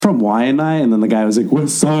from Waianae, and then the guy was like,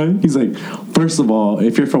 West Side. He's like, first of all,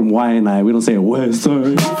 if you're from Waianae, we don't say West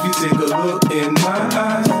Side. If you take a look in my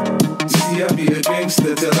eyes, you see I be a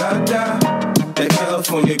gangster till I die. That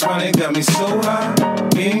California chronic got me so high.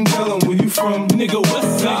 Ain't tellin' where you from, nigga,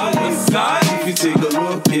 West Side, West Side. If you take a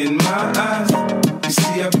look in my eyes, you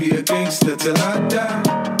see I be a gangster till I die.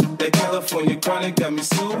 That California chronic got me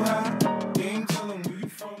so high. Ain't tellin' where you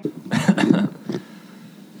from.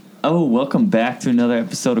 Oh, welcome back to another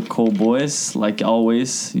episode of Cold Boys. Like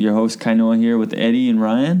always, your host Kainoa here with Eddie and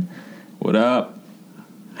Ryan. What up?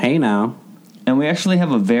 Hey now. And we actually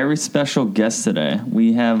have a very special guest today.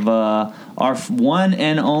 We have our one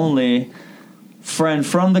and only friend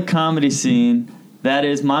from the comedy scene. That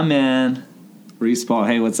is my man, Reese.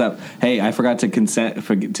 Hey, what's up? Hey, I forgot to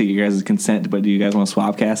to you guys' consent, but do you guys want to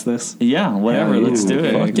swapcast this? Yeah, whatever. Yeah, let's do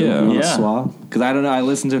it. Fuck yeah. Yeah. Swap. Because I don't know. I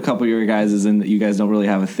listened to a couple of your guys' and you guys don't really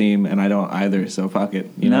have a theme, and I don't either. So fuck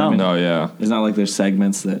it. You know what I mean? No, yeah. It's not like there's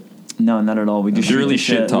segments that. No, not at all. We just Purely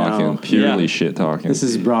shoot the shit talking. No. Purely Yeah. shit talking. This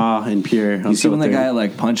is raw and pure. You see when the guy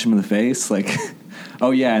like punched him in the face, like, oh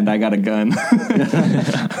yeah, and I got a gun.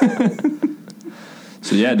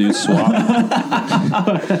 So yeah, dude, swap.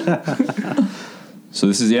 So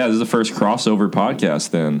this is the first crossover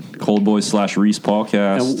podcast then. Cold Boys / Reese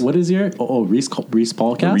Paulcast. And what is your Reese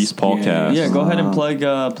Paulcast? Reese Paulcast. Yeah, go ahead and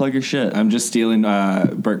plug your shit. I'm just stealing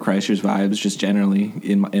Bert Kreischer's vibes, just generally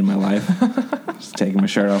in my life. Just taking my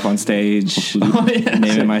shirt off on stage,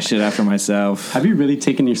 naming my shit after myself. Have you really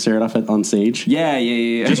taken your shirt off on stage? Yeah.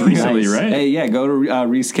 Just recently, Nice. right? Hey, yeah, go to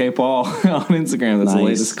Reese K. Paul on Instagram. That's the Nice.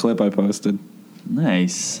 latest clip I posted.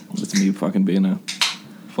 Nice. It's me fucking being a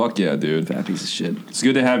Fuck yeah, dude. fat piece of shit. It's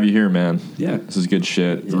good to have you here, man. Yeah. This is good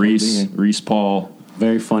shit. Yeah, Reese Paul.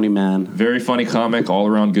 Very funny man. Very funny comic, all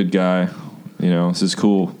around good guy. You know, this is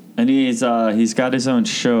cool. And he's got his own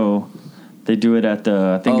show. They do it at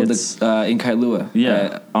the, I think it's in Kailua.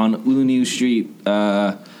 Yeah. On Ulu Street.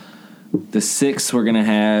 The 6th, we're going to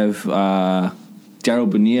have Daryl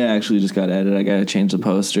Bonilla actually just got added. I got to change the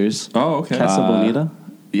posters. Oh, okay. Casa Bonita?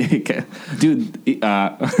 Yeah, dude, he's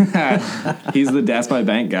the That's My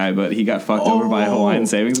Bank guy, but he got fucked over by Hawaiian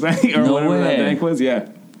Savings Bank or No whatever way. that bank was. Yeah,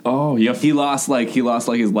 Oh, yeah. he lost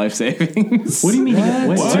his life savings. What do you mean?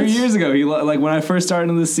 What? 2 years ago, like when I first started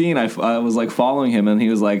in the scene, I was like following him, and he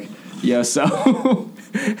was like, "Yo, so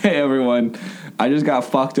hey everyone, I just got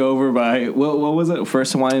fucked over by what was it?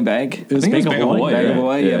 First Hawaiian Bank? It was think it was Bank of Bank of Hawaii. Hawaii. Bank of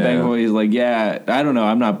Hawaii, yeah, Yeah. Bank of Hawaii. He's like, yeah, I don't know,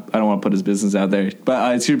 I don't want to put his business out there,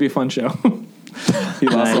 but it should be a fun show." He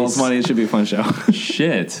lost all his money. It should be a fun show.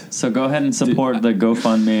 Shit. So go ahead and support the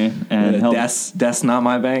GoFundMe and help. That's not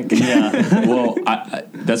my bank. Yeah. Well, I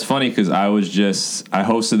that's funny because I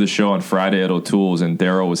hosted the show on Friday at O'Toole's and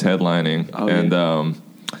Daryl was headlining, and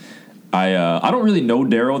I don't really know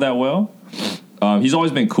Daryl that well. He's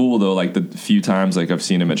always been cool though. Like the few times like I've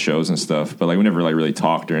seen him at shows and stuff, but like we never like really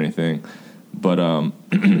talked or anything. But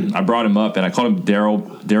I brought him up and I called him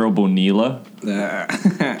Daryl Bonilla.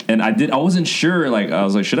 And I wasn't sure, like, I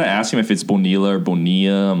was like, should I ask him if it's Bonilla or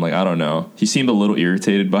Bonilla? I'm like, I don't know. He seemed a little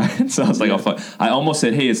irritated by it, so I was like, oh, fuck. I almost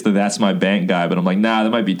said, hey, it's the That's My Bank guy, but I'm like, nah,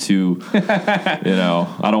 that might be too, I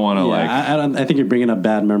don't want to, like. I think you're bringing up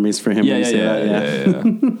bad memories for him when you say that.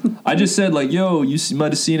 Yeah. I just said, like, yo, you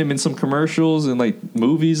might have seen him in some commercials and, like,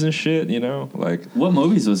 movies and shit, like. What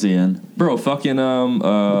movies was he in? Bro, fucking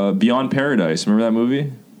Beyond Paradise. Remember that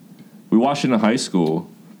movie? We watched it in high school.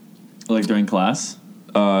 Like during class?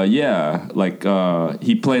 Yeah, like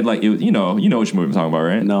he played like you know which movie I'm talking about,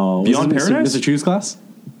 right? No. Beyond Was it Paradise. Mr. True's class?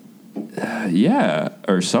 Yeah,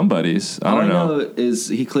 or somebody's. I don't know. Is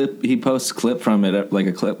he posts clip from it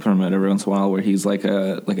every once in a while where he's like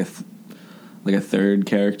a third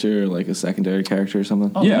character or like a secondary character or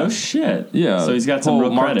something. Oh, Yeah. no shit. Yeah, So he's got some real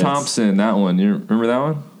Mark credits. Thompson, that one. You remember that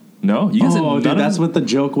one? No, you guys. Dude, that's what the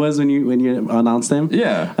joke was when you announced him.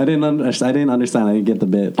 Yeah. I didn't understand. I didn't get the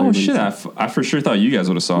bit. Oh shit! I for sure thought you guys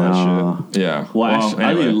would have saw No. that shit. Yeah. Well, actually,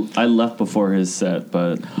 anyway. I left before his set,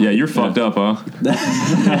 but Yeah, you're fucked up, huh?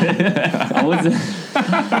 I wasn't.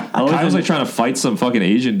 I was like trying to fight some fucking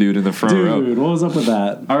Asian dude in the front row. Dude, what was up with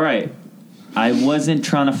that? All right. I wasn't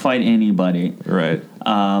trying to fight anybody. Right.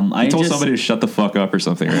 I told just, somebody to shut the fuck up or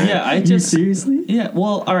something, right? Yeah, I You just seriously? Yeah.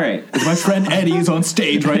 Well, all right. My friend Eddie is on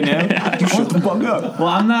stage right now. You shut the fuck up. Well,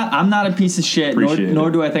 I'm not a piece of shit, Appreciate nor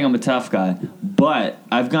it. do I think I'm a tough guy. But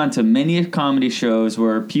I've gone to many comedy shows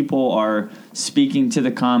where people are speaking to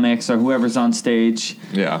the comics or whoever's on stage,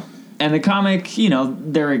 Yeah. and the comic,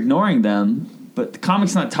 they're ignoring them, but the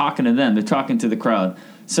comic's not talking to them; they're talking to the crowd.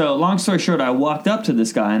 So, long story short, I walked up to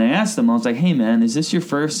this guy and I asked him, I was like, hey, man, is this your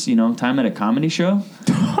first, time at a comedy show?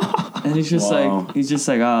 And he's just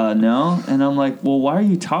Wow. no. And I'm like, well, why are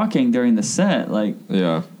you talking during the set? Like,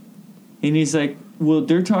 Yeah. and he's like, well,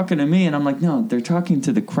 they're talking to me. And I'm like, no, they're talking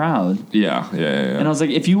to the crowd. Yeah. And I was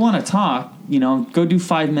like, if you want to talk, go do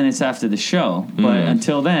 5 minutes after the show. But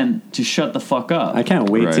until then, just shut the fuck up. I can't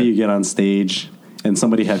wait till you get on stage and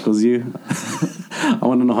somebody heckles you. I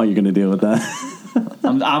want to know how you're going to deal with that.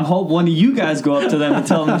 I'm hope one of you guys go up to them and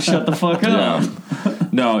tell them to shut the fuck up. Yeah.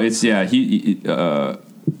 No, it's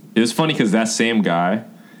it was funny because that same guy.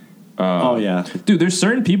 Oh yeah, dude. There's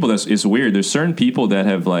certain people it's weird. There's certain people that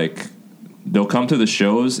have like they'll come to the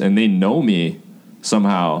shows and they know me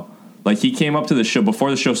somehow. Like he came up to the show before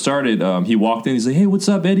the show started. He walked in. He's like, "Hey, what's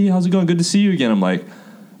up, Eddie? How's it going? Good to see you again."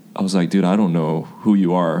 I was like, dude, I don't know who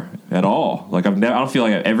you are at all. Like I don't feel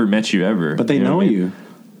like I've ever met you ever. but they know what I mean? you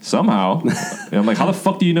Somehow. And I'm like, how the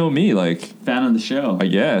fuck do you know me? Like, Fan of the show. I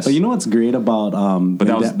guess. But you know what's great about But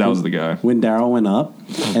that was the guy. when Daryl went up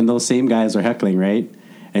and those same guys are heckling, right?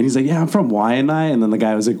 And he's like, yeah, I'm from Y&I. And then the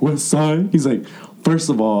guy was like, West Side? He's like, first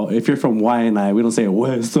of all, if you're from Y&I, we don't say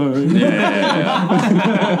West Side. Yeah.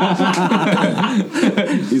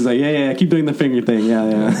 He's like, yeah, keep doing the finger thing.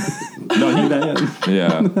 Yeah.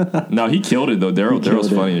 Yeah. No, he killed it though. Daryl's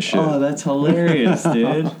funny as shit. Oh, that's hilarious,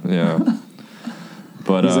 dude. Yeah.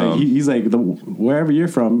 But he's like wherever you're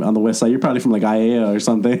from on the West Side, you're probably from like IAEA or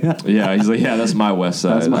something. yeah, he's like, yeah, that's my West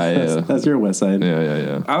Side. That's your West Side.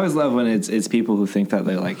 Yeah. I always love when it's people who think that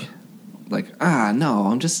they're like no,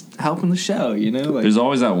 I'm just helping the show, Like, there's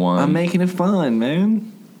always that one. I'm making it fun,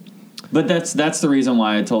 man. But that's the reason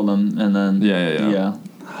why I told him, and then Yeah.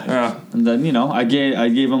 And then I gave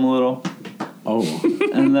him a little,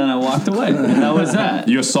 and then I walked away, and that was that.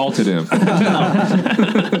 You assaulted him.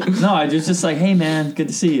 No, I just like, hey man, good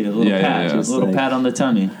to see you. A little pat, Yeah. a little pat on the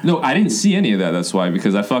tummy. No, I didn't see any of that. That's why,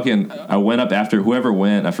 because I went up after whoever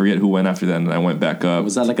went. I forget who went after that, and I went back up.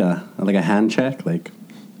 Was that like a hand check? Like,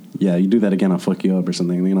 yeah, you do that again, I'll fuck you up or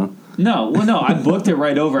something, No, I booked it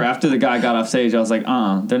right over after the guy got off stage. I was like,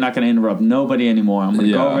 they're not going to interrupt nobody anymore. I'm going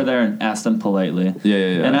to go over there and ask them politely.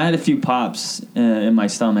 Yeah. And I had a few pops in my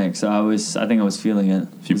stomach, so I think I was feeling it. A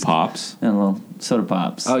few pops. And a little soda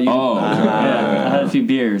pops. Okay. Yeah, I had a few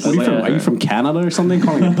beers. Are you from Canada or something?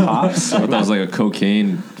 Calling it pops? I thought that was like a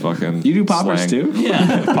cocaine fucking. You do poppers slang. too?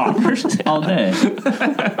 Yeah, Poppers all day.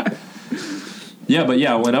 Yeah, but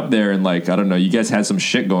I went up there and like I don't know, you guys had some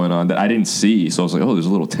shit going on that I didn't see, so I was like, oh, there's a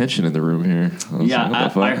little tension in the room here.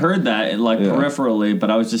 I heard that peripherally,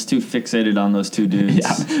 but I was just too fixated on those two dudes.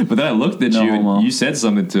 Yeah, but then I looked at you and you said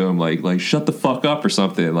something to him like shut the fuck up or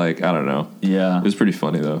something. Like I don't know. Yeah, it was pretty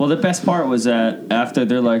funny though. Well, the best part was that after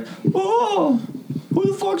they're like, oh, who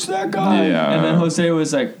the fuck's that guy? Yeah, and then Jose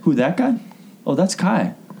was like, who, that guy? Oh, that's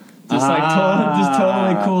Kai. Just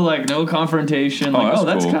totally cool, like no confrontation. Like,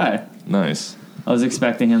 that's cool. Kai. Nice. I was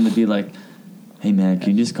expecting him to be like, hey man,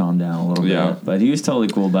 can you just calm down a little bit? But he was totally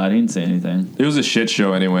cool about it. He didn't say anything. It was a shit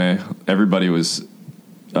show anyway. Everybody was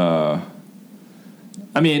I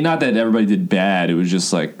mean, not that everybody did bad. It was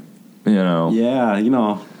just like, Yeah,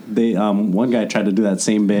 they one guy tried to do that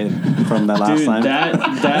same bit from that last time.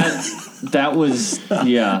 That was Shout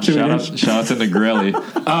out to Negrelli.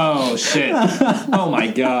 Oh shit! Oh my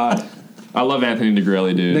god! I love Anthony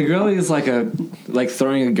Negrelli, dude. Negrelli is like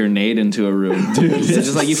throwing a grenade into a room, dude. It's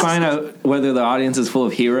just like you find out whether the audience is full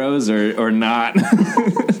of heroes or not.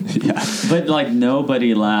 Yeah, but like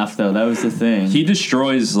nobody laughed though. That was the thing. He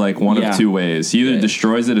destroys like one of two ways. He either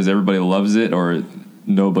destroys it as everybody loves it, or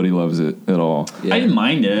nobody loves it at all. Yeah. I didn't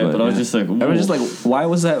mind it, but I was just like, I was just like, why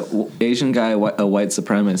was that Asian guy a white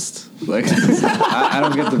supremacist? Like, I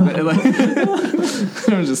don't get the like.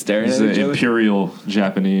 I was just staring He's at each other. Imperial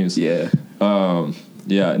Japanese. Yeah.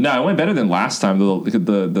 Yeah. No, it went better than last time.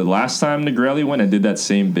 The last time Negrelli went and did that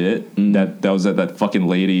same bit, that was that fucking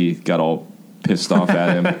lady got all pissed off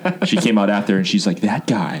at him. She came out after and she's like, that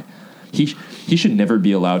guy, he should never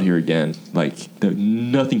be allowed here again. Like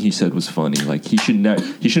nothing he said was funny. Like he shouldn't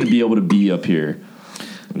be able to be up here.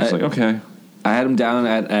 I'm just like, okay. I had him down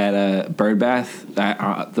at Bird Bath,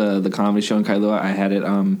 the comedy show in Kailua. I had it.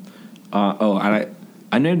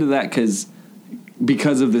 I named it that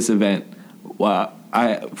because of this event.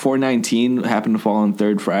 419 happened to fall on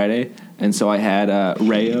Third Friday, and so I had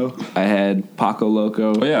Rayo, I had Paco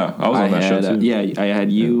Loco. Oh yeah, I was on that show too. I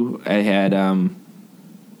had you. I had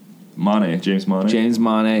James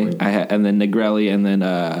Monet. I had, and then Negrelli, and then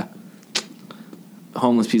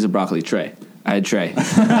homeless piece of broccoli Trey. I had Trey.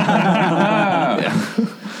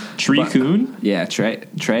 Tree Coon? Yeah,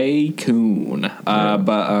 Trey Coon.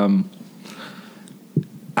 But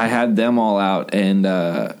I had them all out, and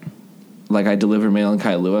I deliver mail in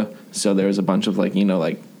Kailua, so there was a bunch of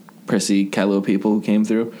prissy Kailua people who came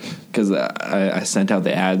through, because I sent out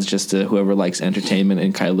the ads just to whoever likes entertainment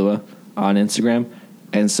in Kailua on Instagram.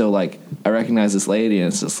 And so, like, I recognize this lady, and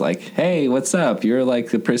it's just like, hey, what's up? You're, like,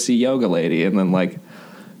 the prissy yoga lady. And then, like...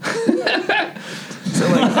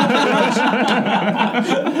 so, like...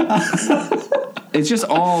 it's just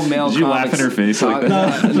all male Did you laugh in her face like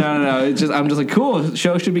that? No. It's just, I'm just like, cool,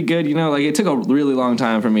 show should be good. You know, like, it took a really long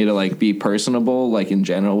time for me to, like, be personable, like, in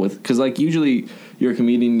general. Because, like, usually you're a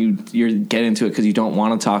comedian, you get into it because you don't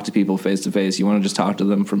want to talk to people face to face. You want to just talk to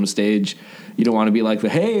them from a stage. You don't want to be like,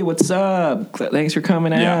 hey, what's up? Thanks for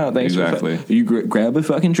coming out. Thanks exactly. You grab a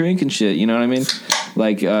fucking drink and shit. You know what I mean?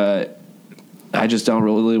 Like, I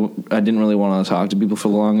didn't really want to talk to people for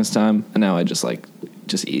the longest time. And now I just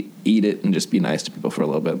eat it and just be nice to people for a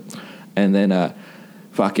little bit. And then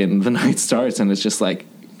fucking the night starts and it's just like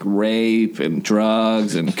rape and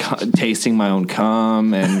drugs and tasting my own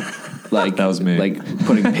cum and like that was me. Like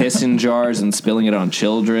putting piss in jars and spilling it on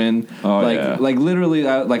children. Like literally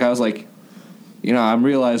I was like, you know, I'm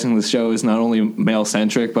realizing the show is not only male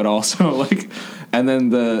centric but also like, and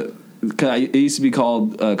then it used to be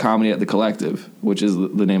called Comedy at the Collective, which is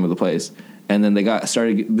the name of the place. And then they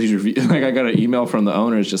started these reviews. Like, I got an email from the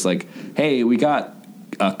owners just like, hey, we got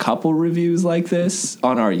a couple reviews like this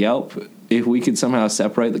on our Yelp. If we could somehow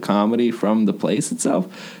separate the comedy from the place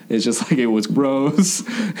itself. It's just like, it was gross.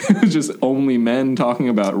 It was just only men talking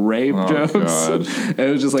about rape jokes. God. It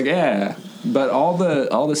was just like, yeah. But all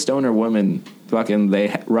the stoner women, fucking,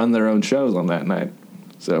 they run their own shows on that night.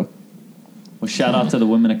 So... Well, shout out to the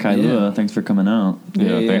women of Kailua. Yeah. Thanks for coming out.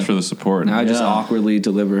 Yeah, thanks for the support. Now I just awkwardly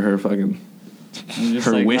deliver her fucking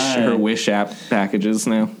her like, wish app packages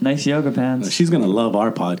now. Nice yoga pants. She's gonna love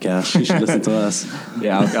our podcast. She should listen to us.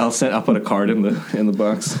 Yeah, I'll put a card in the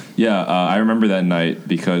box. Yeah, I remember that night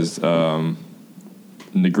because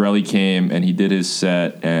Negrelli came and he did his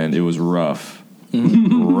set and it was rough,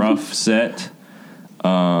 rough set.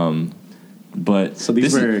 But so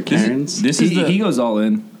these were Karen's. He goes all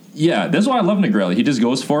in. Yeah, that's why I love Negrelli. He just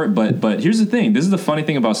goes for it. But here's the thing. This is the funny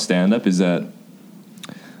thing about stand-up is that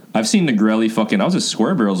I've seen Negrelli fucking... I was at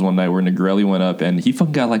Square Barrels one night where Negrelli went up and he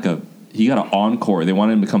fucking got he got an encore. They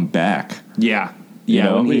wanted him to come back. Yeah. You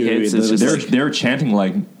know? When he hits, it's just... They were chanting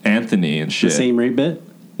like Anthony and shit. The same rate bit?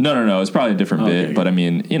 No. It's probably a different bit. But I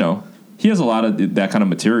mean, you know, he has a lot of that kind of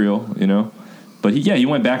material, you know? But he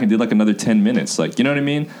went back and did like another 10 minutes. Like, you know what I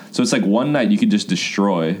mean? So it's like one night you could just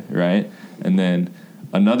destroy, right? And then...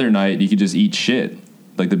 another night, you could just eat shit,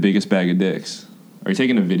 like the biggest bag of dicks. Are you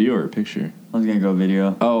taking a video or a picture? I was gonna go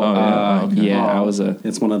video. Okay. I was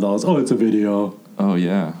It's one of those. Oh, it's a video. Oh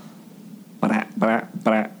yeah.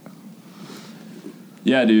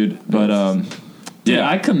 Yeah, dude. But Dude,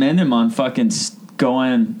 I commend him on fucking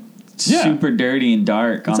going super dirty and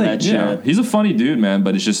dark on that shit. Yeah. He's a funny dude, man.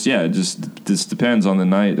 But it's just it just depends on the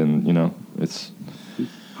night, and you know, it's.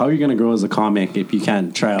 How are you gonna grow as a comic if you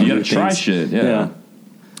can't try out? You gotta try shit.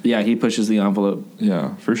 Yeah, he pushes the envelope.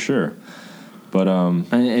 Yeah, for sure. But and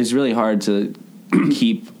it's really hard to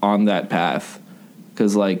keep on that path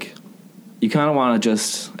because like you kind of want to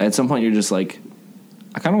just at some point you're just like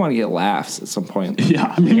I kind of want to get laughs at some point.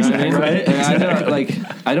 Yeah, I mean, you know what I mean? right?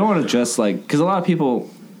 I don't want to just like because a lot of people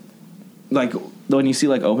like when you see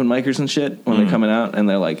like open micers and shit when they're coming out and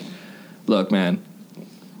they're like, look, man,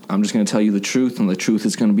 I'm just gonna tell you the truth and the truth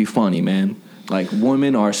is gonna be funny, man. Like,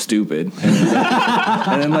 women are stupid.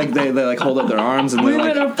 And then like, they like, hold up their arms and they're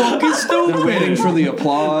like... Women are fucking stupid! They're waiting for the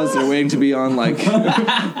applause. They're waiting to be on, like...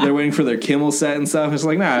 they're waiting for their Kimmel set and stuff. It's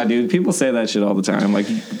like, nah, dude, people say that shit all the time. Like,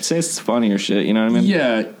 say it's funny or shit, you know what I mean?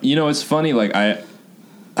 Yeah, you know, it's funny, like, I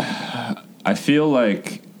feel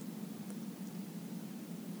like...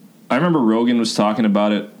 I remember Rogan was talking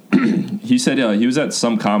about it. He said he was at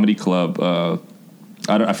some comedy club.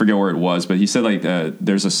 I forget where it was, but he said, like,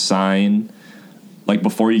 there's a sign... Like,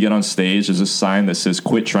 before you get on stage, there's a sign that says,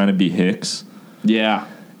 quit trying to be Hicks. Yeah.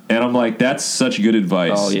 And I'm like, that's such good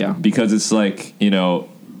advice. Oh, yeah. Because it's like, you know,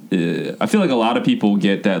 I feel like a lot of people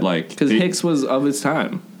get that, like... Because Hicks was of his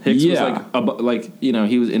time. Hicks was, like, you know,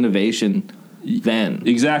 he was innovation then.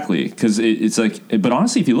 Exactly. Because it's like... But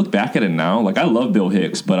honestly, if you look back at it now, like, I love Bill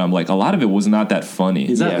Hicks, but I'm like, a lot of it was not that funny.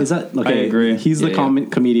 Is that okay? I agree. He's the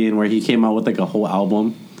comedian where he came out with, like, a whole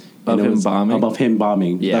album... Of him bombing? Above him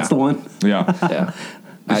bombing. Yeah. That's the one? Yeah. Yeah.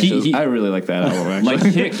 Actually, I really like that album,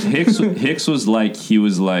 actually. Like, Hicks was like, he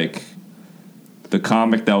was like the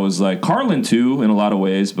comic that was like, Carlin too, in a lot of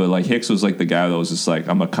ways, but like Hicks was like the guy that was just like,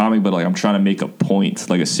 I'm a comic, but like I'm trying to make a point,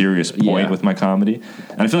 like a serious point with my comedy.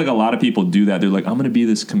 And I feel like a lot of people do that. They're like, I'm going to be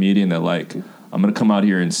this comedian that like, I'm gonna come out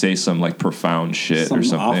here and say some like profound shit or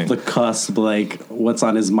something off the cusp, like what's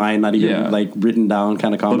on his mind, not even like written down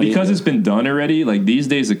kind of comedy. But because it's been done already, like these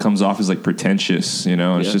days it comes off as like pretentious, you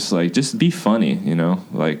know. It's just like, just be funny, you know.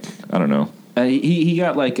 Like, I don't know. He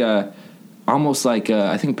got like almost like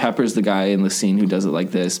I think Pepper's the guy in the scene who does it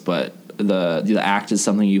like this, but the act is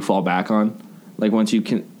something you fall back on. Like once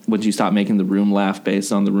you stop making the room laugh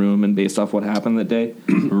based on the room and based off what happened that day.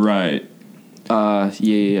 Right.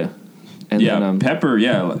 Yeah. And then, Pepper,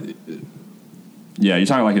 yeah, you're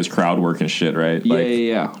talking like his crowd work and shit, right? Like,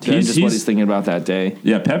 yeah. That's just what he's thinking about that day.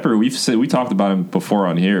 Yeah, Pepper, we talked about him before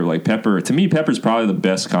on here. Like Pepper, to me, Pepper's probably the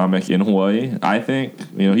best comic in Hawaii. I think,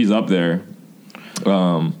 you know, he's up there.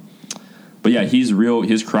 But yeah,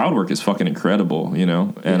 his crowd work is fucking incredible, you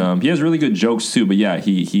know, and he has really good jokes too. But yeah,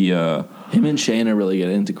 him and Shane are really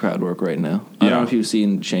getting into crowd work right now. I don't know if you've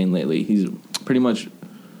seen Shane lately. He's pretty much.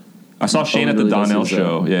 I saw Shane at the Donnell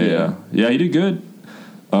show. Yeah, he did good.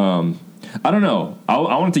 I don't know. I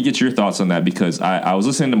wanted to get your thoughts on that because I was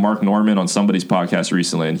listening to Mark Norman on somebody's podcast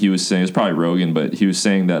recently, and he was saying, it's probably Rogan, but he was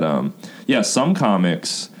saying that some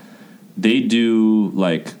comics, they do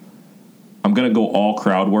like, I'm gonna go all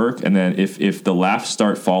crowd work, and then if the laughs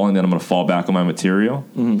start falling, then I'm gonna fall back on my material.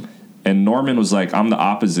 Mm-hmm. And Norman was like, I'm the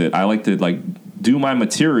opposite. I like to like do my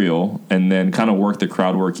material and then kind of work the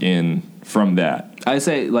crowd work in from that. I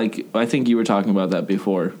say, like, I think you were talking about that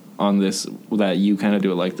before on this, that you kind of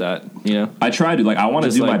do it like that, you know? I try to, like, I want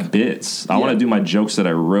to do like, my bits. I want to do my jokes that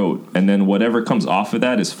I wrote, and then whatever comes off of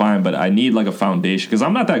that is fine, but I need, like, a foundation, because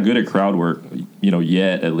I'm not that good at crowd work, you know,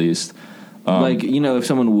 yet, at least. Like, you know, if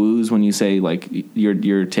someone woos when you say, like,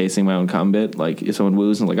 you're tasting my own cum bit, like, if someone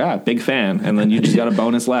woos and like, big fan, and then you just got a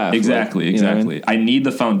bonus laugh. Exactly. You know what I mean? I need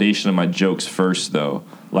the foundation of my jokes first, though.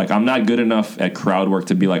 Like, I'm not good enough at crowd work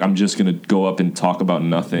to be like, I'm just going to go up and talk about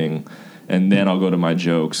nothing, and then I'll go to my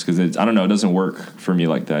jokes, because I don't know, it doesn't work for me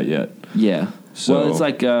like that yet. Yeah. So, well, it's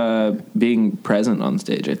like being present on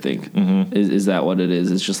stage, I think. Mm-hmm. Is that what it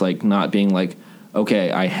is? It's just like not being like,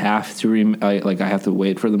 okay, I have to I have to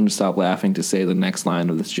wait for them to stop laughing to say the next line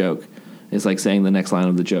of this joke. It's like saying the next line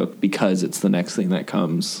of the joke because it's the next thing that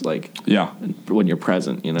comes, like, when you're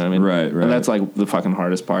present, you know what I mean? Right. And that's like the fucking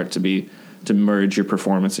hardest part, to merge your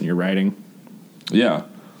performance and your writing. Yeah.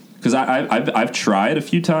 Because I've tried a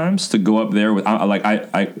few times to go up there with,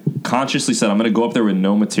 I consciously said I'm going to go up there with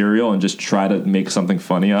no material and just try to make something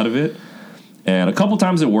funny out of it. And a couple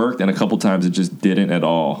times it worked, and a couple times it just didn't at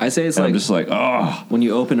all. I say it's and like, I'm just like, oh. When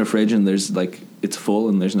you open a fridge and there's like, it's full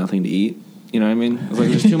and there's nothing to eat. You know what I mean? It's like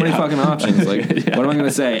there's too many fucking options. Like, what am I going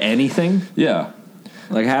to say? Anything? Yeah.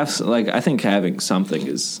 Like I think having something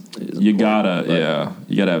is you gotta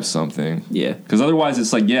have something. Yeah. Because otherwise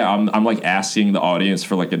it's like, I'm like asking the audience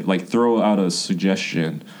for like throw out a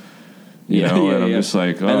suggestion. You know, and I'm just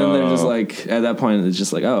like, oh. And then they're just like, at that point, it's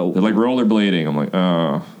just like, oh. They're like rollerblading. I'm like,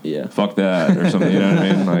 oh. Yeah. Fuck that or something. You know what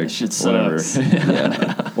I mean? Like, shit whatever.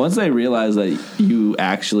 Yeah. Once they realize that you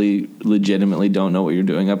actually legitimately don't know what you're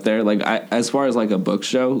doing up there, like, as far as like a book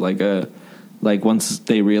show, like once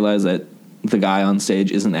they realize that the guy on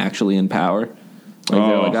stage isn't actually in power, like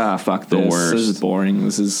they're like, fuck this. This is boring.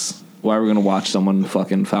 This is, why are we going to watch someone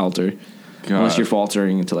fucking falter? God. Unless you're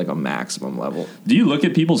faltering to like a maximum level. Do you look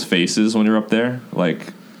at people's faces when you're up there?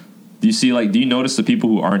 Like, do you notice the people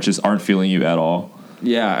who aren't feeling you at all?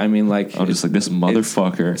 Yeah, I mean, like, I'm just like, this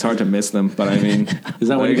motherfucker. It's hard to miss them, but I mean, is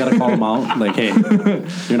that when you gotta call them out? Like, hey,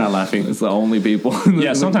 you're not laughing. It's the only people.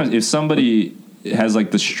 Yeah, sometimes if somebody has like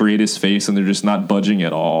the straightest face and they're just not budging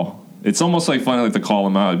at all, it's almost like funny, like, to call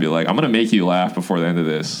them out and be like, I'm gonna make you laugh before the end of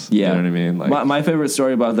this. Yeah. You know what I mean? Like, my favorite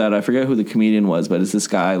story about that, I forget who the comedian was, but it's this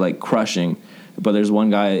guy like crushing, but there's one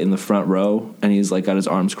guy in the front row and he's like got his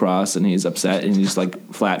arms crossed and he's upset and he's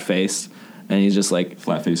like flat faced and he's just like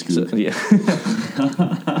flat faced. Yeah.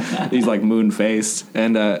 He's like moon faced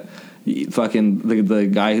and fucking the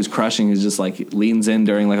guy who's crushing is just like leans in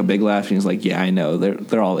during like a big laugh and he's like, yeah, I know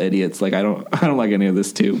they're all idiots, like I don't like any of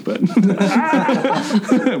this too, but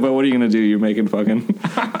but what are you gonna do? You're making fucking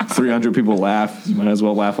 300 people laugh. You might as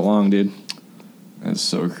well laugh along, dude. That's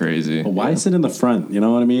so crazy. Well, why sit in the front? You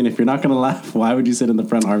know what I mean? If you're not gonna laugh, why would you sit in the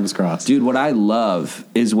front, arms crossed? Dude, what I love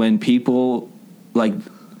is when people like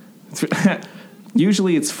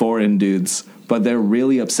usually it's foreign dudes, but they're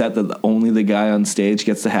really upset that only the guy on stage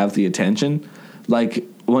gets to have the attention. Like,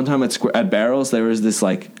 one time at Barrels, there was this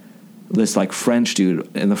French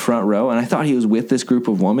dude in the front row, and I thought he was with this group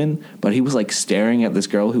of women, but he was like staring at this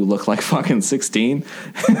girl who looked like fucking 16.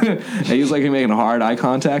 And he was like making hard eye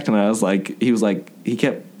contact, and I was like, he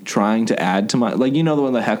kept trying to add to my, like, you know, the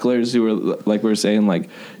one of the hecklers who were like, we were saying like,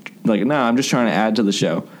 no, I'm just trying to add to the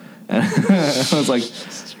show. And I was like,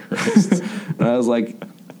 And I was like,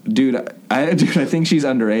 dude, I think she's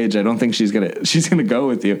underage. I don't think she's gonna go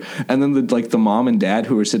with you. And then the mom and dad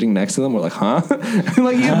who were sitting next to them were like, huh? And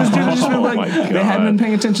like, yeah, this dude had just been like, they hadn't been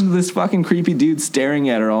paying attention to this fucking creepy dude staring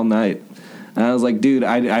at her all night. And I was like, dude,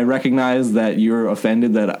 I recognize that you're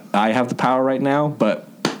offended that I have the power right now, but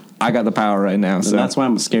I got the power right now. So and that's why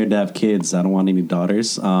I'm scared to have kids. I don't want any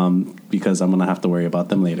daughters because I'm going to have to worry about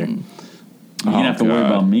them later. You're going to have to worry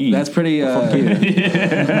about me. That's pretty... Fuck you.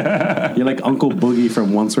 You're like Uncle Boogie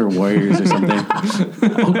from Once We're Warriors or something.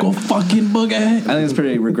 Uncle fucking Boogie. I think it's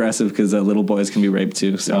pretty regressive because little boys can be raped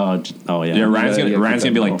too. So. Oh, yeah. Yeah, Ryan's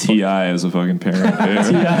gonna be like T.I. as a fucking parent.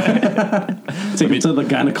 Take him to the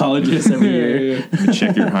gynecologist every year.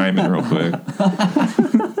 Check your hymen real quick.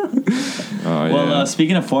 Well,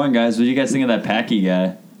 speaking of foreign guys, what do you guys think of that Packy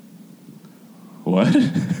guy? What?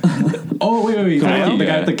 Oh, wait. The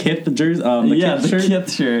guy with the Kith jersey? The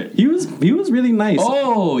Kith shirt. He was really nice.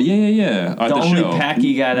 Oh, yeah. The only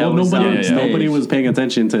Packy guy that was nobody was paying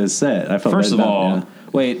attention to his set. I felt First of all... Yeah.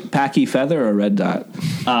 Wait, Packy Feather or Red Dot?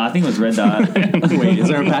 I think it was Red Dot. Wait, is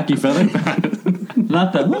there a Packy Feather?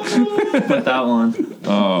 Not that, but that one.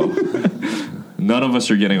 Oh. None of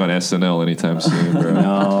us are getting on SNL anytime soon, bro.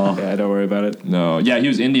 No. Yeah, don't worry about it. No. Yeah, he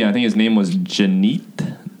was Indian. I think his name was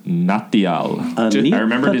Janeet Natyal. I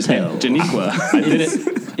remembered his name. Janiqua. I did it.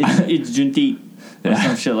 It's Junti. Or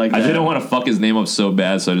some shit like that. I didn't want to fuck his name up so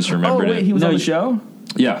bad, so I just remembered it. He was on the show?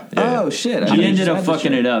 Yeah. Oh, shit. He ended up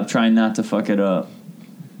fucking it up, trying not to fuck it up.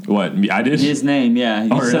 What? I did? His name, yeah.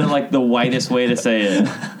 He said it like the whitest way to say it.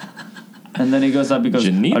 And then he goes up, he goes,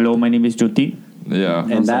 Janeet? hello, my name is Junti. Yeah.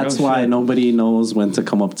 And that's why nobody knows when to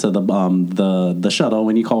come up to the shuttle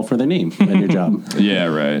when you call for their name at your job. Yeah,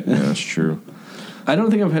 right. Yeah, that's true. I don't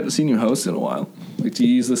think I've seen you host in a while. Like, do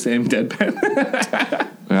you use the same deadpan?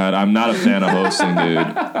 God, I'm not a fan of hosting,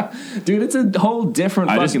 dude. Dude, it's a whole different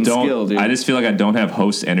fucking skill, dude. I just feel like I don't have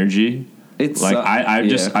host energy. It's like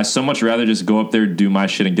I so much rather just go up there, do my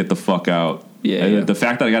shit, and get the fuck out. Yeah. The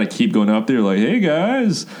fact that I got to keep going up there, like, hey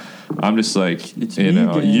guys, I'm just like,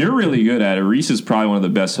 you're really good at it. Reese is probably one of the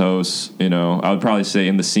best hosts. I would probably say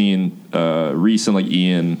in the scene, Reese and like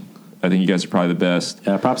Ian. I think you guys are probably the best.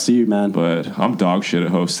 Yeah, props to you, man. But I'm dog shit at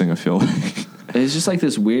hosting, I feel like. It's just like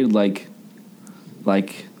this weird,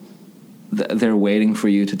 they're waiting for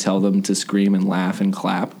you to tell them to scream and laugh and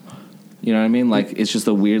clap. You know what I mean? Like, it's just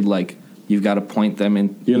a weird, you've got to point them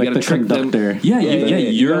in. You're like the conductor.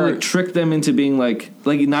 You gotta trick them into being like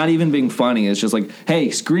not even being funny. It's just like,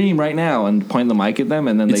 hey, scream right now and point the mic at them,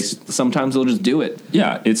 and then sometimes they'll just do it.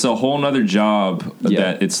 Yeah, it's a whole nother job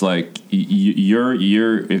that it's like you're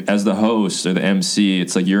as the host or the MC.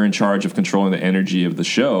 It's like you're in charge of controlling the energy of the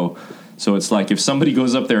show. So it's like if somebody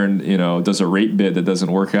goes up there and does a rape bit that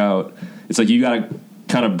doesn't work out, it's like you gotta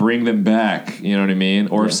kind of bring them back, you know what I mean?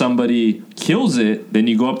 Or if somebody kills it, then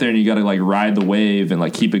you go up there and you got to like ride the wave and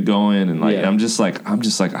like keep it going. And like I'm just like I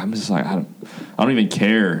don't even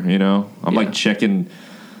care, I'm like checking,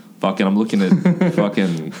 I'm looking at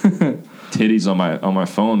fucking titties on my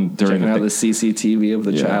phone during the CCTV of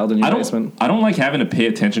the child in your basement. I don't like having to pay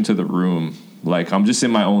attention to the room. Like, I'm just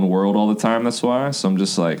in my own world all the time, that's why. So I'm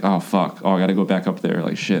just like, oh, fuck. Oh, I got to go back up there.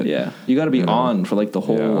 Like, shit. Yeah. You got to be on for, like, the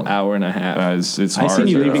whole hour and a half. It's hard. I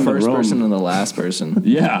see you leaving the first person and the last person.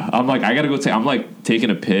 Yeah. I'm like, I got to go I'm, like,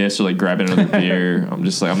 taking a piss or, like, grabbing another beer. I'm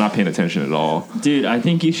just, like, I'm not paying attention at all. Dude, I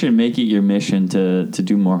think you should make it your mission to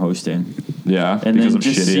do more hosting. Yeah, and because I'm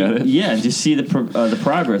shitty at it. Yeah, just see the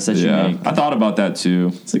progress that you make. I thought about that,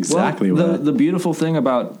 too. It's exactly the beautiful thing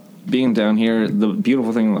about being down here, the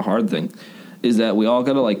beautiful thing and the hard thing, is that we all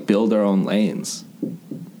got to, like, build our own lanes.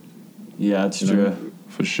 Yeah, it's true.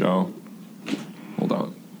 For sure. Hold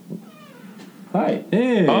on. Hi.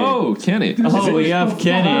 Hey. Oh, Kenny. Oh, we have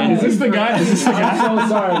Kenny. Is this the guy? I'm so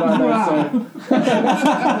sorry about that, sir.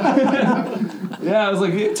 Yeah, I was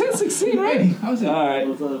like, 10-16, right? How's it? All right.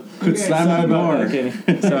 Could slam my door.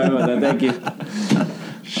 Sorry about that. Thank you.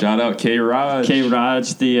 Shout out K-Raj.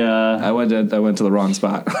 K-Raj, I went to the wrong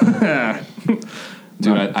spot.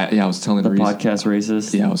 Dude, I was telling Reese. Podcast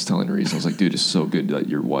racist. Yeah, I was telling Reese. I was like, dude, it's so good that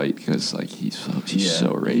you're white because like he's so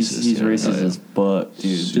racist. He's racist as fuck,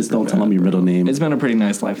 dude. Just don't tell him your middle name. It's been a pretty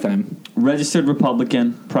nice lifetime. Registered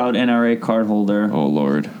Republican, proud NRA card holder. Oh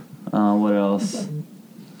Lord. What else?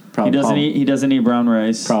 Proud he doesn't eat brown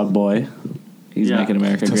rice. Proud boy. He's making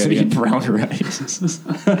America great again. Brown rice.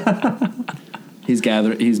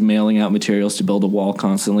 He's mailing out materials to build a wall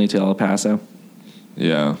constantly to El Paso.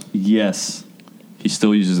 Yeah. Yes. He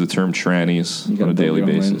still uses the term trannies on a daily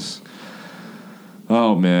basis.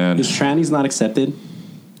 Oh, man. Is trannies not accepted?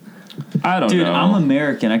 I don't know. Dude, I'm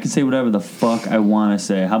American. I can say whatever the fuck I want to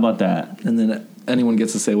say. How about that? And then anyone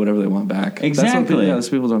gets to say whatever they want back. Exactly. That's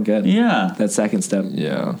what people don't get. Yeah. That second step.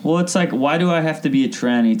 Yeah. Well, it's like, why do I have to be a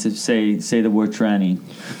tranny to say the word tranny?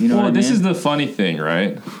 You know what I mean? This is the funny thing,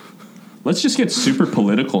 right? Let's just get super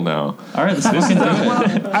political now. All right, let's fucking do it.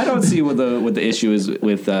 Well, I don't see what the issue is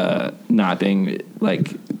with not being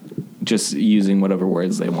like just using whatever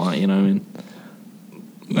words they want. You know what I mean?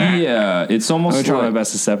 Yeah, it's almost I'm trying like, my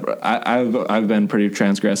best to separate. I've been pretty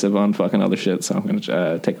transgressive on fucking other shit, so I'm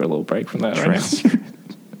gonna take a little break from that.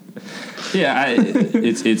 yeah,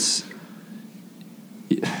 it's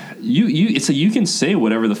you can say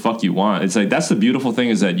whatever the fuck you want. It's like that's the beautiful thing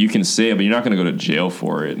is that you can say it, but you're not going to go to jail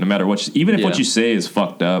for it, no matter what. Even if what you say is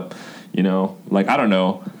fucked up, you know. Like I don't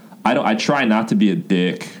know. I try not to be a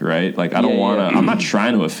dick, right? Like I don't want to. I'm not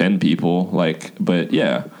trying to offend people. Like, but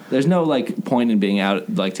yeah. There's no like point in being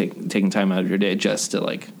out like taking time out of your day just to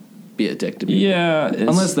like be a dick to people. Yeah,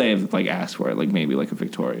 unless they've like asked for it, like maybe like a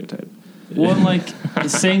Victoria type. Well, like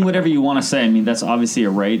saying whatever you want to say. I mean, that's obviously a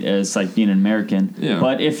right as like being an American. Yeah.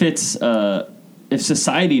 But if it's if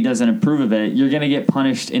society doesn't approve of it, you're going to get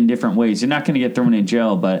punished in different ways. You're not going to get thrown in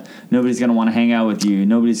jail, but nobody's going to want to hang out with you.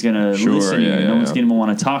 Nobody's going to listen to you. No one's going to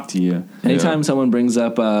want to talk to you. Anytime someone brings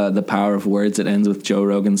up the power of words, it ends with Joe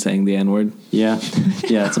Rogan saying the N-word. Yeah.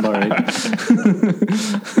 Yeah, it's about right.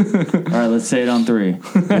 All right, let's say it on 3.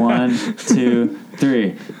 1, 2,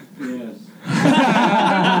 3. Yes.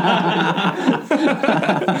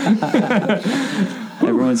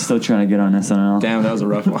 Everyone's still trying to get on SNL. Damn, that was a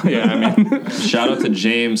rough one. Yeah, I mean, shout out to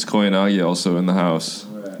James Koyanagi also in the house,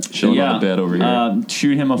 chilling on the bed over here.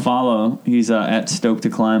 Shoot him a follow. He's at Stoke to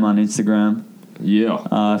Climb on Instagram.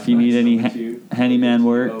 Yeah. If you need any handyman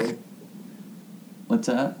work, what's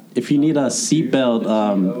that? If you need a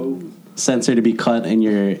seatbelt sensor to be cut in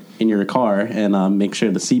your car and make sure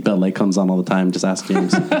the seatbelt light comes on all the time, just ask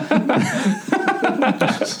James.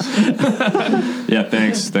 Yeah,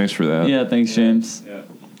 thanks for that. Yeah, thanks, James. Yeah.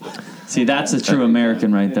 See, that's a true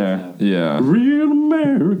American right there. Yeah. Real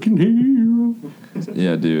American hero.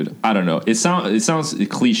 Yeah, dude. I don't know. It sounds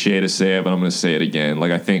cliche to say it, but I'm going to say it again.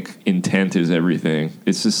 Like, I think intent is everything.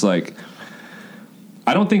 It's just like,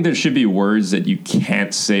 I don't think there should be words that you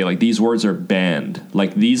can't say. Like, these words are banned.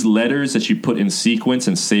 Like, these letters that you put in sequence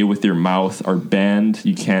and say with your mouth are banned.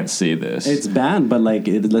 You can't say this. It's banned, but like,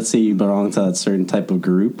 let's say you belong to that certain type of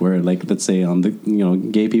group, where like, let's say on the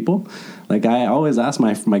gay people. Like, I always ask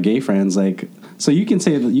my gay friends, like, so you can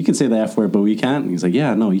say the F word, but we can't. And he's like,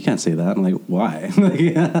 yeah, no, you can't say that. I'm like, why?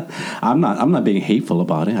 I'm not being hateful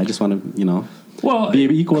about it. I just want to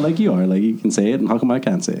be equal like you are. Like, you can say it, and how come I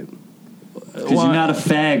can't say it? Because you're not a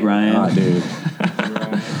fag, Ryan. Ah, dude.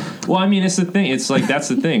 Well, I mean, it's the thing. It's like, that's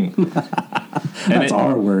the thing. That's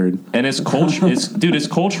our word. And it's culture. It's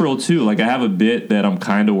cultural too. Like, I have a bit that I'm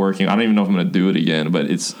kind of working. I don't even know if I'm going to do it again, but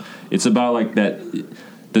it's about like that.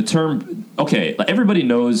 The term, okay, everybody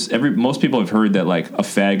knows. Most people have heard that like a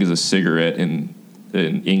fag is a cigarette in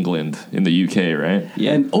England, in the UK, right?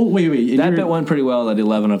 Yeah. And, wait. That bit went pretty well at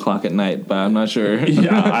 11 o'clock at night, but I'm not sure.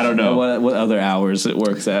 Yeah, I don't know what other hours it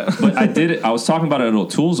works at. But I was talking about it at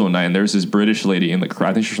O'Toole's one night, and there's this British lady in the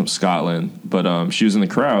crowd. I think she's from Scotland, but she was in the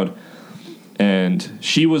crowd, and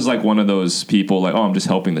she was like one of those people, like, oh, I'm just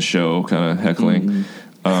helping the show, kind of heckling,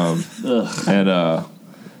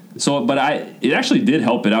 it actually did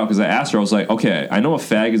help it out, because I asked her, I was like, okay, I know a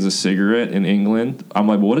fag is a cigarette in England. I'm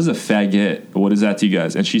like, but what is a faggot? What is that to you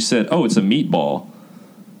guys? And she said, oh, it's a meatball.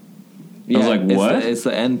 I was like, what? It's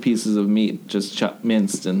the end pieces of meat, just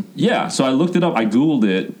minced. And yeah, so I looked it up. I Googled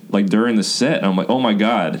it like during the set, and I'm like, oh my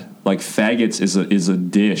God, like faggots is a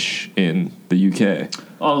dish in the UK.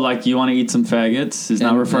 Oh, like you want to eat some faggots? Is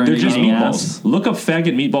not referring to just eating meatballs. ass? Look up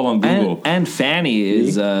faggot meatball on Google. And fanny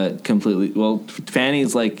is completely, well, fanny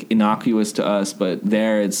is like innocuous to us, but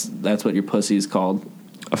that's what your pussy is called.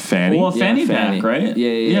 A fanny? Well, a fanny pack, right?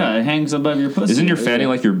 Yeah, it hangs above your pussy. Isn't your fanny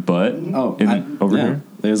like your butt? Oh, over here?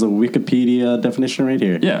 There's a Wikipedia definition right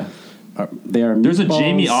here. Yeah. There's a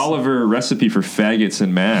Jamie Oliver recipe for faggots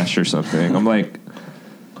and mash or something. I'm like,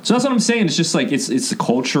 so that's what I'm saying. It's just like, it's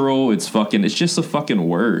cultural. It's just a fucking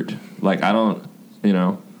word. Like, I don't,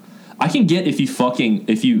 I can get if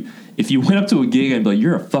you went up to a gig and be like,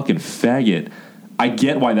 you're a fucking faggot. I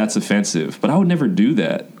get why that's offensive, but I would never do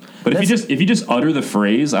that. But if you just utter the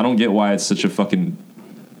phrase, I don't get why it's such a fucking.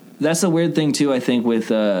 That's the weird thing too. I think with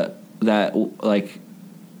that, like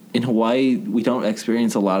in Hawaii, we don't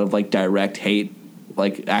experience a lot of like direct hate,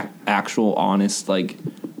 like actual honest like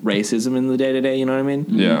racism in the day to day. You know what I mean?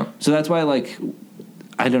 Yeah. So that's why, like,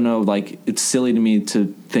 I don't know, like, it's silly to me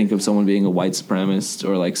to think of someone being a white supremacist,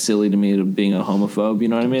 or like silly to me to being a homophobe. You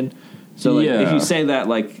know what I mean? So like if you say that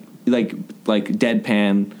like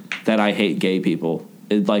deadpan that I hate gay people,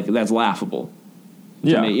 that's laughable.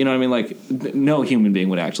 Yeah, me. You know what I mean? Like no human being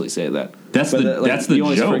would actually say that. That's the you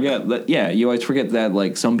always joke. Forget that. Yeah, you always forget that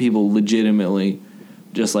like some people legitimately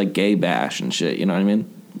just like gay bash and shit. You know what I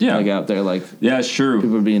mean? Yeah, like out there, like it's true.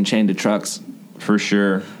 People are being chained to trucks for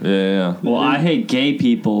sure. Yeah. Well, I hate gay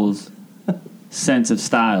people's sense of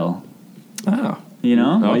style. Oh, you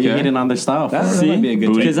know? Why are you hitting on their style? That might be a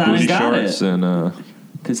good because I got shorts it. And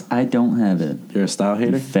because I don't have it. You're a style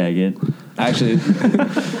hater, faggot. Actually,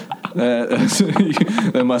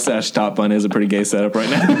 the mustache top bun is a pretty gay setup right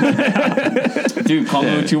now. Dude, call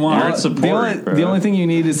me what you want. The only thing you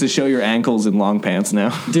need is to show your ankles in long pants now.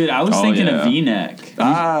 Dude, I was thinking a V-neck.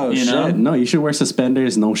 Oh, you shit. know? No, you should wear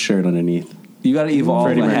suspenders, no shirt underneath. You got to evolve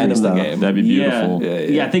Freddie ahead of the Mercury game. that'd be beautiful.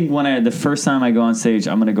 Yeah, I think the first time I go on stage,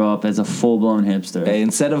 I'm gonna go up as a full blown hipster. Hey,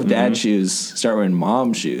 instead of dad shoes, start wearing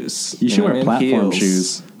mom shoes. You should wear know, platform heels.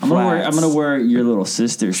 shoes. I'm gonna wear your little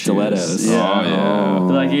sister Stilettos. shoes. Oh yeah.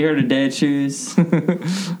 Like you heard of dad shoes? How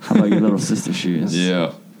about your little sister shoes?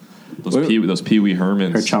 Yeah. Those Pee Wee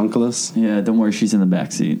Hermans. Her chunkless. Yeah, don't worry, she's in the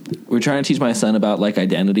back seat. We're trying to teach my son about like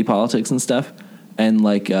identity politics and stuff, and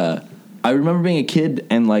like I remember being a kid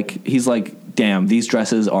and like he's like, damn, these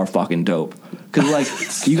dresses are fucking dope. Because, like,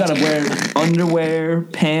 you got to wear underwear,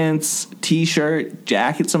 pants, T-shirt,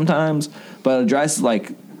 jacket sometimes. But a dress,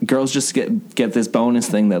 like, girls just get this bonus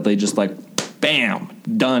thing that they just, like, bam,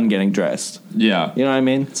 done getting dressed. Yeah. You know what I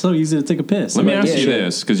mean? It's so easy to take a piss. Let me ask you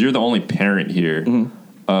this, because you're the only parent here.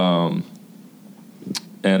 Mm-hmm.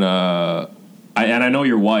 And I know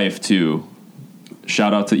your wife, too.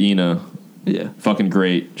 Shout out to Ina. Yeah. Fucking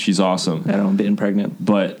great. She's awesome. I don't being pregnant.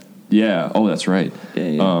 But... yeah. Oh, that's right.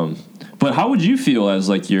 Yeah. But how would you feel as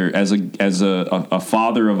like as a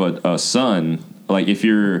father of a son? Like if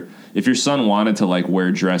your son wanted to like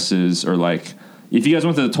wear dresses, or like if you guys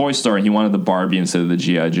went to the toy store and he wanted the Barbie instead of the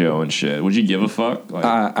G.I. Joe and shit, would you give a fuck? Like,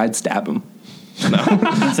 I'd stab him. No.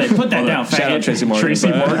 I'd say, put that down, shout out faggot. Tracy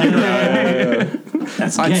Morgan.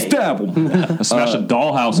 That's I'd gay. stab him. smash a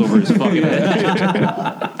dollhouse over his fucking head.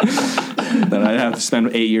 Then I'd have to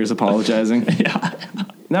spend 8 years apologizing. Yeah.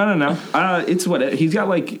 No. It's what he's got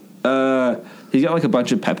like a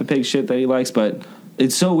bunch of Peppa Pig shit that he likes, but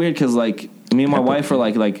it's so weird because like me and my wife are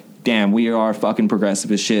like, damn, we are fucking progressive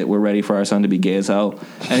as shit. We're ready for our son to be gay as hell,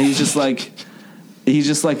 and he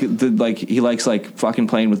likes like fucking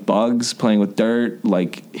playing with bugs, playing with dirt,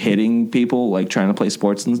 like hitting people, like trying to play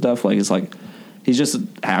sports and stuff. Like it's like he just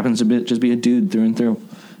happens to just be a dude through and through.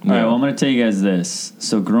 All right, well, I'm going to tell you guys this.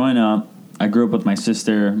 So growing up, I grew up with my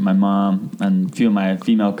sister, my mom, and a few of my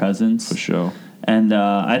female cousins. For sure. And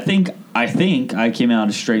I think I came out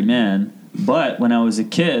a straight man. But when I was a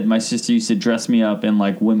kid, my sister used to dress me up in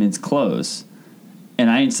like women's clothes, and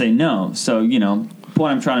I didn't say no. So the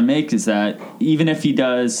point I'm trying to make is that even if he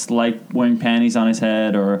does like wearing panties on his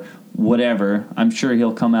head or whatever, I'm sure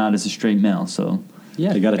he'll come out as a straight male. So.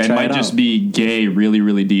 Yeah, you got to try it might it out. just be gay really,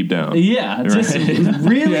 really deep down. Yeah, just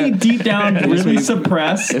really deep down, really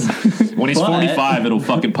suppressed. When he's 45, it'll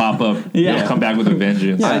fucking pop up. Yeah. He'll come back with a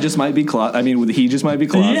vengeance. I just might be he just might be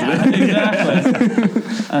closeted. Yeah, exactly.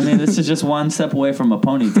 I mean, this is just one step away from a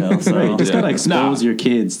ponytail. So Right, just gotta expose your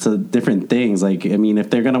kids to different things. Like, I mean, if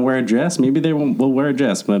they're gonna wear a dress, maybe they will wear a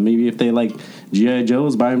dress. But maybe if they like GI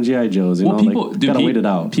Joes, buy them GI Joes. You know, people gotta wait it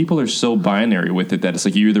out. People are so binary with it that it's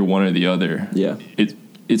like you're either one or the other. Yeah.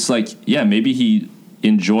 It's like, yeah, maybe he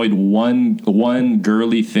enjoyed one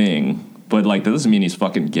girly thing, but like that doesn't mean he's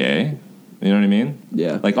fucking gay. You know what I mean?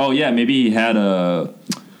 Yeah. Like, oh yeah, maybe he had I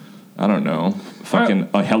don't know,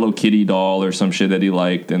 fucking a Hello Kitty doll or some shit that he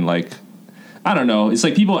liked, and like, I don't know. It's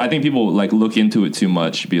like I think people like look into it too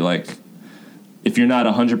much. Be like, if you're not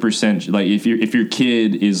 100%, like if your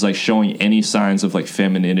kid is like showing any signs of like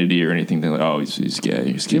femininity or anything, they're like, oh, he's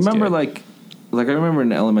gay. Do you remember gay. Like I remember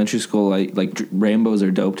in elementary school, like rainbows are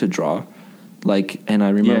dope to draw. Like, and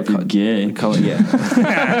I remember if you're gay.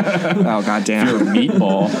 Yeah. Oh goddamn! You're a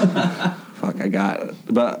meatball. Fuck, I got it.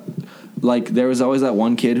 But like, there was always that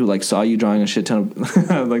one kid who like saw you drawing a shit ton of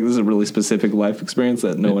like, this is a really specific life experience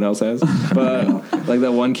that no one else has. But like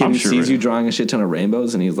that one kid who sees you drawing a shit ton of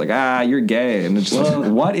rainbows, and he's like, you're gay, and it's just like,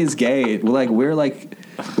 what is gay?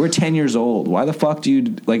 We're 10 years old. Why the fuck do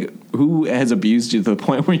you like? Who has abused you to the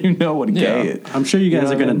point where you know what gay is? I'm sure you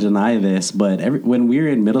guys are going to deny this, but when we were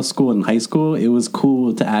in middle school and high school, it was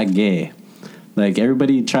cool to act gay. Like,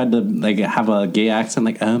 everybody tried to like have a gay accent.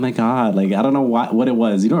 Like, oh my god, like I don't know what it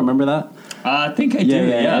was. You don't remember that? I think I do.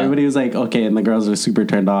 Yeah. Everybody was like, okay, and the girls were super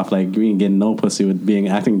turned off. Like, we ain't getting no pussy with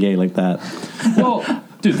acting gay like that. Well,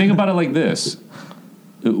 dude, think about it like this: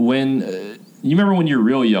 when you remember when you were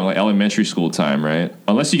real young, like elementary school time, right?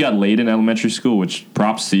 Unless you got laid in elementary school, which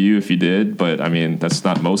props to you if you did, but I mean, that's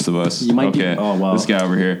not most of us. You might okay. oh, wow. This guy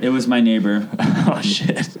over here. It was my neighbor. Oh,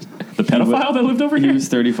 shit. The pedophile that lived over He here? was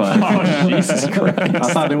 35. Oh, Jesus Christ.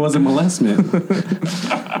 I thought it was a molestment.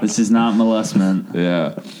 This is not molestment.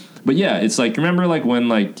 Yeah. But yeah, it's like, remember like when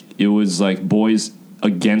like it was like boys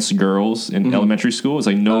against girls in elementary school? It's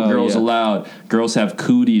like no girls allowed. Girls have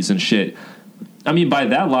cooties and shit. I mean, by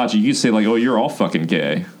that logic, you could say like, oh, you're all fucking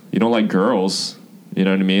gay. You don't like girls. You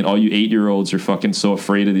know what I mean? All you 8-year-olds are fucking so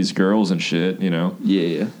afraid of these girls and shit, you know?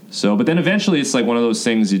 Yeah. So, but then eventually it's like one of those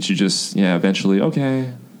things that you just, eventually,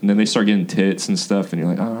 okay. And then they start getting tits and stuff, and you're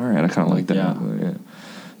like, oh, all right, I kind of like that. Yeah.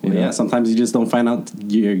 Yeah, sometimes you just don't find out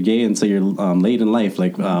you're gay until you're late in life.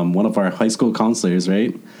 Like one of our high school counselors,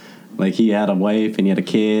 right? Like he had a wife and he had a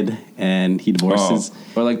kid, and he divorced his.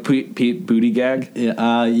 Or like Pete Buttigieg.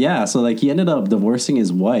 Yeah. So like he ended up divorcing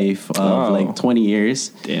his wife of like 20 years.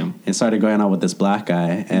 Damn. And started going out with this black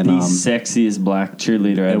guy. And the sexiest black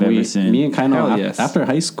cheerleader I've ever seen. Me and Kaino, yes. after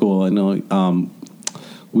high school,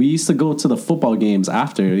 we used to go to the football games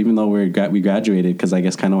after, even though we graduated, because I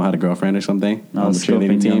guess Kaino had a girlfraend or something on the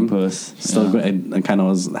cheerleading team. Puss. Still good, and Kaino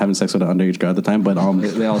was having sex with an underage girl at the time, but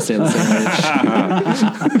They all say the same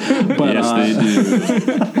age. but, yes,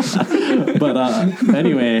 they do. But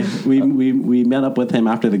anyway, we met up with him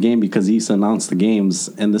after the game because he used to announce the games,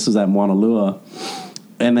 and this was at Mauna Lua.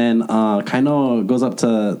 And then Kaino goes up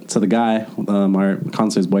to the guy, our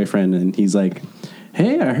concert's boyfriend, and he's like,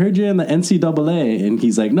 hey, I heard you're in the NCAA. And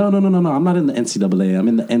he's like, no, I'm not in the NCAA. I'm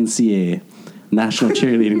in the NCA, National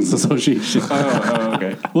Cheerleading Association. Oh,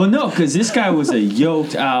 okay. Well, no, because this guy was a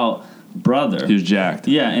yoked out brother. He was jacked.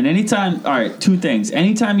 Yeah, and anytime, all right, two things.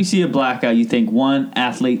 Anytime you see a black guy, you think 1,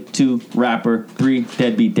 athlete, 2, rapper, 3,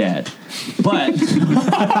 deadbeat dad. But,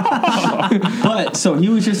 so he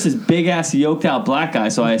was just this big ass yoked out black guy.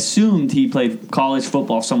 So I assumed he played college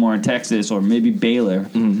football somewhere in Texas or maybe Baylor.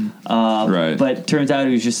 Right. But turns out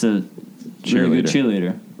he was just a really good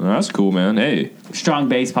cheerleader. Oh, that's cool, man. Hey. Strong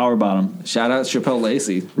base, power bottom. Shout out Chappelle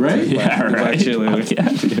Lacey. Right? Yeah, right. Did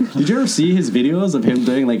you ever see his videos of him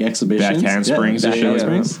doing like exhibitions? Back handsprings and back shit.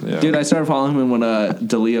 handsprings? Yeah. Dude, I started following him when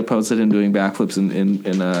Dalia posted him doing backflips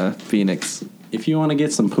in Phoenix. If you want to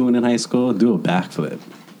get some poon in high school, do a backflip.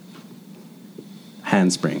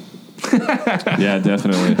 Handspring. Yeah,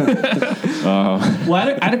 definitely. Well,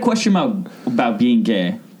 I had a question about being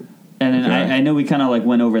gay. And then Okay. I know we kind of like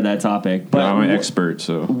went over that topic, but I'm an expert,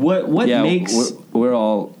 so. what makes we're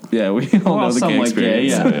all we all we're know all the gay somewhat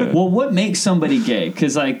experience. gay? Yeah. Well, what makes somebody gay?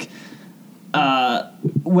 Because like,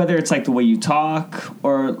 whether it's like the way you talk,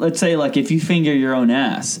 or let's say like if you finger your own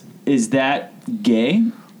ass, is that gay?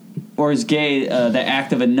 Or is gay the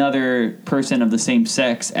act of another person of the same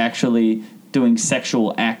sex actually doing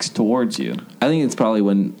sexual acts towards you? I think it's probably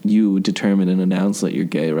when you determine and announce that you're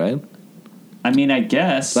gay, right? I mean, I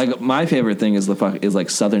guess. Like my favorite thing is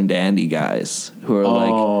like Southern dandy guys who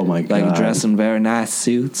are my God. like dressed in very nice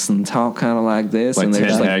suits and talk kind of like this, Like and they're Ted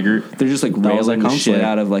just Haggard. they're just like That was railing our the shit counselor.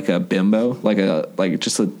 out of like a bimbo,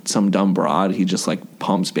 some dumb broad. He just like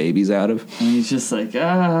pumps babies out of. And he's just like,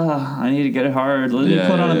 I need to get it hard. Let me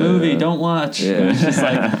Yeah, put on a yeah, movie. yeah. Don't watch. Yeah. It's just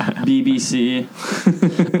like BBC.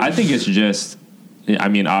 I think it's just, I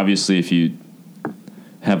mean, obviously, if you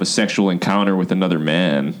have a sexual encounter with another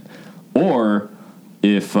man, or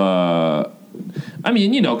if, I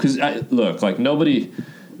mean, you know, because look, like nobody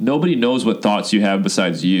knows what thoughts you have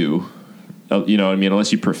besides you. You know what I mean?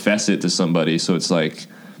 Unless you profess it to somebody. So it's like,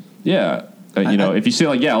 yeah, you know, if you say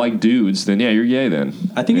like, yeah, I like dudes, then yeah, you're gay then.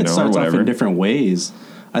 I think you it know, or starts off whatever. in different ways.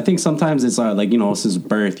 I think sometimes it's like, you know, since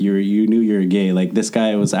birth, you knew you were gay. Like this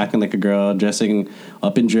guy was acting like a girl, dressing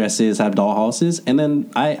up in dresses, had dollhouses, and then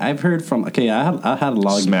I've heard from I had a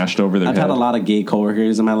lot of Smashed over their I've head. had a lot of gay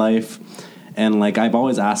coworkers in my life, and like I've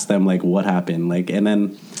always asked them like what happened, like, and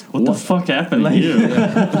then What the fuck happened to you?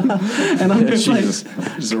 and I'm just like,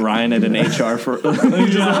 Just Ryan at an HR for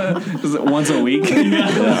just once a week.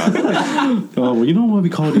 oh, well, you know what we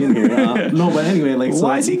called you in here? No, but anyway, like, so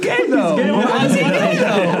Why is he gay though?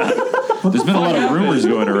 There's been a lot of rumors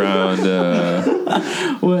going around.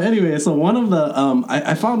 Well, anyway, so one of the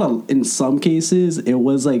I found in some cases it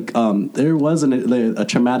was like there was a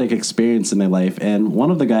traumatic experience in their life, and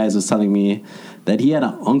one of the guys was telling me that he had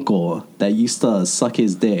an uncle that used to suck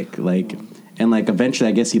his dick, like, and like eventually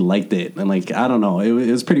I guess he liked it, and like I don't know, it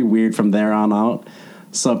was pretty weird from there on out.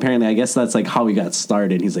 So apparently, I guess that's like how he got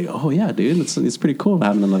started. He's like, "Oh yeah, dude, it's pretty cool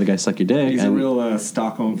having another guy suck your dick." He's a real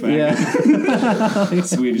Stockholm fan. yeah.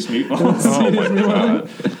 Swedish meatballs. Oh my god!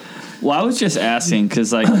 Well, I was just asking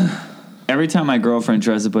because, like, every time my girlfriend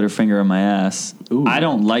tries to put her finger on my ass, Ooh. I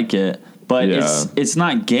don't like it, But Yeah. it's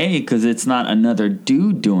not gay because it's not another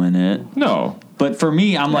dude doing it. No. But for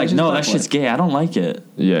me, I'm like, just no, butt that shit's play. gay. I don't like it.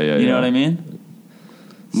 Yeah. You know what I mean?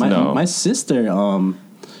 My sister,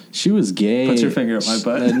 she was gay. Put your finger up my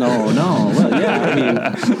butt. No. Well, yeah, I mean,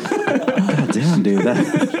 God damn, dude,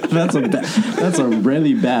 that's a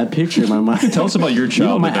really bad picture in my mind. Tell us about your You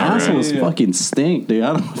know, childhood. my Darren. assholes fucking stink, dude.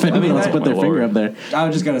 I don't know if anyone else put their my finger Lord. up there. I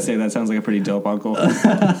was just gonna say that sounds like a pretty dope uncle.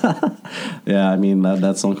 Yeah, I mean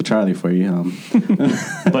that's Uncle Charlie for you.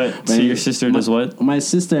 But so your sister does what? My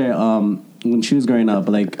sister, when she was growing up,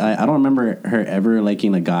 like I don't remember her ever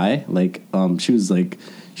liking a guy. Like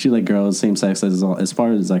she liked girls, same sex as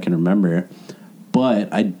far as I can remember. But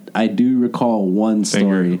I do recall one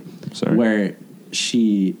story Sorry. where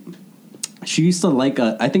she used to like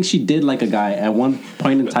I think she did like a guy at one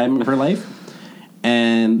point in time of her life,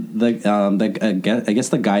 and I guess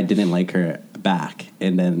the guy didn't like her back,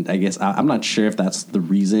 and then I guess I'm not sure if that's the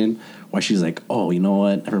reason why she's like, oh, you know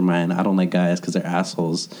what, never mind, I don't like guys because they're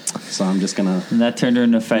assholes, so I'm just gonna. And that turned her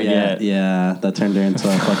into a faggot. Yeah, that turned her into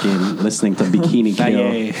a fucking listening to Bikini Kill,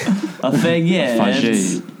 A faggot.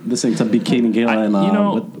 Faggot. listening to Bikini Kill, and you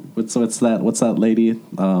know- what's that lady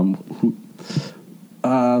who.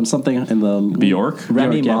 Something in the Bjork?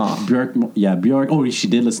 Remy Ma. Bjork. Oh, she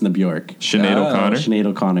did listen to Bjork. Sinead O'Connor. Sinead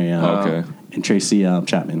O'Connor, yeah. Okay. And Tracy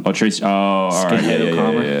Chapman. Oh, Tracy. Oh, all right.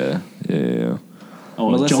 Sinead Yeah. Oh,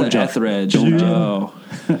 Melissa Georgia. Etheridge. Oh.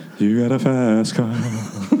 You got a fast car.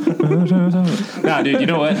 Nah, dude. You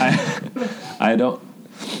know what? I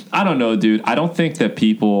don't know, dude. I don't think that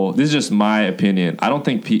people. This is just my opinion. I don't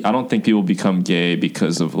think people become gay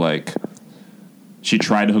because of like. She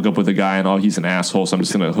tried to hook up with a guy and he's an asshole, so I'm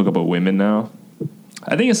just gonna hook up with women now.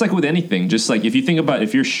 I think it's like with anything. Just like if you think about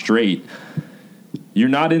if you're straight, you're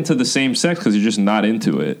not into the same sex because you're just not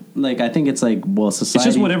into it. Like I think it's like society. It's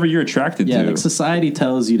just whatever you're attracted Yeah, to. like society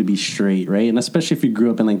tells you to be straight, right? And especially if you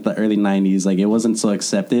grew up in like the early '90s, like it wasn't so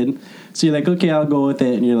accepted. So you're like, okay, I'll go with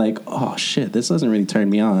it, and you're like, oh shit, this doesn't really turn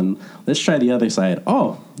me on. Let's try the other side.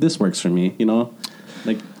 Oh, this works for me, you know?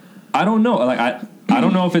 Like I don't know. Like I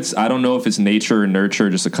don't know if it's nature or nurture, or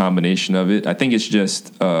just a combination of it. I think it's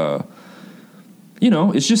just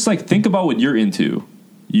it's just like think about what you're into.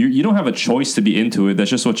 You don't have a choice to be into it. That's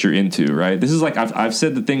just what you're into, right? This is like I've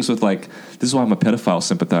said the things with like this is why I'm a pedophile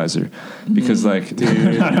sympathizer because like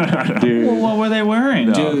dude. Well, what were they wearing?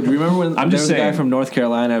 No. Dude, remember when I'm there just was a guy saying. from North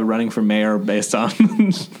Carolina running for mayor based on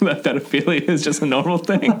that pedophilia is just a normal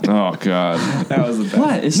thing? Oh god. That was the best.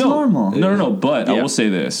 What? It's normal. No. But I Yeah. will say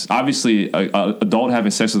this. Obviously, a adult having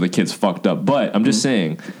sex with a kid's fucked up. But I'm just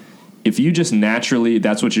saying, if you just naturally,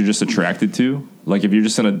 that's what you're just attracted to. Like, if you're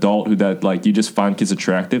just an adult you just find kids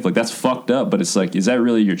attractive, like, that's fucked up. But it's like, is that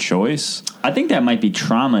really your choice? I think that might be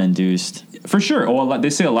trauma induced. For sure. Well, they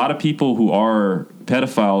say a lot of people who are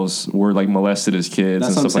pedophiles were, like, molested as kids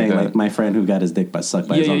that's and what I'm stuff like saying. that. Like my friend who got his dick sucked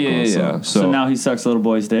by his uncle. Yeah. So now he sucks little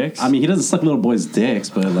boys' dicks. I mean, he doesn't suck little boys' dicks,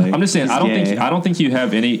 but like I'm just saying he's I gay. don't think you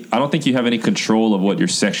have any control of what you're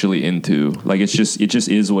sexually into. Like it just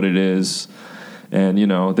is what it is. And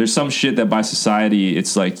there's some shit that by society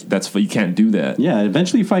it's like you can't do that. Yeah,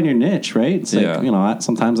 eventually you find your niche, right? It's like, Yeah.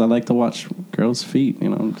 sometimes I like to watch girls' feet,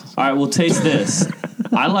 just- All right, well, taste this.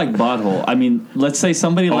 I like butthole. I mean, let's say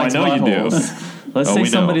somebody likes I know you do. buttholes. Let's Oh, say we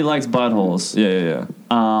know. somebody likes buttholes. Yeah.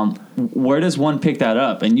 Where does one pick that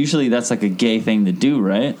up? And usually that's like a gay thing to do,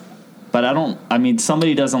 right? But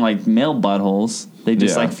somebody doesn't like male buttholes. They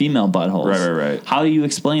just Yeah. like female buttholes. Right. How do you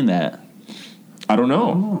explain that? I don't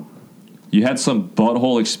know. You had some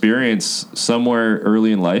butthole experience somewhere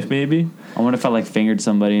early in life, maybe, I wonder if I like fingered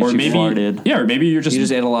somebody and or she maybe farted. Yeah, or maybe you're just You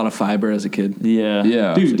just ate a lot of fiber as a kid. Yeah.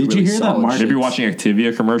 yeah. Dude, did really you hear that solid Mark? maybe you're watching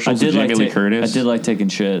Activia I commercials with did Jamie like Lee Curtis. I did like taking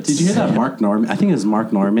shits. Did you hear that Mark Norman? I think it was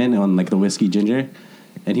Mark Norman on like the Whiskey Ginger,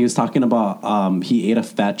 and he was talking about he ate a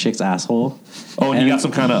fat chick's asshole. Oh, and he got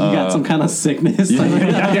some kind of he got some kind of sickness.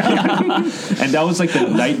 and that was like the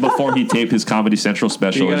night before he taped his Comedy Central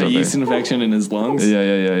special. He or got a something. yeast infection in his lungs.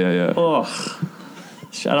 Yeah. Ugh.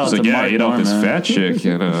 Shout out It's to like, Mark I ate off this Norman. fat chick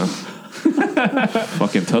in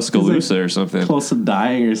fucking Tuscaloosa or something. Close to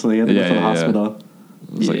dying or something. He had to go to the Yeah. hospital.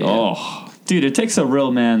 It's like, Yeah. oh, Dude, it takes a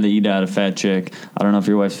real man to eat out a fat chick. I don't know if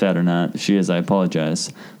your wife's fat or not. If she is, I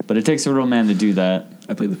apologize. But it takes a real man to do that.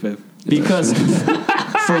 I plead the fifth. Because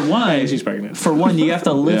She's pregnant. for one, you have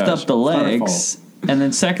to lift Yeah, up the not her legs. And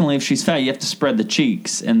then secondly, if she's fat, you have to spread the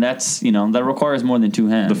cheeks. And that's, that requires more than two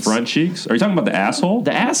hands. the front cheeks? Are you talking about the asshole?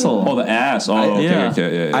 The asshole. Oh, the ass. Oh, okay, yeah.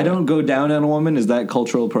 okay, yeah. I don't go down on a woman. Is that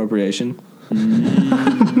cultural appropriation?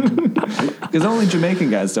 Because only Jamaican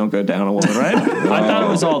guys don't go down a woman, right? I thought it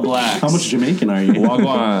was all black. How much Jamaican are you?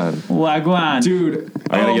 Wagwan. Wagwan. Dude,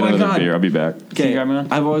 I gotta get my another God. beer. I'll be back. Can you grab me one?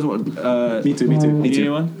 I've always wanted. Me too. You need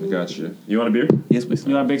one? I got you. You want a beer? Yes, please.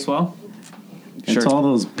 You want a big swell? And Sure. to all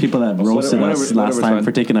those people that roasted us whatever's last time fine.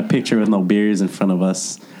 for taking a picture with no beers in front of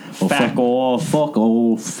us. Well, Fuck off. Fuck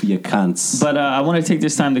off, you cunts. But I want to take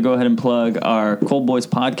this time to go ahead and plug our Cold Boys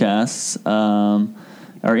podcasts,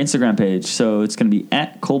 our Instagram page. So it's going to be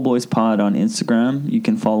at Cold Boys Pod on Instagram. You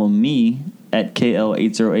can follow me at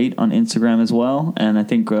KL808 on Instagram as well. And I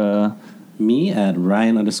think Me at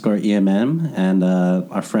Ryan_EMM and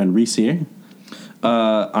our friend Reese here.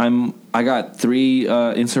 I got 3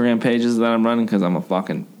 Instagram pages that I'm running because I'm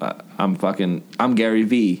Gary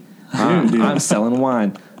V. I'm selling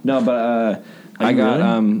wine. No, but I got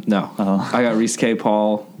really? no. I got Reese K.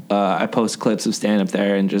 Paul. I post clips of stand up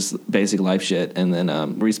there and just basic life shit, and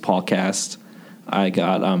then Reese Paulcast. I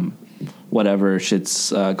got whatever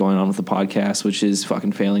shit's going on with the podcast, which is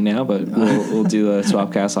fucking failing now, but we'll do a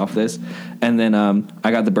swapcast off this, and then I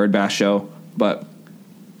got the Bird Bash show, but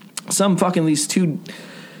some fucking these two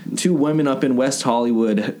women up in West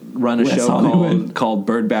Hollywood run a West show Hollywood? called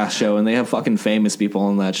Bird Bash Show, and they have fucking famous people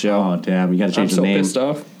on that show. Oh, damn. You got to I'm change so the name. pissed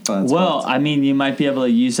off. Oh, that's well, fucked. I mean, you might be able to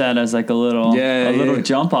use that as like a little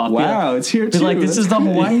jump off. Wow, it's here Be too. like, this is the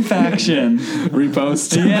Hawaii faction.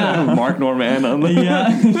 Repost. Yeah. Mark Norman on the.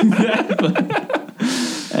 Yeah, exactly.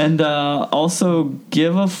 And also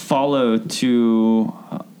give a follow to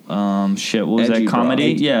what was Edgy that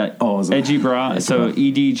comedy? Bra. Yeah. Oh, was it? Edgy Bra. So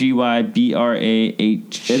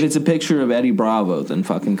EDGYBRAH. If it's a picture of Eddie Bravo, then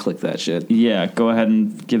fucking click that shit. Yeah, go ahead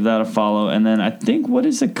and give that a follow. And then I think, what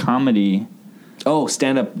is a comedy? Oh,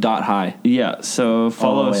 standup.hi. Yeah, so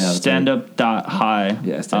follow Oh, yeah, standup.hi.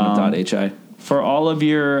 Yeah, standup.hi. For all of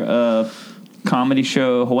your comedy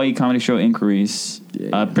show, Hawaii comedy show inquiries,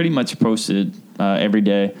 pretty much posted every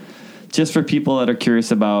day. Just for people that are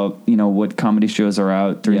curious about, what comedy shows are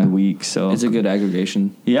out during the week. So It's a good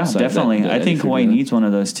aggregation. yeah, site definitely. that I think if you're Hawaii doing it. needs one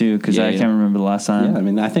of those too, because Yeah, I yeah. can't remember the last time. Yeah, I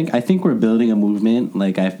mean, I think we're building a movement.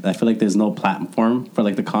 Like, I feel like there's no platform for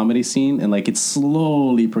like the comedy scene, and like it's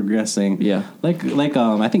slowly progressing. Yeah. Like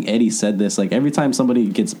I think Eddie said this. Like every time somebody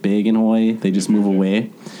gets big in Hawaii, they just move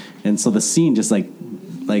away, and so the scene just like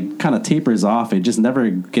kind of tapers off. It just never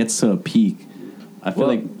gets to a peak. I feel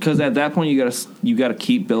like because at that point you gotta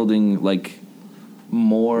keep building like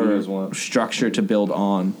more You guys want- structure to build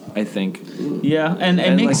on. I think. Yeah, and it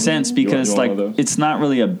And, makes like, sense because you want one of those? it's not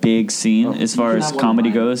really a big scene as far as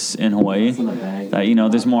comedy goes in Hawaii. That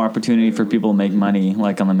there's more opportunity for people to make money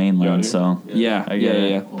like on the mainland. So Yeah, I get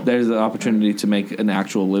it. There's an opportunity to make an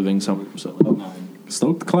actual living. So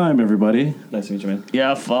stoke the climb, everybody. nice to meet you, man.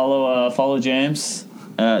 Yeah, follow James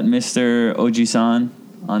at Mr. Oji-san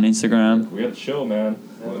on Instagram. We got to chill, man.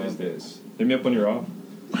 One of these days. Hit me up when you're off.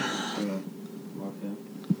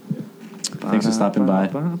 Thanks for stopping by.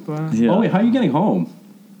 Yeah. Oh wait, how are you getting home?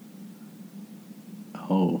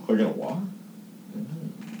 Oh, We're going to walk?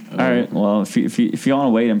 All right. Well, if you want to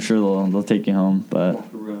wait, I'm sure they'll take you home. But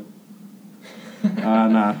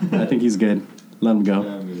nah. I think he's good. Let him go.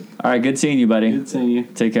 all right, good seeing you, buddy. Good seeing you.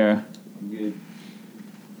 Take care.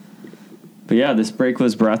 But yeah, this break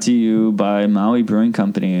was brought to you by Maui Brewing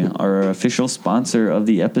Company, our official sponsor of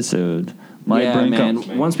the episode. Brewing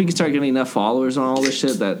man. Once we can start getting enough followers on all this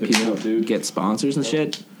shit that people get sponsors and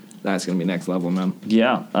shit, that's gonna be next level, man.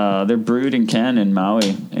 Yeah, they're brewed and canned in Maui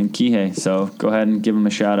and Kihei, so go ahead and give them a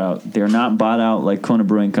shout out. They're not bought out like Kona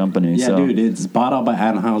Brewing Company. Yeah, so. dude, it's bought out by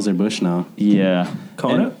Anheuser-Busch now. Yeah.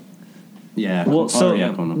 Kona. Yeah. Well, so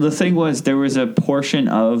Kona. the thing was, there was a portion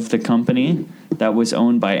of the company that was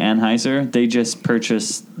owned by Anheuser. They just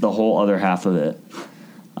purchased the whole other half of it.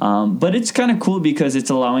 But it's kind of cool because it's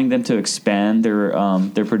allowing them to expand their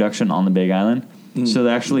production on the Big Island. So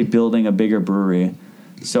they're actually building a bigger brewery.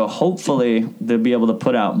 So hopefully they'll be able to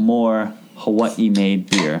put out more Hawaii-made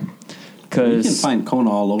beer. You can find Kona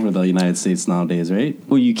all over the United States nowadays, right?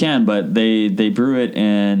 Well, you can, but they brew it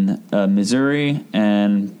in Missouri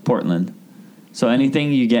and Portland. So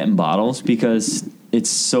anything you get in bottles, because it's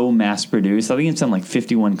so mass-produced. I think it's in like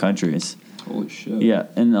 51 countries. Holy shit. Yeah,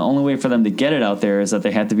 and the only way for them to get it out there is that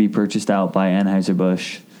they had to be purchased out by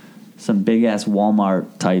Anheuser-Busch. Some big-ass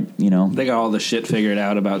Walmart type, They got all the shit figured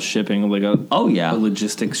out about shipping. They got Oh, yeah. a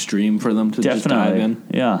logistic stream for them to just dive Definitely. in.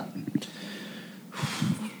 Yeah.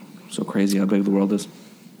 So crazy how big the world is.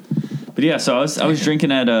 But yeah, so I was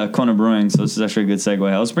drinking at Kona Brewing, so this is actually a good segue.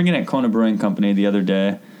 I was drinking at Kona Brewing Company the other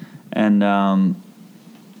day, and I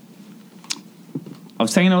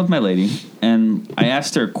was hanging out with my lady, and I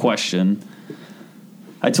asked her a question.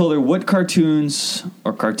 I told her, what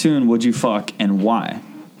cartoon would you fuck and why?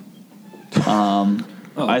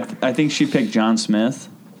 I think she picked John Smith.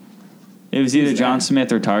 It was either John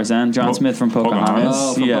Smith or Tarzan. John Smith from Pocahontas.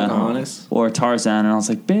 Oh, from Pocahontas. Or Tarzan. And I was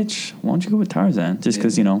like, bitch, why don't you go with Tarzan? Just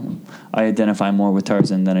because, I identify more with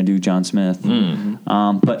Tarzan than I do John Smith.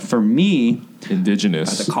 But for me... Indigenous.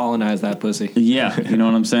 I had to colonize that pussy. Yeah, you know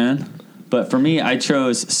what I'm saying? But for me, I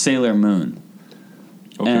chose Sailor Moon.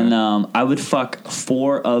 Okay. And I would fuck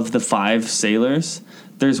 4 of the 5 sailors.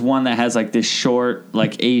 There's one that has, like, this short,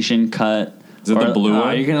 like, Asian cut... Is it the blue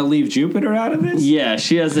one? You're going to leave Jupiter out of this? Yeah,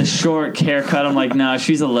 she has this short haircut. I'm like, nah,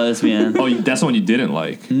 she's a lesbian. Oh, that's the one you didn't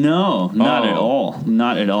like? No, not at all.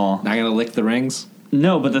 Not at all. Not going to lick the rings?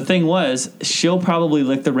 No, but the thing was, she'll probably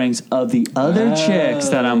lick the rings of the other chicks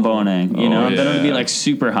that I'm boning. You know, they're going to be, like,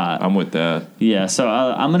 super hot. I'm with that. Yeah, so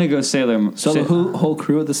I'm going to go Sailor Moon. So the whole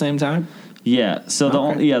crew at the same time? Yeah, so the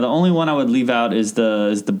only one I would leave out is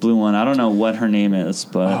the blue one. I don't know what her name is,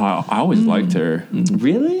 but... Oh, I always liked her.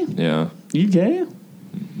 Really? Yeah. You gay?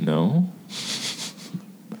 No.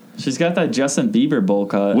 She's got that Justin Bieber bowl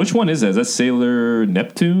cut. Which one is that? Is that Sailor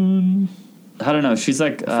Neptune? I don't know. She's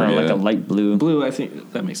like a light blue. Blue, I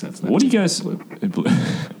think that makes sense. What do you guys... What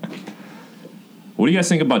do you guys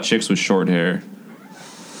think about chicks with short hair?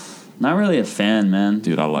 Not really a fan, man.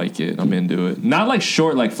 Dude, I like it. I'm into it. Not like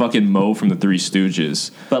short like fucking Mo from the Three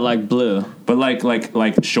Stooges. But like blue. But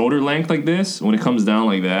like shoulder length like this, when it comes down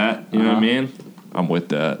like that, you know what I mean? I'm with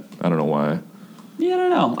that. I don't know why. Yeah, I don't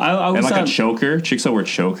know. I and like a choker. Chicks that wear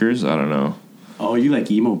chokers, I don't know. Oh, you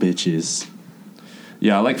like emo bitches.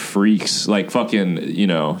 Yeah, I like freaks. Like fucking,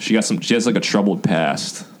 she has like a troubled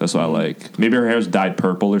past. That's what I like. Maybe her hair's dyed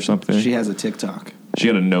purple or something. She has a TikTok. She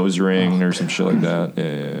got a nose ring or some shit like that.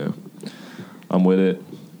 Yeah. I'm with it.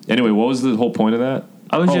 Anyway, what was the whole point of that?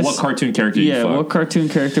 What cartoon character you fuck? Yeah, what cartoon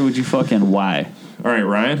character would you fuck and why? All right,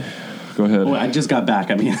 Ryan, go ahead. Oh, I just got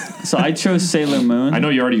back. So I chose Sailor Moon. I know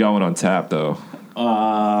you already got one on tap, though.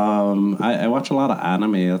 I watch a lot of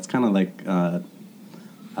anime. That's kind of like,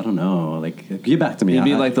 I don't know. Like, get back to me. You'd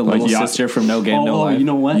be like the little sister from No Game No Life. You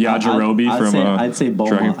know what? Yajirobe I'd say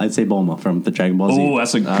Bulma. I'd say Bulma from the Dragon Ball Z. Oh,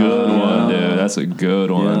 that's a good one, dude. That's a good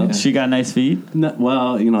one. Yeah. She got nice feet? No,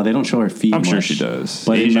 well, they don't show her feet. I'm much, sure she does.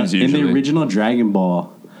 But Asians in usually. the original Dragon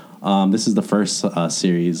Ball, this is the first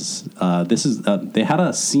series. They had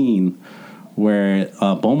a scene where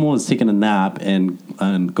Bulma was taking a nap and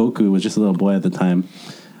Goku was just a little boy at the time.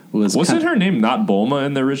 Wasn't her name not Bulma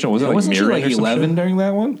in the original? Wasn't she like 11 during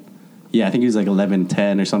that one? Yeah, I think he was like 11,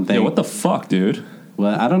 10 or something. Yeah, what the fuck, dude?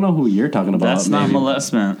 Well, I don't know who you're talking about. That's not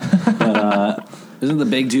molestment. But, isn't the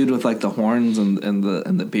big dude with like the horns and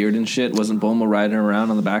the beard and shit? Wasn't Bulma riding around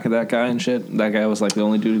on the back of that guy and shit? That guy was like the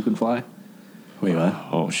only dude who could fly. Wait, what?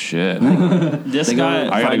 Oh shit! This guy,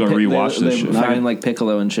 I gotta go rewatch this shit. Find like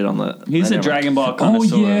Piccolo and shit on the. He's a Dragon Ball Oh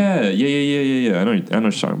connoisseur. yeah. I know what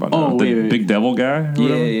you're talking about. Oh, the big devil guy.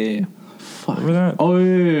 Yeah. Fuck. Remember that? Oh,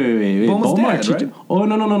 wait. Bulma's Bulma dad, right? Oh,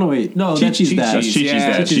 no, wait. No, Chi-Chi's that's dad. That's Chi-Chi's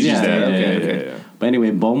dad. Chi-Chi's dad. Okay. Yeah. But anyway,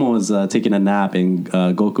 Bulma was taking a nap, and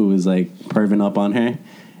Goku was like perving up on her,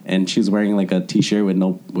 and she was wearing like a t-shirt with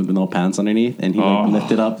no pants underneath, and he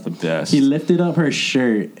lifted up the best. He lifted up her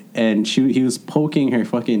shirt, and he was poking her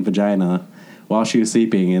fucking vagina while she was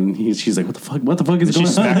sleeping, and she's like, what the fuck is going on? She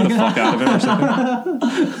smacked the fuck out of him or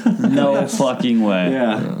something. No fucking way.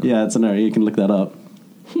 Yeah, it's an area. You can look that up.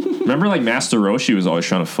 Remember, like Master Roshi was always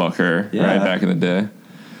trying to fuck her, right back in the day.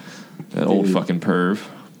 That old fucking perv.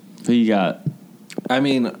 Who you got? I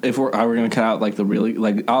mean, if we're gonna cut out like the really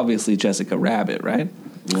like obviously Jessica Rabbit, right?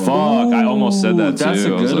 Fuck, I almost said that too. That's a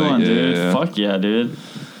good one, dude. Yeah. Fuck yeah, dude.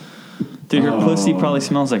 Dude, her pussy probably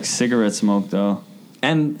smells like cigarette smoke, though.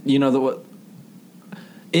 And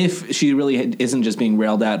if she really isn't just being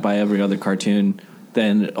railed at by every other cartoon,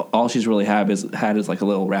 then all she's really had is like a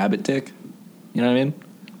little rabbit dick. You know what I mean?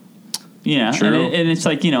 Yeah, True. and it's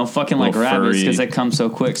like, fucking like rabbits because they come so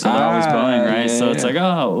quick, so they're always going, right? Yeah, so it's like,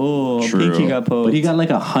 Pinky got poked. But he got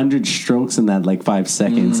like 100 strokes in that like 5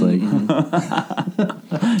 seconds. Like,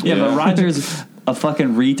 but Roger's a fucking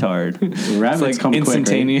retard. rabbits It's like come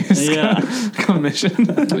instantaneous commission.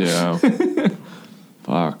 Yeah.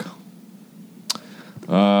 Fuck.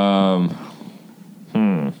 I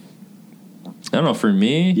don't know. For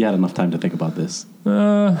me, You had enough time to think about this.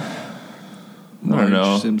 I don't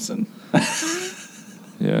know. Simpson.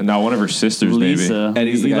 Yeah, not one of her sisters, Lisa.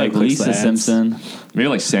 Eddie's the You guy like who clicks Lisa the ads. Simpson. maybe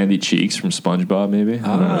like Sandy Cheeks from SpongeBob. Maybe.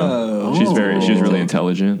 I don't know. She's really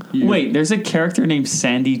intelligent. Wait, there's a character named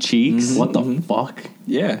Sandy Cheeks? What the fuck?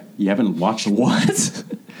 Yeah. You haven't watched What?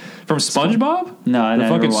 From SpongeBob? No, I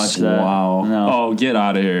never watched that. Wow. No. Oh, get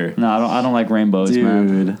out of here. No, I don't like rainbows, man.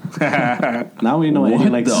 Dude. Now we know Eddie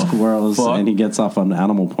What likes the squirrels fuck? and he gets off on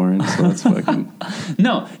animal porn, so that's fucking...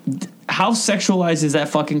 No, how sexualized is that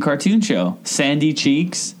fucking cartoon show? Sandy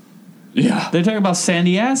cheeks? Yeah. They're talking about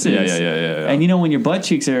sandy asses. Yeah. And you know when your butt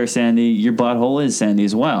cheeks are sandy, your butthole is sandy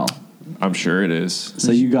as well. I'm sure it is.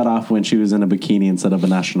 So you got off when she was in a bikini instead of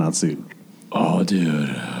an astronaut suit. Oh, dude.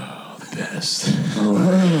 The best.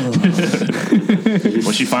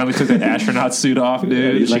 When she finally took that astronaut suit off,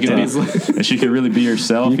 dude, and she could really be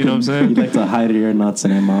herself, you know what I'm saying? You'd like to hide your nuts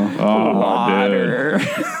in your mouth. Oh,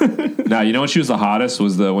 dude. Now, you know when she was the hottest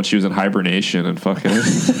was when she was in hibernation and fucking...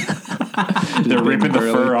 They're ripping the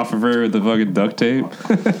fur off of her with the fucking duct tape.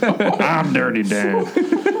 I'm Dirty Dan.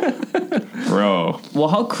 Bro. Well,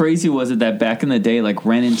 how crazy was it that back in the day, like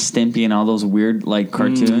Ren and Stimpy and all those weird like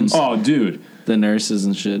cartoons? Oh, dude. The nurses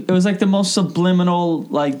and shit. It was like the most subliminal,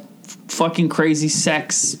 like fucking crazy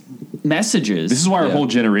sex messages. This is why our whole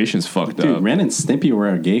generation's fucked Dude, up. Ren and Stimpy were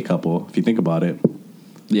a gay couple, if you think about it.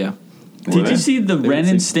 Yeah. Did you see the Ren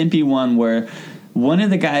and Stimpy one where one of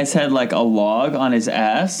the guys had like a log on his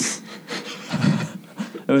ass?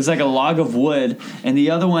 It was like a log of wood, and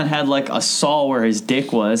the other one had like a saw where his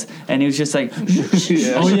dick was, and he was just like,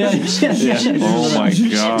 oh yeah. Oh my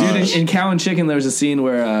god. Dude, in Cow and Chicken, there was a scene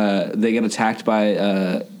where they get attacked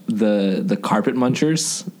by the carpet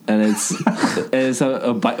munchers, and it's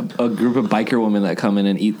a group of biker women that come in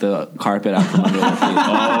and eat the carpet out from under their feet.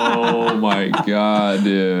 Oh my god,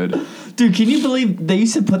 dude. Dude, can you believe they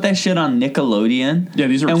used to put that shit on Nickelodeon? Yeah,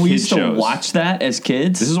 these were and we kid used to shows. watch that as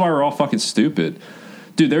kids. This is why we're all fucking stupid.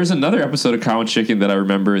 Dude, there's another episode of Cow and Chicken that I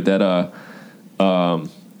remember that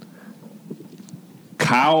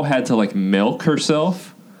Cow had to like milk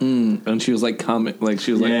herself. And she was like coming, like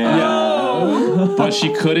she was like, But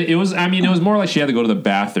she couldn't. It was more like she had to go to the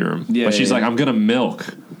bathroom. Yeah, but she's yeah. like, I'm gonna milk.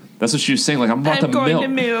 That's what she was saying. Like, I'm about to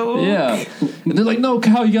milk. Yeah. And they're like, no,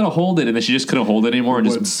 Cow, you gotta hold it. And then she just couldn't hold it anymore and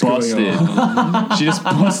just busted. She just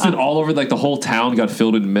busted all over. Like the whole town got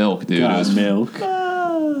filled with milk, dude. It was milk.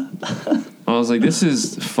 I was like, this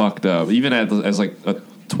is fucked up. Even as like a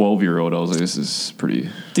 12-year-old, I was like, this is pretty.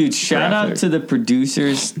 Dude, shout out to the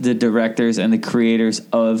producers, the directors, and the creators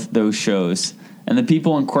of those shows, and the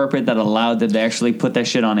people in corporate that allowed that they actually put that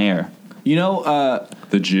shit on air. you know,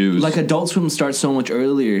 The Jews. like Adult Swim starts so much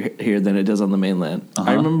earlier here than it does on the mainland.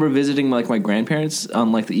 I remember visiting like my grandparents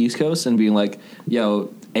on like the East Coast and being like,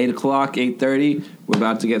 yo, 8 o'clock, 8:30, we're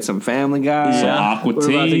about to get some Family Guy. Some Aqua We're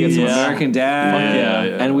about to get some American Dad.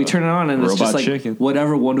 Yeah. And we turn it on and it's just like Chicken.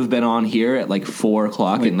 whatever would have been on here at like 4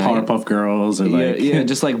 o'clock Like at night. Powerpuff Girls or like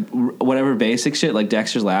Just like whatever basic shit like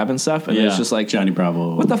Dexter's Lab and stuff. And it's just like Johnny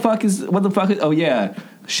Bravo. What the fuck is? Oh yeah,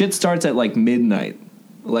 shit starts at like midnight.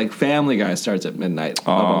 Like Family Guy starts at midnight up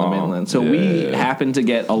on the mainland. So we happen to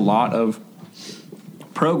get a lot of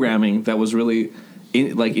programming that was really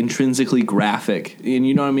like intrinsically graphic, and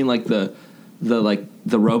you know what I mean, like the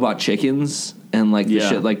robot chickens and like the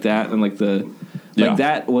shit like that, and like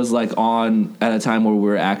that was like on at a time where we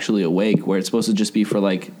were actually awake, where it's supposed to just be for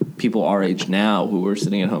like people our age now who were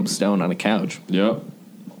sitting at home stoned on a couch. Yep.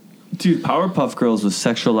 Dude, Powerpuff Girls was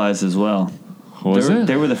sexualized as well.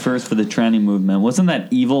 They were the first for the tranny movement. Wasn't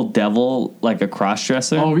that Evil Devil like a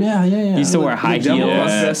cross-dresser? Oh yeah. He used to wear high The devil heels.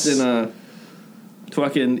 was dressed in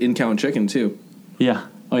fucking in Cow and Chicken too. Yeah.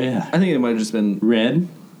 Oh yeah. I think it might have just been Red.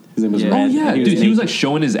 His name was Yeah. Red. Oh yeah, dude. He was like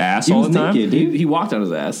showing his ass He all was the time. naked, dude. he walked on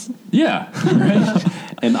his ass. Yeah.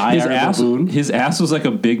 And His ass was like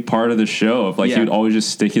a big part of the show. Of like he would always just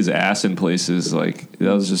stick his ass in places. Like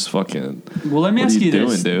that was just fucking. Well, let me What ask are you you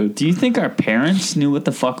this. doing, dude? Do you think our parents knew what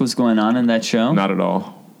the fuck was going on in that show? Not at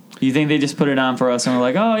all. You think they just put it on for us and we're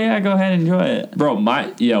like, oh yeah, go ahead and enjoy it? Bro,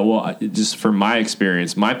 just from my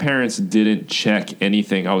experience, my parents didn't check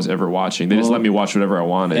anything I was ever watching. They just let me watch whatever I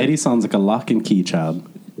wanted. Eddie sounds like a lock and key child.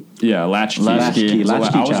 Yeah, latchkey. Latchkey. So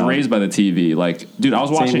Latchkey I was child. raised by the TV. Like, dude, I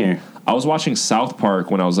was watching South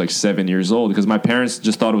Park when I was like 7 years old because my parents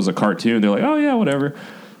just thought it was a cartoon. They're like, oh yeah, whatever.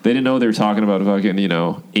 They didn't know they were talking about fucking,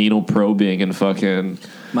 anal probing and fucking.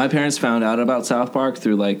 My parents found out about South Park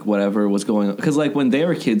through like whatever was going on, because like when they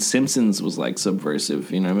were kids, Simpsons was like subversive.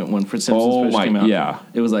 You know what I mean? When Simpsons first came out,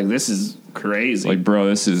 it was like, this is crazy. Like, bro,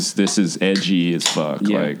 this is edgy as fuck.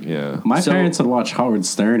 Yeah. Like, yeah. My parents would watch Howard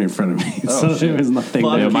Stern in front of me, so there was nothing.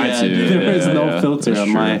 Fuck There. yeah, mine too. There was no filter That's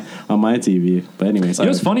on my TV. But anyways, You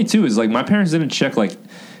know what's funny too is like my parents didn't check like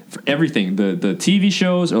for everything, the TV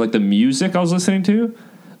shows or like the music I was listening to,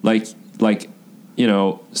 like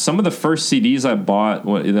some of the first CDs I bought.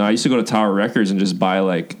 I used to go to Tower Records and just buy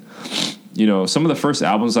like, some of the first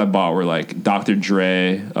albums I bought were like Dr.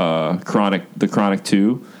 Dre, the Chronic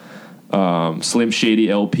 2. Slim Shady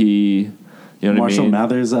LP. You know what Marshall I mean?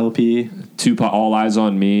 Mathers LP. Tupac, All Eyes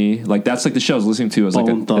on Me. Like that's like the show I was listening to as like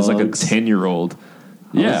a 10-year-old.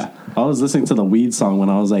 Yeah, I was listening to the Weed song when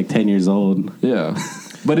I was like 10 years old. Yeah.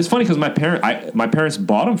 But it's funny because my parents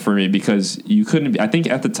bought them for me because you couldn't. I think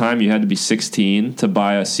at the time you had to be 16 to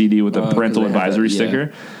buy a CD with a parental advisory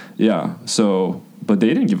sticker. Yeah. So, but they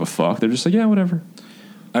didn't give a fuck. They're just like, yeah, whatever.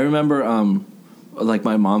 I remember, like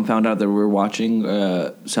my mom found out that we were watching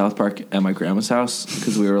South Park at my grandma's house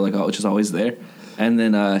because we were like, just always there. And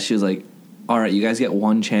then she was like, "All right, you guys get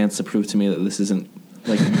one chance to prove to me that this isn't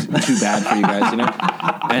like too bad for you guys, you know."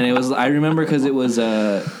 And it was, I remember because it was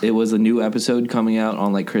a new episode coming out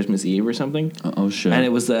on like Christmas Eve or something. Oh shit! And it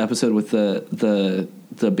was the episode with the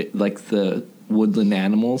woodland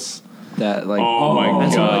animals that like. Oh my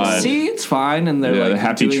god! So like, see, it's fine, and they're like the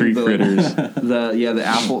happy tree critters. The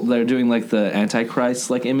apple. They're doing like the Antichrist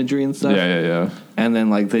like imagery and stuff. Yeah. And then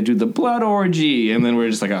like they do the blood orgy, and then we're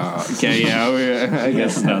just like, oh, okay, yeah, I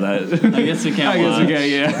guess how that. I guess we can't.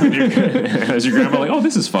 Yeah. Is your grandma like, oh,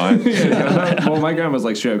 this is fine? Well, my grandma's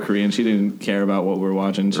like straight up Korean. She didn't care about what we're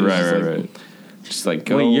watching. She was Right. Just like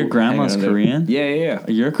go. Wait, your grandma's Korean? Yeah.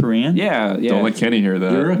 You're Korean? Yeah. Don't let Kenny hear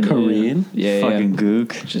that. You're a Korean? Yeah. Fucking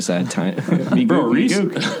gook. Just that time. Bro, Reese.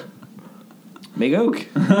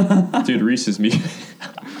 Megook. Dude, Reese is me.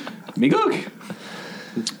 Megook.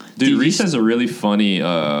 Dude, Reese has a really funny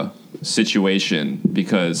situation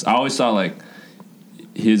because I always thought like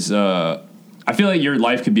his. I feel like your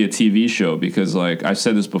life could be a TV show because like I've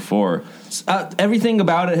said this before. Everything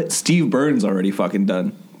about it, Steve Burns already fucking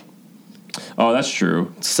done. Oh, that's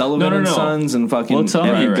true. Sullivan and Sons and fucking. Well, tell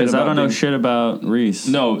me because I don't know them. shit about Reese.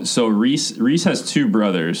 No, so Reese has two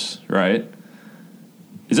brothers, right?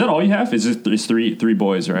 Is that all you have? Is it there's three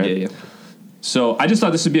boys, right? Yeah. So I just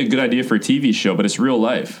thought this would be a good idea for a TV show, but it's real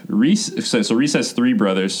life. Reese has three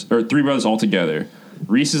brothers altogether.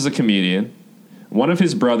 Reese is a comedian. One of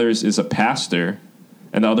his brothers is a pastor,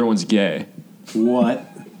 and the other one's gay. What?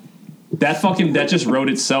 That just wrote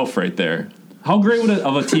itself right there. How great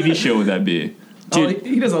of a TV show would that be? Dude,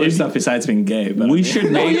 he does other stuff besides being gay. But We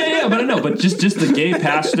should No, make. yeah, but I know, but just the gay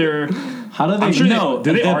pastor. How do they I'm sure No,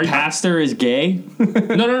 do they the argue? pastor is gay.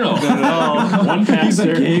 No. One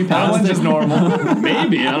pastor. gay that one's just normal.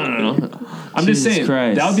 Maybe, I don't know. I'm just Jesus saying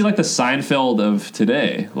Christ. that would be like the Seinfeld of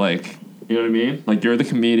today. Like, you know what I mean? Like you're the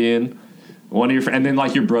comedian, one of your and then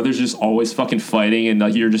like your brother's just always fucking fighting, and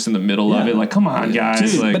like you're just in the middle of it. Like, come on, guys.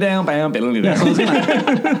 Dude, like, Yeah, so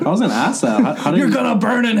I was gonna ask that. How do You're gonna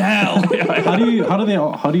burn in hell. how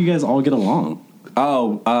do you guys all get along?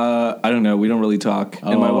 I don't know. We don't really talk.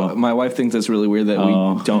 And my wife thinks it's really weird that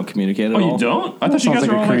we don't communicate at all. you don't? I thought you Sounds guys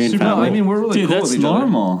like were a all Korean super. family. No, I mean, we're really Dude, cool that's with each other.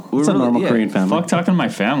 normal. We're It's a really- normal yeah. Korean family. Fuck talking to my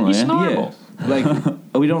family. He's not- Yeah. Normal. Like,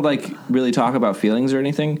 we don't like really talk about feelings or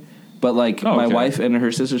anything, but like Oh, my okay. wife and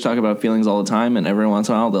her sisters talk about feelings all the time, and every once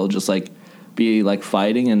in a while they'll just like be like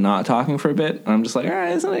fighting and not talking for a bit. And I'm just like, all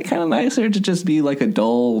right, isn't it kind of nicer to just be like a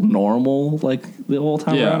dull normal like the whole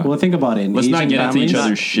time Yeah. around? Well, think about it. In Let's not Asian get into families, each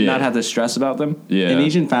other's shit. Not have to stress about them. Yeah. In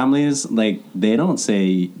Asian families, like they don't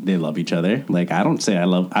say they love each other. Like I don't say I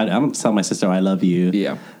don't tell my sister I love you.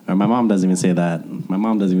 Yeah. Or my mom doesn't even say that. My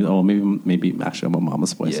mom doesn't even. Oh, maybe actually I'm a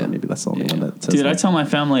mama's boy, so Yeah. maybe that's the only Yeah. one that says. Dude, I that. tell my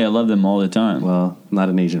family I love them all the time. Well, not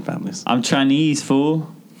in Asian families. I'm Chinese, fool.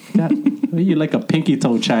 God, you like a pinky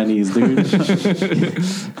toe Chinese, dude.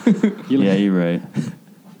 Yeah, you're right.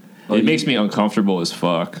 It makes me uncomfortable as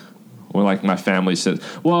fuck when like my family says,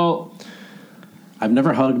 well, I've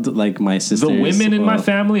never hugged like my sisters. the women in my Well,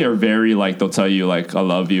 family are very like they'll tell you like I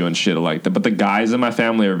love you and shit like that, but the guys in my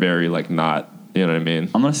family are very like not. You know what I mean?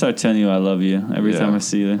 I'm gonna start telling you I love you every Yeah. time I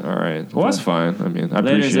see you. All right. Well, that's fine. I mean, I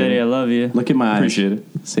Later, appreciate Zadie, I it. love you. Look in my eyes. Appreciate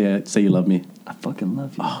it. Say you love me. I fucking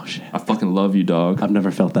love you. Oh shit. I fucking love you, dog. I've never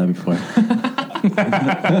felt that before.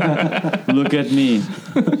 Look at me.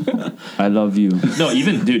 I love you. No,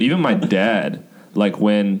 even my dad, like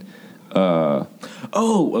when, Oh,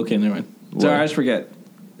 okay, never mind. Sorry, I just forget.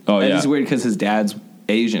 oh And yeah, It's weird because his dad's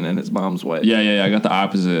Asian and his mom's white. yeah, I got the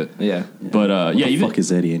opposite. Yeah. But yeah, What the even fuck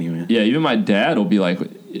is Eddie anyway? yeah, even my dad will be like,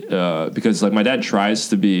 because like my dad tries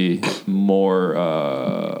to be more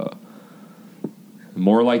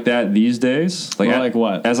like that these days. More like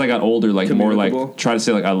what? As I got older, like more Communicable? like try to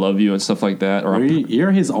say like I love you and stuff like that, or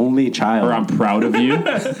You're his only child. I'm proud of you.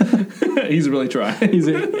 He's really trying. He's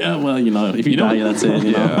like, yeah, well, if you You know- die, that's it.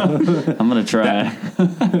 You know? I'm gonna try.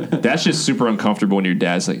 That's just super uncomfortable when your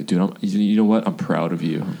dad's like, dude, you know what? I'm proud of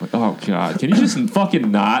you. I'm like, oh god, can you just fucking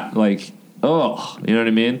not like, oh, you know what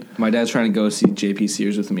I mean? My dad's trying to go see JP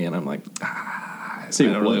Sears with me, and I'm like, Say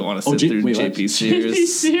I don't really want to what? sit through wait, what? JP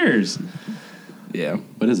Sears. Sears. Yeah.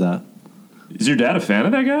 What is that? Is your dad a fan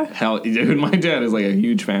of that guy? Hell, dude, my dad is like a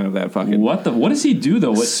huge fan of that fucking. What does he do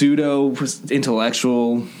though? Pseudo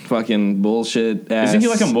intellectual fucking bullshit. Isn't he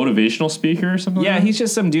like a motivational speaker or something? Yeah, like that? he's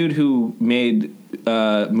just some dude who made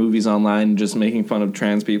movies online just making fun of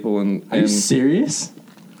trans people and. Are you serious?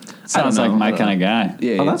 Sounds like my kind of guy.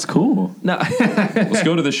 Yeah, Oh, that's cool. no. Let's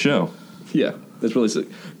go to the show. Yeah, that's really sick.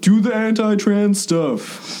 Do the anti-trans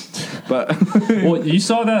stuff. But Well, you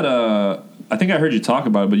saw that. I think I heard you talk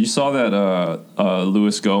about it, but you saw that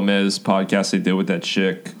Luis Gomez podcast they did with that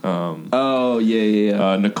chick. oh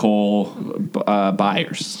yeah. Nicole.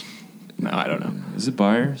 Byers. No, I don't know. Is it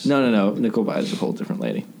Byers? No. Nicole Byers is a whole different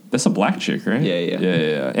lady. That's a black chick, right?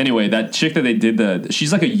 Yeah. Anyway, that chick that they did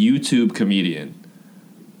she's like a YouTube comedian.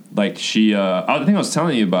 Like she, I think I was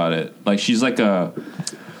telling you about it. Like she's like a.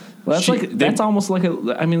 Well, that's almost like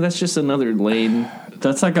a. I mean, that's just another lane.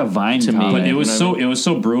 That's like a Vine To me. comic. But it was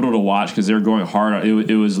so brutal to watch because they were going hard on it.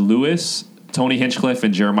 It was Lewis, Tony Hinchcliffe,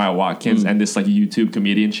 and Jeremiah Watkins, and this like YouTube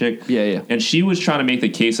comedian chick. Yeah. And she was trying to make the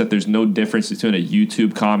case that there's no difference between a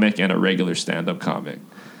YouTube comic and a regular stand-up comic.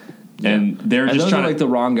 And they're And just those trying are like the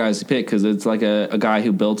wrong guys to pick because it's like a guy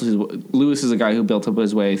who built his. Lewis is a guy who built up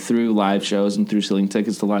his way through live shows and through selling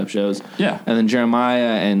tickets to live shows. Yeah. And then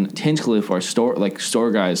Jeremiah and Hinchcliffe are store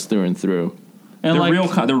guys through and through. And they're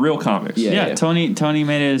like, they're real comics. Yeah. Tony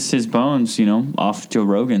made his bones, off Joe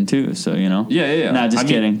Rogan too. So Yeah. Nah, just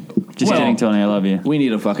kidding. Just kidding, Tony. I love you. We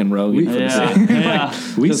need a fucking Rogan. Yeah.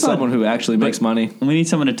 Just someone who actually makes money. We need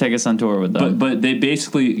someone to take us on tour with them. But they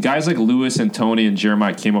basically guys like Lewis and Tony and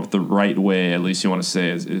Jeremiah came up the right way. At least you want to say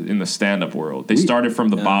is in the stand-up world. They started from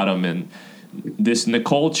the bottom, and this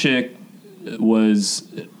Nicole chick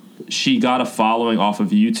she got a following off of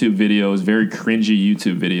YouTube videos, very cringy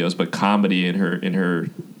YouTube videos, but comedy in her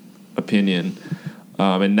opinion.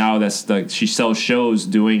 And now that's like she sells shows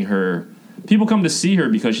doing her. People come to see her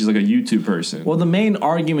because she's like a YouTube person. Well, the main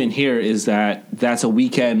argument here is that that's a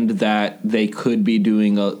weekend that they could be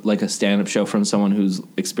doing a stand-up show from someone who's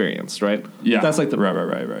experienced, right? Yeah, that's like the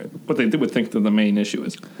right. What they would think that the main issue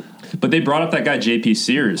is. But they brought up that guy JP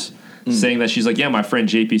Sears. Saying that she's like, yeah, my friend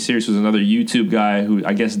JP Sears was another YouTube guy who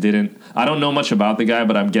I guess I don't know much about the guy,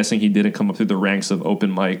 but I'm guessing he didn't come up through the ranks of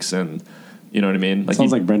open mics and, you know what I mean? Like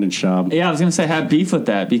Sounds like Brendan Schaub. Yeah, I was going to say, have beef with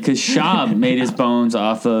that because Schaub made his bones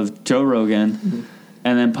off of Joe Rogan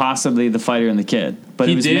and then possibly The Fighter and the Kid. But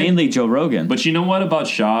it was mainly Joe Rogan. But you know what about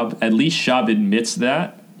Schaub? At least Schaub admits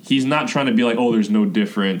that. He's not trying to be like, oh, there's no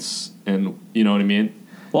difference. And you know what I mean?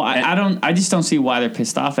 Well, I just don't see why they're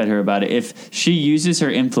pissed off at her about it. If she uses her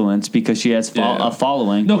influence because she has a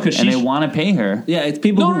following, and they want to pay her. Yeah, it's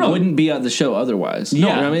people who wouldn't be at the show otherwise. Yeah. You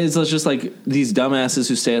know what I mean, it's just like these dumbasses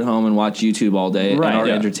who stay at home and watch YouTube all day and are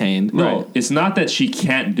entertained. No, it's not that she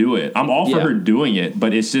can't do it. I'm all for her doing it,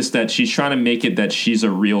 but it's just that she's trying to make it that she's a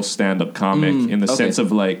real stand-up comic in the sense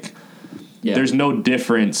of like, there's no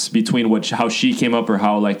difference between how she came up or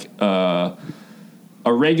how like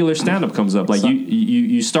a regular stand-up comes up. Like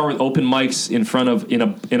you start with open mics in front of in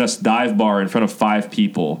a dive bar in front of 5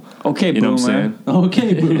 people. Okay, you know boomer. what I'm saying?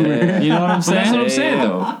 Okay, boomer. You know what I'm saying? That's what I'm saying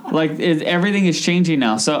though. Like everything is changing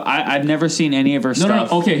now. So I've never seen any of her stuff.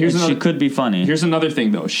 No. Okay, she could be funny. Here's another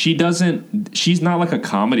thing though. She's not like a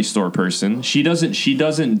Comedy Store person. She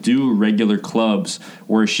doesn't do regular clubs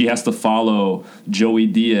where she has to follow Joey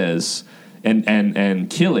Diaz and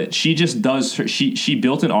kill it. She just does she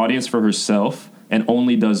built an audience for herself and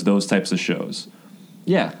only does those types of shows.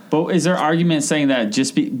 Yeah, but is there argument saying that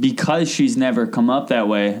just because she's never come up that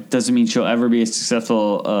way doesn't mean she'll ever be a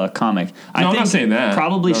successful comic? I'm not saying that.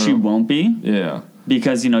 Probably she won't be. Yeah.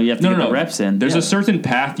 Because, you have to get the reps in. There's a certain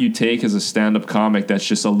path you take as a stand-up comic that's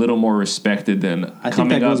just a little more respected than I think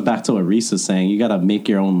that goes back to what Reese is saying. You got to make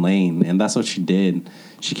your own lane, and that's what she did.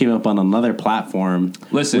 She came up on another platform.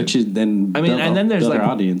 Listen, which is then and then there's like her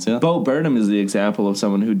audience. Yeah, Bo Burnham is the example of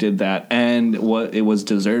someone who did that and it was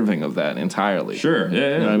deserving of that entirely. Sure,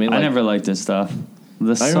 yeah. You know what I mean? I never liked this stuff.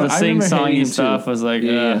 The sing-songy stuff was like,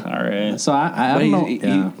 all right. So I don't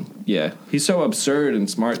know. He's so absurd and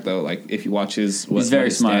smart though. Like if you watch his, he's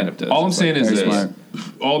very smart. Does, all I'm saying is this. Smart.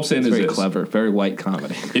 All I'm saying is very this. Clever, very white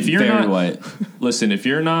comedy. If you're very not white, listen. If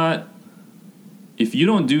you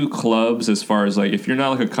don't do clubs, as far as like if you're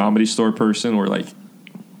not like a Comedy Store person or like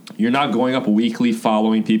you're not going up weekly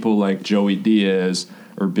following people like Joey Diaz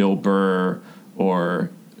or Bill Burr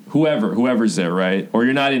or whoever's there, right? Or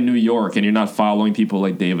you're not in New York and you're not following people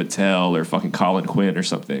like Dave Attell or fucking Colin Quinn or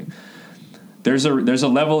something. There's a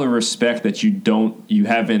level of respect that you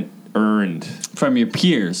haven't earned from your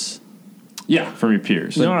peers. Yeah, from your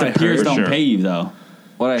peers. But the peers don't pay you though.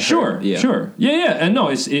 what I Sure, heard. Yeah. sure. Yeah. And no,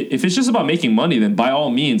 if it's just about making money, then by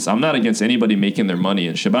all means, I'm not against anybody making their money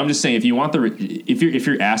and shit. But I'm just saying, if you want if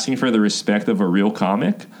you're asking for the respect of a real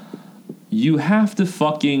comic, you have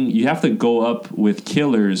to go up with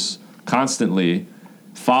killers constantly,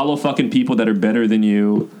 follow fucking people that are better than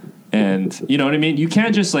you, and you know what I mean? You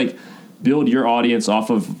can't just like build your audience off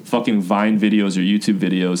of fucking Vine videos or YouTube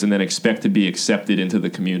videos and then expect to be accepted into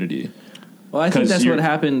the community. Well, I think that's what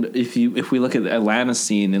happened if we look at the Atlanta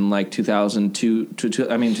scene in like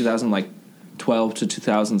 2012 to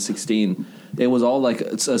 2016. It was all like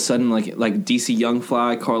a sudden like DC Young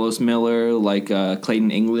Fly, Carlos Miller, like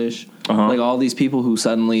Clayton English, like all these people who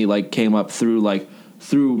suddenly like came up through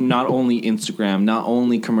not only Instagram, not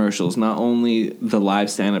only commercials, not only the live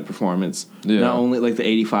stand-up performance, not only like the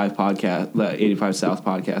 85 podcast, the 85 South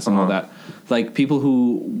podcast and all that. Like people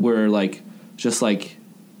who were like just like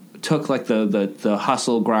took like the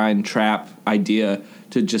hustle, grind, trap idea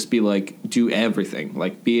to just be like do everything,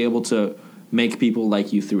 like be able to make people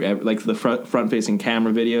like you through like the front-facing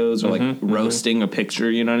camera videos or like roasting a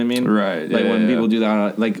picture, you know what I mean? Right. Like when people do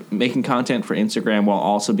that, like making content for Instagram while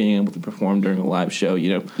also being able to perform during a live show,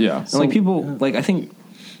 you know? Yeah. And like people, like I think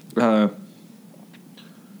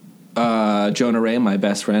Jonah Ray, my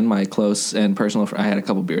best friend, my close and personal friend, I had a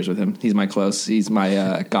couple beers with him. He's my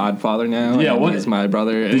godfather now. Yeah, what? He's my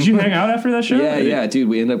brother. Did you hang out after that show? Yeah, dude.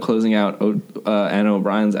 We ended up closing out Anna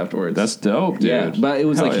O'Brien's afterwards. That's dope, dude. Yeah, but it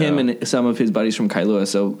was Hell like him and some of his buddies from Kailua.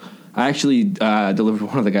 So I actually delivered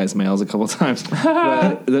one of the guys' mails a couple times,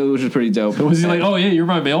 which was pretty dope. Was he like, oh yeah, you're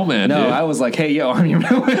my mailman? No, dude. I was like, hey, yo, I'm your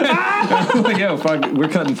mailman. I was like, yo, fuck, we're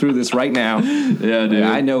cutting through this right now. Yeah, dude.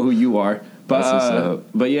 I know who you are.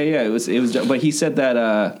 But yeah, it was. But he said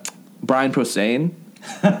that Brian Posehn,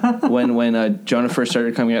 when Jonah first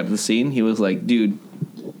started coming out to the scene, he was like, dude,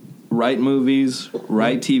 write movies,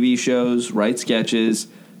 write TV shows, write sketches,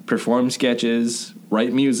 perform sketches,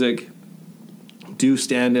 write music, do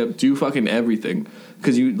stand up, do fucking everything,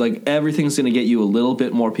 because you like everything's gonna get you a little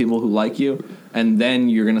bit more people who like you, and then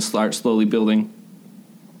you're gonna start slowly building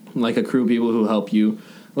like a crew of people who help you,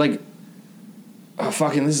 like.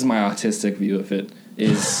 This is my autistic view of it,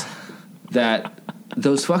 is that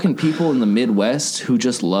those fucking people in the Midwest who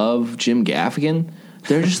just love Jim Gaffigan,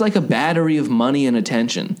 they're just like a battery of money and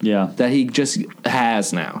attention that he just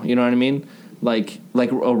has now. You know what I mean? Like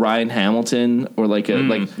a Ryan Hamilton or like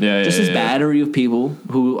this battery of people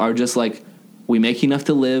who are just like, we make enough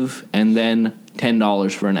to live and then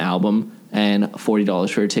 $10 for an album and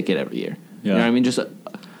 $40 for a ticket every year. Yeah. You know what I mean? Just...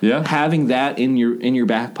 having that in your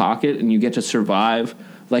back pocket, and you get to survive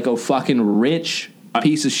like a fucking rich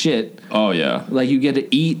piece of shit. Oh yeah, like you get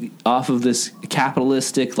to eat off of this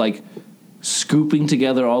capitalistic like scooping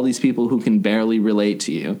together all these people who can barely relate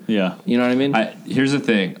to you. Yeah, you know what I mean. Here's the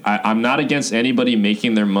thing: I'm not against anybody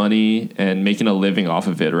making their money and making a living off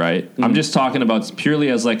of it. Right? Mm-hmm. I'm just talking about purely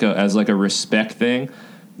as like a respect thing.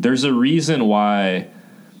 There's a reason why.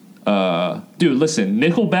 Dude, listen,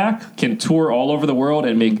 Nickelback can tour all over the world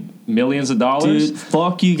and make millions of dollars. Dude,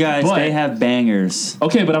 fuck you guys. They have bangers.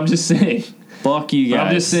 Okay, but I'm just saying. Fuck you guys.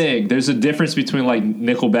 I'm just saying, there's a difference between like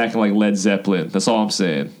Nickelback and like Led Zeppelin. That's all I'm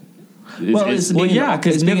saying. Because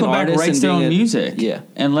Nickelback writes their own music. Yeah.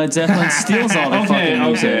 And Led Zeppelin steals all their fucking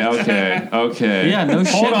music. Okay. Yeah, no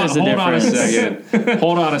shit, there's a difference.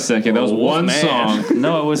 Hold on a second. That was one song.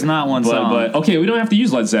 No, it was not one song. But, okay, we don't have to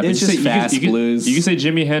use Led Zeppelin. It's just fast blues. You can say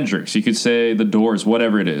Jimi Hendrix. You could say The Doors,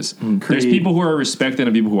 whatever it is. There's people who are respected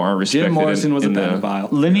and people who aren't respected. Jim Morrison was a pedophile.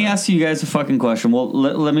 Let me ask you guys a fucking question. Well,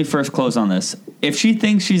 let me first close on this. If she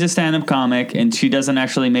thinks she's a stand-up comic and she doesn't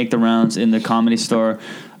actually make the rounds in the Comedy Store,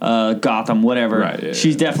 Gotham, whatever,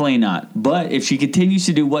 she's definitely not. But if she continues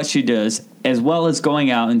to do what she does, as well as going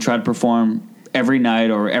out and try to perform every night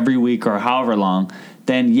or every week or however long,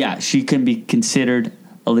 then yeah, she can be considered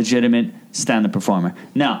a legitimate stand-up performer.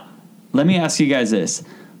 Now, let me ask you guys this.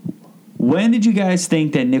 When did you guys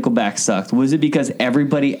think that Nickelback sucked? Was it because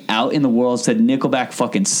everybody out in the world said Nickelback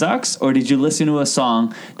fucking sucks? Or did you listen to a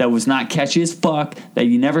song that was not catchy as fuck, that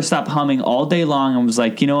you never stopped humming all day long and was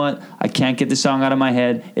like, you know what? I can't get this song out of my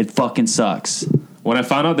head. It fucking sucks. When I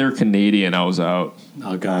found out they were Canadian, I was out.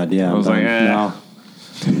 Oh, God, yeah. I was like, no.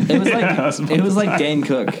 It was like Dane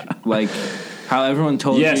Cook. Like... how everyone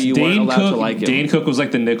told you weren't allowed to like him. Dane Cook was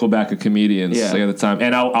like the Nickelback of comedians at the time.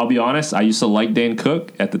 And I'll be honest, I used to like Dane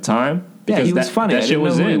Cook at the time. Because he was funny. That shit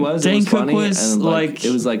was in. Dane Cook was like...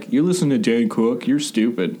 It was like, you're listening to Dane Cook, you're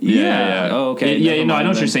stupid. Yeah. Oh, okay. I know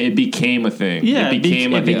what you're saying. It became a thing. Yeah, it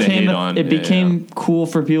became a thing to hate on. It became cool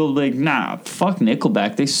for people to be like, nah, fuck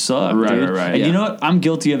Nickelback. They suck, dude. Right. And you know what? I'm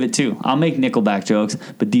guilty of it, too. I'll make Nickelback jokes,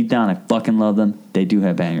 but deep down, I fucking love them. They do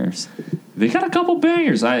have bangers. They got a couple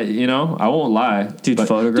bangers. I won't lie. Dude,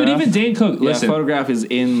 Photograph. Dude, even Dane Cook. Listen, Photograph is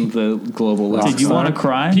in the global list. Did you want to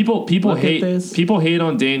cry? People hate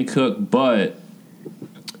on Dane Cook, but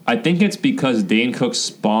I think it's because Dane Cook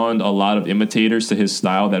spawned a lot of imitators to his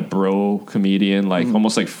style, that bro comedian, like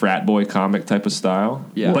almost like frat boy comic type of style.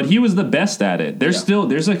 Yeah. But he was the best at it.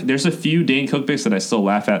 There's a few Dane Cook bits that I still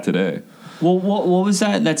laugh at today. Well, what was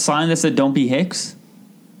that sign that said "Don't be Hicks"?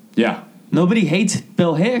 Yeah. Nobody hates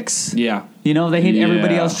Bill Hicks. Yeah. You know, they hate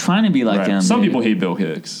everybody else trying to be like him. Some people hate Bill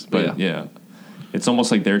Hicks, but yeah. It's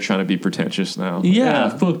almost like they're trying to be pretentious now. Yeah.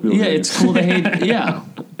 Fuck Bill Hicks. It's cool to hate. Yeah.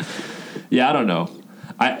 Yeah, I don't know.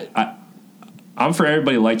 I'm for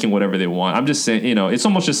everybody liking whatever they want. I'm just saying, it's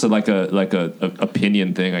almost just like a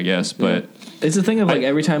opinion thing, I guess. But it's a thing of like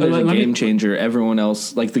every time there's a game changer, everyone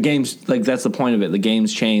else, like the games, like that's the point of it. The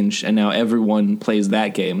games change, and now everyone plays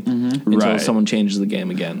that game until someone changes the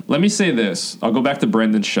game again. Let me say this. I'll go back to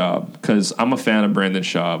Brendan Schaub because I'm a fan of Brendan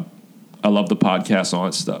Schaub. I love the podcast, all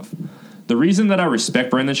that stuff. The reason that I respect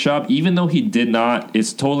Brendan Schaub, even though he did not,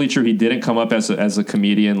 it's totally true, he didn't come up as a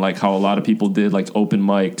comedian like how a lot of people did, like open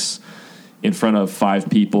mics in front of 5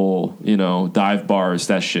 people, dive bars,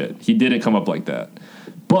 that shit. He didn't come up like that.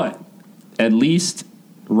 But at least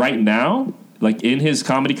right now, like in his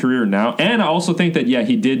comedy career now, and I also think that,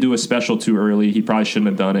 he did do a special too early. He probably shouldn't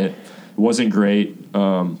have done it. It wasn't great.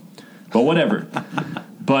 But whatever.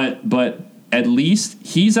 But at least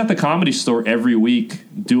he's at the Comedy Store every week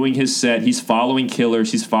doing his set. He's following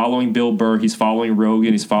killers. He's following Bill Burr. He's following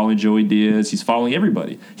Rogan. He's following Joey Diaz. He's following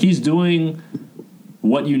everybody. He's doing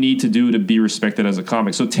what you need to do to be respected as a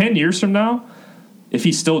comic. So 10 years from now, if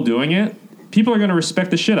he's still doing it, people are going to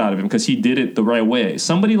respect the shit out of him because he did it the right way.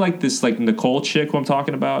 Somebody like this, like Nicole chick who I'm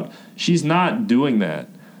talking about, she's not doing that.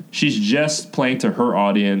 She's just playing to her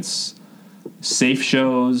audience, safe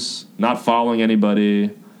shows, not following anybody.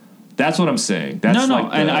 That's what I'm saying. That's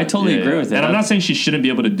and I totally agree with that. And I'm not saying she shouldn't be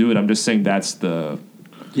able to do it. I'm just saying that's and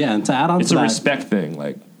to add on it's to a that, respect thing.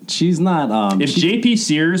 Like, she's not. If JP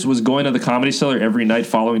Sears was going to the Comedy Cellar every night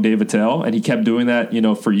following Dave Attell, and he kept doing that,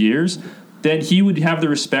 for years, then he would have the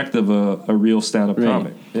respect of a real stand-up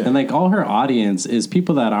comic. Yeah. And like all her audience is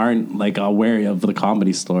people that aren't like aware of the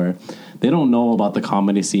Comedy Store. They don't know about the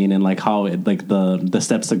comedy scene and like how it, like the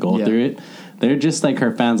steps to go through it. They're just like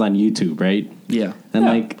her fans on YouTube, right? Yeah. And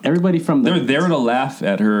like everybody from they're there to laugh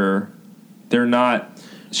at her. They're not.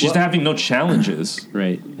 She's having no challenges,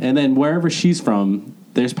 right? And then wherever she's from,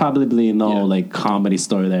 there's probably no like Comedy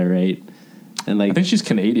Store there, right? And like I think she's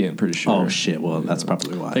Canadian, pretty sure. Oh shit! Well, that's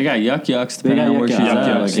probably why they got yuck yucks depending on where she's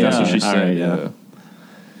at. That's what she said.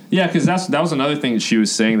 Yeah, because that was another thing that she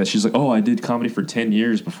was saying, that she's like, I did comedy for 10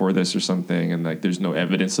 years before this or something, and like there's no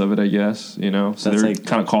evidence of it, I guess, So that's they're like,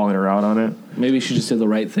 kind of calling her out on it. Maybe she just did the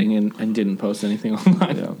right thing and didn't post anything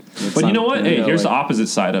online. Yeah. But you know what? Hey, here's the opposite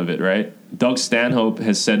side of it, right? Doug Stanhope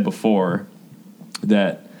has said before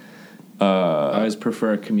that I always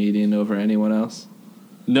prefer a comedian over anyone else.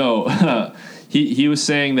 No, he was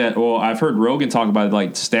saying that. Well, I've heard Rogan talk about it.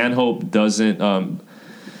 Like Stanhope doesn't,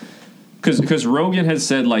 because Rogan had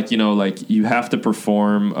said like you have to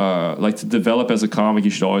perform, like to develop as a comic,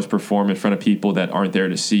 you should always perform in front of people that aren't there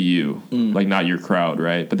to see you, like not your crowd,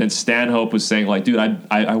 right? But then Stanhope was saying like, dude,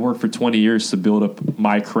 I worked for 20 years to build up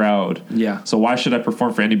my crowd. Yeah. So why should I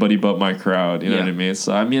perform for anybody but my crowd? You know what I mean?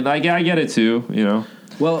 So I mean, I get it too.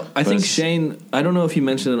 Well, I think Shane, I don't know if you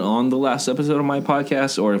mentioned it on the last episode of my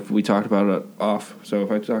podcast or if we talked about it off. So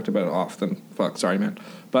if I talked about it off, then fuck, sorry, man.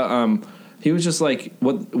 But he was just like,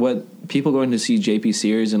 what people going to see JP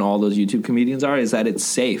Sears and all those YouTube comedians are is that it's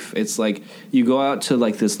safe. It's like you go out to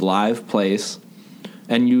like this live place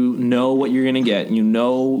and you know what you're going to get. You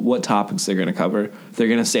know what topics they're going to cover. They're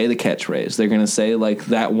going to say the catchphrase. They're going to say, like,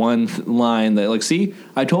 that one line that, like, see,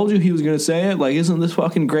 I told you he was going to say it. Like, isn't this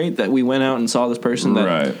fucking great that we went out and saw this person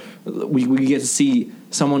that we get to see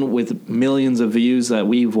someone with millions of views that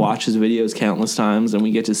we've watched his videos countless times and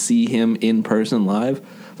we get to see him in person live?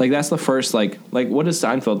 Like, that's the first, like what does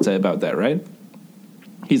Seinfeld say about that, right?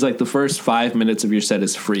 He's like, the first 5 minutes of your set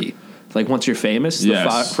is free. Like, once you're famous,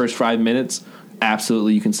 the first 5 minutes,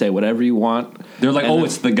 absolutely, you can say whatever you want. They're like,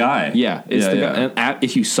 it's the guy. Yeah, it's the guy. And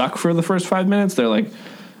if you suck for the first 5 minutes, they're like,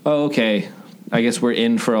 oh, okay, I guess we're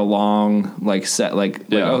in for a long like set.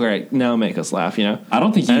 Like okay, now make us laugh. I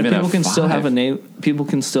don't think even people can still have a name. People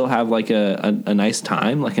can still have like a nice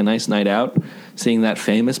time, like a nice night out, seeing that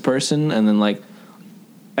famous person, and then like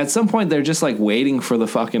at some point they're just like waiting for the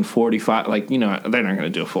fucking 45. Like they're not going to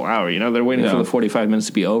do a full hour. They're waiting for the 45 minutes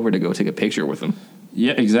to be over to go take a picture with them.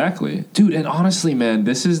 Yeah, exactly. Dude, and honestly, man,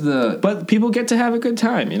 this is But people get to have a good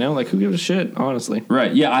time, like who gives a shit, honestly.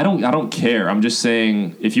 Right. Yeah, I don't care. I'm just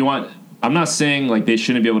saying if you want I'm not saying like they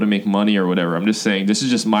shouldn't be able to make money or whatever. I'm just saying this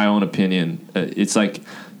is just my own opinion. It's like,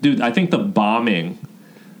 dude, I think the bombing,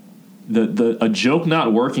 a joke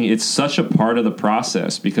not working, it's such a part of the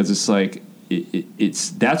process because it's like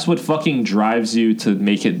it's that's what fucking drives you to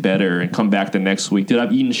make it better and come back the next week. Dude,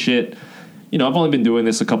 I've eaten shit. You know, I've only been doing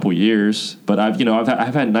this a couple years, but I've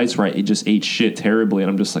had nights where I just ate shit terribly,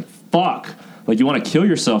 and I'm just like, fuck. Like, you want to kill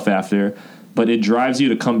yourself after. But it drives you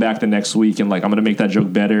to come back the next week and, like, I'm going to make that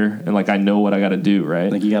joke better. And, like, I know what I got to do,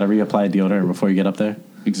 right? Like, you got to reapply deodorant before you get up there?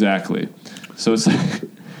 Exactly. So it's like...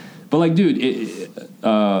 But, like, dude, did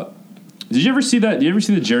you ever see that? Did you ever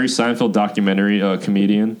see the Jerry Seinfeld documentary,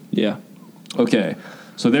 Comedian? Yeah. Okay.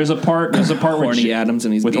 So there's a part where... Horny Adams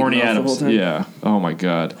and he's with Horny off Adams. the whole time? Yeah. Oh, my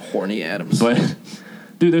God. Horny Adams. But...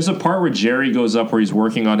 Dude, there's a part where Jerry goes up where he's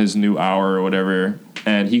working on his new hour or whatever.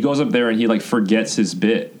 And he goes up there and he, like, forgets his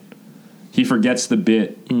bit. He forgets the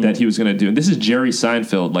bit that he was going to do. And this is Jerry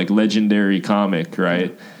Seinfeld, like legendary comic,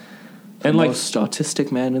 right? And the most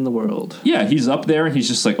autistic man in the world. Yeah, he's up there and he's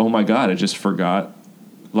just like, oh my God, I just forgot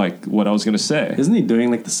like what I was going to say. Isn't he doing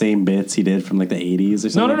like the same bits he did from like the 80s or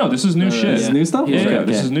something? No, this is new shit. This is new stuff? Yeah, Okay.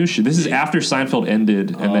 This is new shit. This is after Seinfeld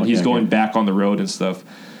ended and then he's going back on the road and stuff.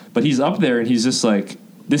 But he's up there and he's just like,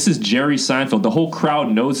 this is Jerry Seinfeld. The whole crowd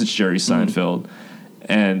knows it's Jerry Seinfeld.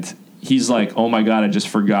 And... he's like, oh, my God, I just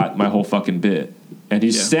forgot my whole fucking bit. And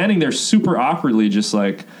he's standing there super awkwardly just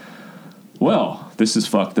like, well, this is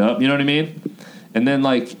fucked up. You know what I mean? And then,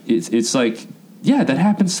 like, it's like, yeah, that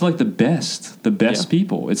happens to, like, the best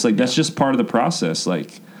people. It's like, that's just part of the process.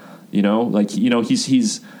 Like,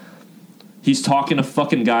 he's talking to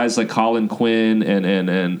fucking guys like Colin Quinn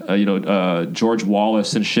and George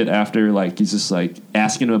Wallace and shit after. Like, he's just, like,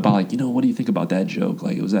 asking him about, like, what do you think about that joke?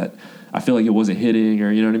 Like, it was that... I feel like it wasn't hitting,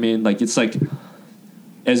 or you know what I mean. Like it's like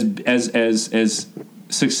as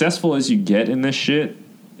successful as you get in this shit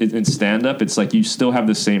in stand up, it's like you still have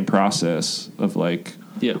the same process of like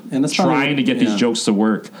and that's trying to get these jokes to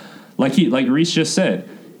work. Like Reese just said,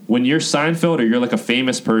 when you're Seinfeld or you're like a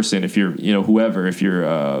famous person, if you're whoever, if you're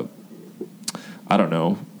I don't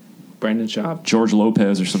know. Brandon Schaub, George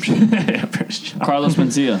Lopez or some shit. Carlos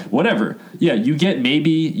Mencia. Whatever. Yeah, you get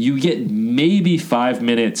maybe 5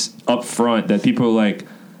 minutes up front that people are like,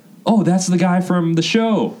 oh, that's the guy from the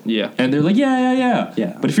show. Yeah. And they're like, yeah.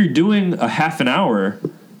 But if you're doing a half an hour,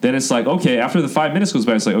 then it's like, okay, after the 5 minutes goes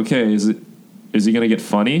by, it's like, okay, is he going to get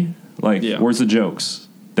funny? Like, where's the jokes?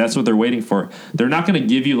 That's what they're waiting for. They're not going to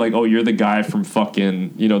give you like, oh, you're the guy from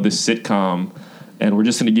fucking, this sitcom. And we're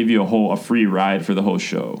just going to give you a free ride for the whole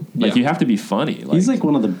show. Like, you have to be funny. Like, he's like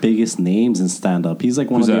one of the biggest names in stand-up. He's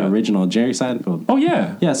like one of the original, Jerry Seinfeld. Oh,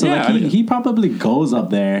 yeah. Yeah, so he probably goes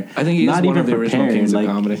up there. I think he's not one even of the original prepared. kings like,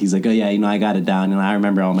 of comedy. He's like, oh, yeah, I got it down. I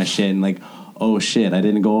remember all my shit. And like, oh, shit, I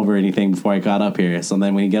didn't go over anything before I got up here. So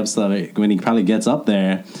then when he probably gets up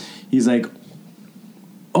there, he's like,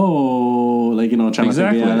 oh, like, trying to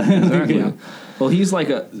exactly. Yeah. Well, he's like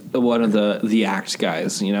one of the act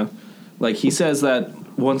guys, Like, he says that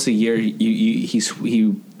once a year he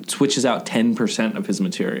switches out 10% of his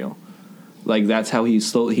material. Like, that's how he's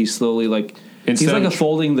slowly like he's like a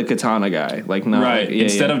folding the katana guy. Like, not right. Like,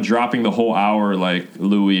 instead of dropping the whole hour like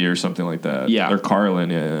Louis or something like that. Yeah. Or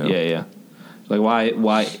Carlin. Yeah. Like, why?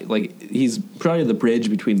 Like, he's probably the bridge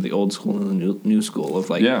between the old school and the new school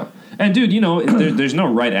of like. Yeah. And dude, there's no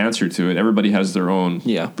right answer to it. Everybody has their own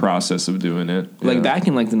process of doing it. Like back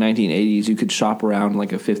in like the 1980s, you could shop around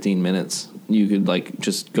like a 15 minutes. You could like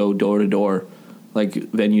just go door to door, like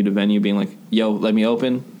venue to venue, being like, "Yo, let me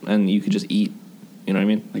open," and you could just eat. You know what I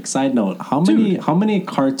mean? Like, side note, how many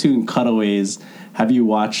cartoon cutaways have you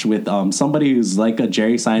watched with somebody who's like a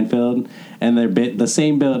Jerry Seinfeld, and the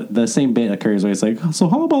same bit occurs where it's like, so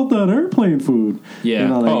how about that airplane food?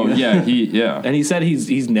 Yeah. Yeah. And he said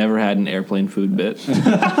he's never had an airplane food bit.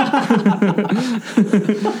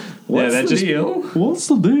 What's the deal? What's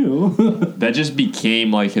the deal? That just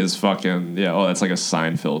became like his fucking that's like a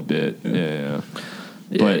Seinfeld bit. Yeah.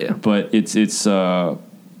 But it's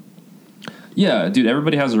dude,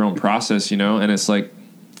 everybody has their own process, and it's like,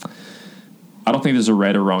 I don't think there's a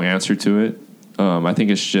right or wrong answer to it. I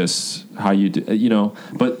think it's just how you do,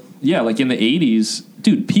 but yeah, like in the 80s,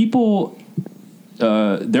 dude, people,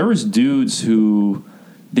 there was dudes who,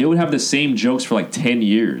 they would have the same jokes for like 10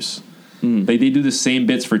 years. They do the same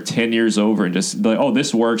bits for 10 years over and just like, oh,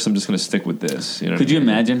 this works, I'm just going to stick with this. Could you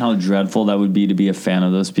imagine how dreadful that would be to be a fan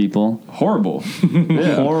of those people? Horrible.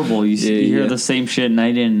 Horrible. You hear the same shit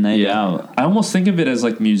night in and night out. I almost think of it as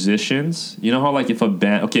like musicians. You know how like if a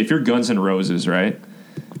band, if you're Guns N' Roses, right?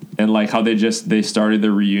 And like how they started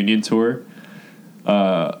their reunion tour.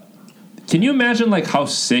 Can you imagine like how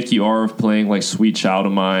sick you are of playing like Sweet Child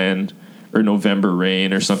of Mine or November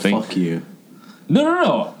Rain or something. Fuck you.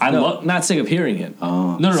 No. I love. Not sick of hearing it.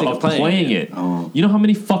 No, of playing it. Oh. You know how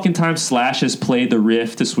many fucking times Slash has played the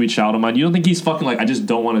riff to Sweet Child of Mine? You don't think he's fucking like, I just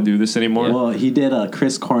don't want to do this anymore? Well, he did a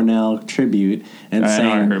Chris Cornell tribute and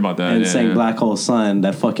I heard about that. And sang Black Hole Sun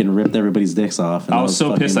that fucking ripped everybody's dicks off. And I was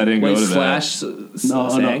so pissed I didn't go to Slash that.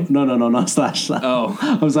 No, Slash. Oh.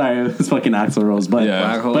 I'm sorry, it was fucking Axl Rose. But,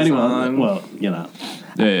 Yeah. but anyway, well, you know.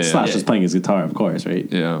 Slash was playing his guitar, of course,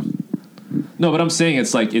 right? Yeah. No, but I'm saying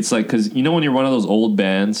it's like because you know when you're one of those old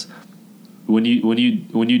bands, when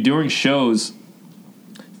you during shows,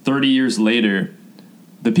 30 years later,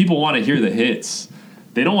 the people want to hear the hits.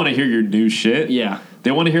 They don't want to hear your new shit. Yeah.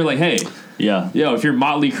 They want to hear like, hey, Yeah. yo, if you're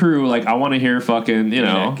Motley Crue, like I want to hear fucking, you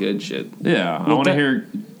know, good shit. yeah, I want to hear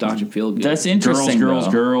Dr. Feelgood. That's interesting.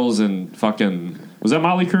 girls, and fucking was that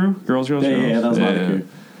Motley Crue? Girls. Yeah, that was Motley Crue.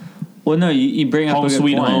 Well, no, you bring up Home a good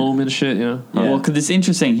Sweet point. Home and shit. Yeah. Well, because it's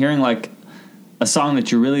interesting hearing like a song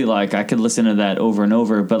that you really like. I could listen to that over and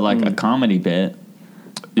over, but like a comedy bit,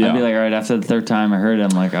 Yeah. I'd be like, all right, after the third time I heard it,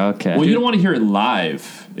 I'm like, okay. Well, you don't want to hear it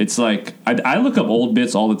live. It's like I look up old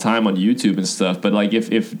bits all the time on YouTube and stuff. But like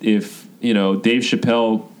if you know Dave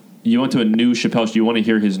Chappelle, you went to a new Chappelle show, you want to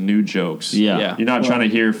hear his new jokes. Yeah. You're not trying to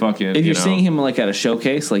hear fucking. if you're know. seeing him like at a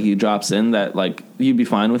showcase, like he drops in, that like you'd be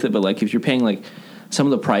fine with it. But like if you're paying like some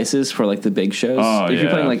of the prices for like the big shows, if you're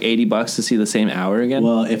paying like $80 to see the same hour again.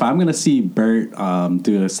 Well, if I'm gonna see Bert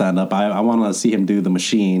do a stand up, I want to see him do the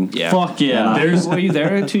Machine. Yeah. Fuck yeah. Were you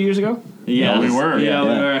there 2 years ago? Yeah, we were. Yeah,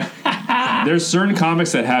 Yeah. we were. There's certain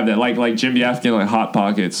comics that have that, like Jim Yafkin, like Hot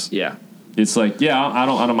Pockets. Yeah. It's like, yeah, I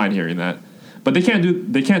don't mind hearing that, but they can't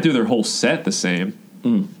do their whole set the same.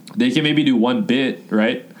 They can maybe do one bit,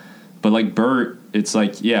 right? But like Bert, it's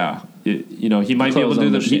like, yeah. You know, he might be able to do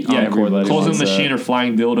the close on the machine or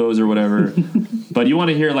flying dildos or whatever. But you want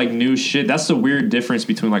to hear like new shit. That's the weird difference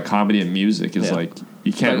between like comedy and music. Is like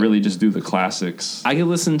you can't really just do the classics. I could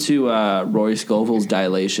listen to Rory Scovel's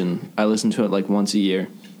Dilation. I listen to it like once a year.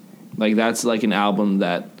 Like that's like an album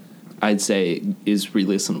that I'd say is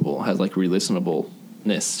re-listenable, has like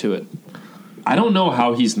re-listenableness to it. I don't know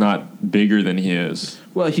how he's not bigger than he is.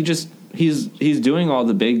 Well, he's doing all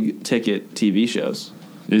the big ticket TV shows.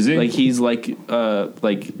 Is he? Like he's like a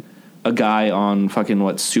guy on fucking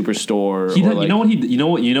Superstore. He does, like,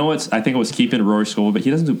 you know what's I think what's keeping Rory Scovel, but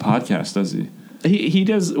he doesn't do podcasts, does he? He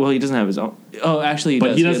does. Well, he doesn't have his own. Oh, actually,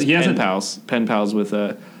 he does. He has pen pals with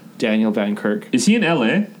Daniel Van Kirk. Is he in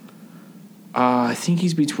L.A.? I think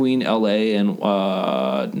he's between L.A. and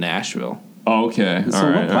Nashville. Oh, okay.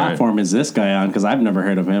 So what platform is this guy on? Because I've never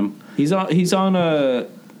heard of him. He's on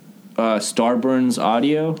Starburns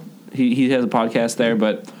Audio. He has a podcast there,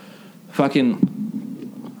 but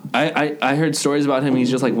fucking I heard stories about him. He's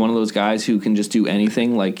just like one of those guys who can just do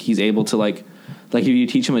anything. Like he's able to like if you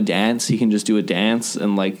teach him a dance, he can just do a dance.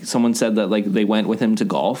 And like someone said that like they went with him to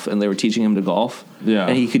golf and they were teaching him to golf. Yeah,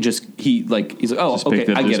 and he's like, oh, just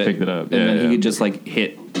okay, I get it. Picked it up. And then he could just like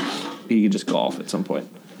he could just golf at some point.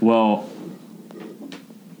 Well,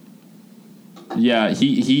 yeah,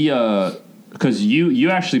 he because you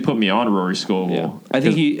actually put me on Rory Scovel. Yeah. I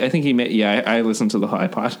think he made. Yeah, I listened to the High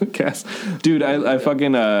podcast, dude. I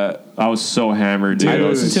fucking I was so hammered, dude. I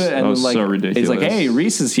listened to it and that was like so ridiculous. It's like, hey,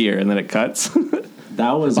 Reese is here, and then it cuts.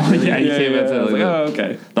 That was he came out to I was like, oh,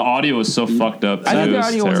 okay. The audio was so fucked up. I think the It was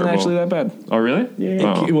audio wasn't terrible. actually that bad. Oh, really?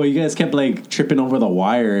 Yeah. Oh. Well, you guys kept like tripping over the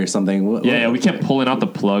wire or something. Yeah, we kept pulling out the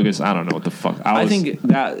plug. I don't know what the fuck. I think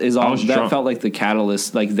that is all. That drunk. felt like the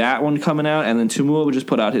catalyst, like that one coming out, and then Tumua would just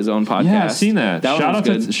put out his own podcast. Yeah, I've seen that. Shout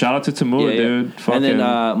out to Tumua, Yeah. dude. And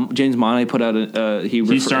then James Money put out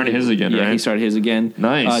he started his again, Yeah, right? he started his again.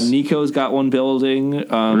 Nice. Nico's got one building.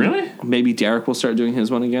 Really? Maybe Derek will start doing his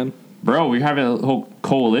one again. Bro, we're having a whole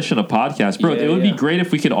coalition of podcasts. Bro, it would be great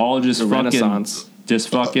if we could all just The fucking Renaissance. just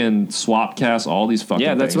fucking swap cast all these fucking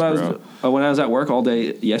Yeah, that's things, what bro. I was when I was at work all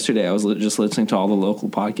day yesterday. I was just listening to all the local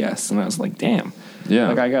podcasts, and I was like, "Damn, Yeah.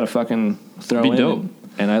 like I gotta fucking throw Be in." dope.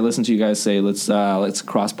 And I listened to you guys say, "Let's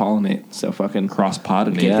cross pollinate." So fucking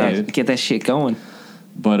Cross-pollinate. get that shit going.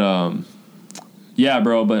 But yeah,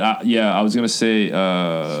 bro. But I was gonna say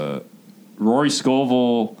Rory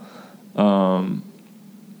Scovel.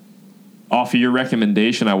 Off of your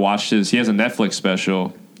recommendation, I watched he has a Netflix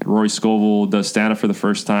special. Rory Scovel does stand up for the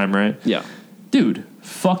first time, right? Yeah, dude,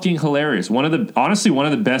 fucking hilarious. One of the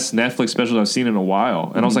best Netflix specials I've seen in a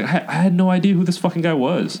while. And I was like, I had no idea who this fucking guy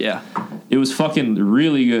was. yeah. It was fucking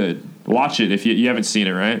really good. Watch it if you haven't seen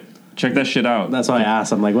it, right? Check that shit out. That's why I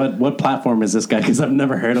asked. I'm like, what platform is this guy? Because I've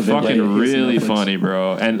never heard of it. Fucking Like, really Netflix. funny,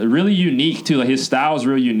 bro. And really unique, too. Like, his style is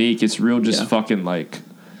real unique. It's real just Yeah. fucking, like,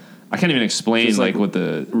 I can't even explain Just, like, what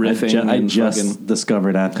the riffing. I and just fucking-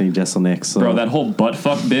 discovered Anthony Jeselnik. So. bro, that whole butt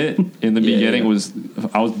fuck bit in the beginning was,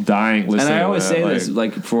 I was dying listening. And I to always that, say this,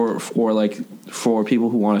 like for people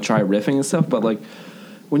who want to try riffing and stuff, but like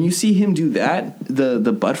when you see him do that,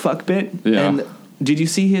 the butt fuck bit, Yeah. and did you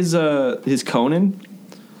see his Conan?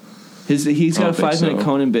 He's got a 5-minute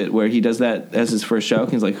Conan bit where he does that as his first show.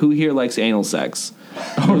 He's like, "Who here likes anal sex?"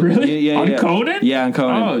 Oh really? Yeah, on Conan? Yeah, on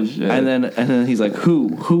Conan. Oh shit. And then he's like,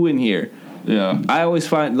 "Who in here?" Yeah. I always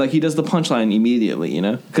find like he does the punchline immediately, you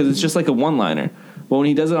know, because it's just like a one-liner. But when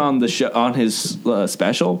he does it on the show, on his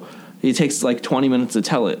special, it takes like 20 minutes to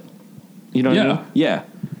tell it. You know what I mean? Yeah.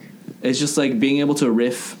 It's just like being able to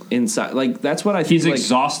riff inside. Like that's what I think. He's like,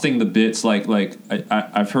 exhausting the bits.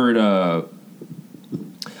 I've heard.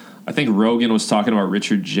 I think Rogan was talking about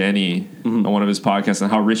Richard Jeni on one of his podcasts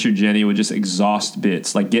and how Richard Jeni would just exhaust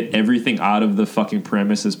bits, like get everything out of the fucking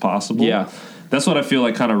premise as possible. Yeah. That's what I feel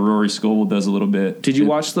like kind of Rory Scovel does a little bit. Did you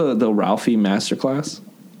watch the Ralphie masterclass?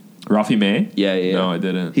 Ralphie May? Yeah. No, I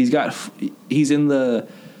didn't. He's in the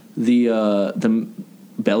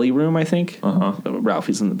belly room, I think.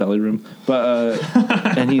 Ralphie's in the belly room, but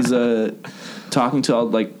and he's talking to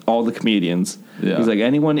all the comedians. Yeah. He's like,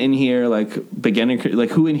 anyone in here, like beginner, like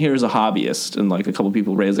who in here is a hobbyist? And like a couple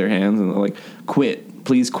people raise their hands and they're like, quit,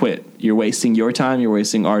 please quit. You're wasting your time. You're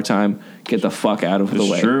wasting our time. Get the fuck out of the way.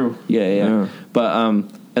 It's true. Yeah. But and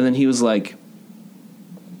then he was like,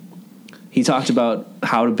 he talked about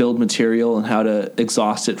how to build material and how to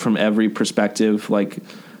exhaust it from every perspective, like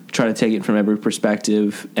try to take it from every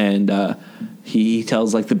perspective. And he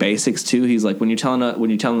tells like the basics too. He's like, when you're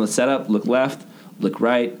telling the setup, look left, look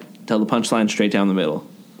right, tell the punchline straight down the middle.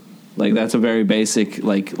 Like that's a very basic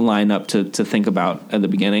like lineup to think about at the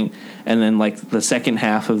beginning. And then like the second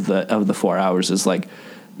half of the 4 hours is like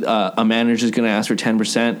a manager's going to ask for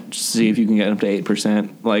 10%, see if you can get up to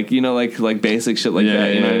 8%. Like, you know, like basic shit like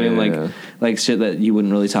that. You know what I mean? Like shit that you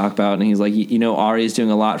wouldn't really talk about. And he's like, you know, Ari's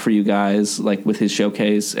doing a lot for you guys, like with his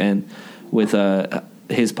showcase and with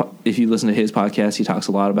if you listen to his podcast, he talks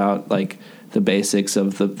a lot about like the basics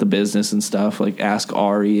of the business and stuff. Like ask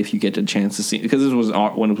Ari if you get a chance to see, because this was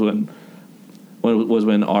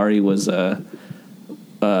when Ari was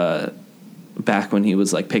back when he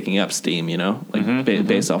was like picking up steam, you know, like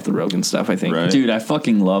based off the Rogan stuff, I think. Right. Dude, I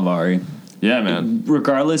fucking love Ari. Yeah, man.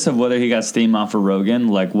 Regardless of whether he got steam off of Rogan,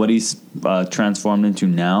 like what he's transformed into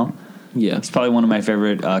now. Yeah, it's probably one of my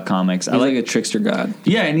favorite comics. He's like a trickster god.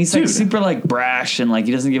 Yeah, and he's like super like brash and like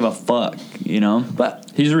he doesn't give a fuck, you know.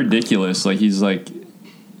 But he's ridiculous. Like he's like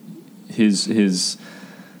his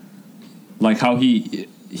like how he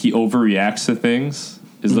overreacts to things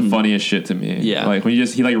is the funniest shit to me. Yeah, like when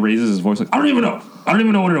he like raises his voice, like I don't even know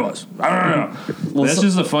what it was. I don't know. Well, that's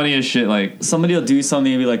just the funniest shit. Like somebody will do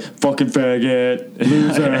something and be like, "Fucking faggot,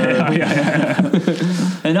 loser."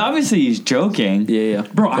 And obviously he's joking. Yeah.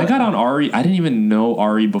 Bro, I got on Ari. I didn't even know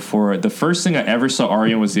Ari before. The first thing I ever saw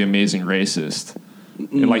Ari in was The Amazing Racist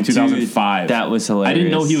in like 2005. Dude, that was hilarious. I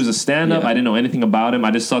didn't know he was a stand-up. Yeah. I didn't know anything about him.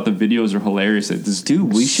 I just thought the videos were hilarious.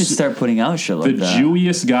 Dude, we should start putting out shit like that. The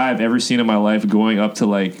Jewiest guy I've ever seen in my life, going up to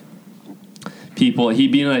like people. He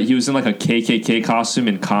was in like a KKK costume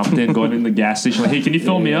in Compton, going in the gas station like, "Hey, can you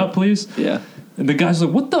fill me up, please?" Yeah. And the guy's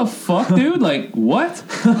like, "What the fuck, dude? Like, what?"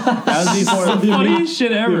 That was before the funniest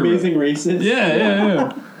shit ever. Amazing Racist.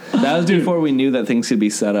 Yeah. That was before we knew that things could be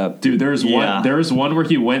set up. Dude, there was one where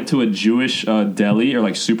he went to a Jewish deli or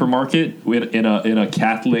like supermarket in a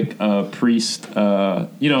Catholic priest, you know,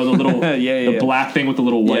 the little the black thing with the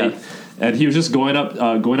little white. Yeah. And he was just going up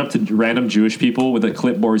to random Jewish people with a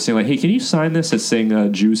clipboard saying like, "Hey, can you sign this as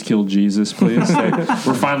saying Jews killed Jesus, please? Like,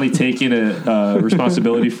 we're finally taking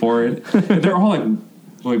responsibility for it." And they're all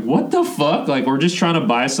like, "What the fuck? Like, we're just trying to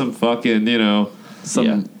buy some fucking, you know,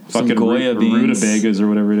 some Goya beans, rutabagas or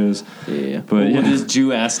whatever it is." Yeah. But with his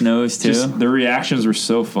Jew ass nose too. Just, the reactions were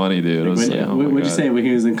so funny, dude. It was what'd you say when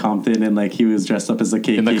he was in Compton and like he was dressed up as a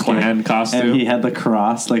KKK in the Klan costume and he had the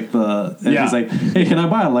cross he's like, "Hey, can I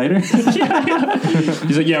buy a lighter?"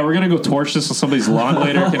 He's like, "Yeah, we're gonna go torch this on somebody's lawn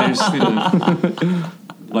later. Can I just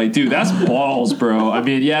like, dude, that's balls, bro. I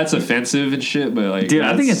mean, yeah, it's offensive and shit, but like, dude,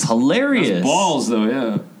 I think it's hilarious. That's balls, though.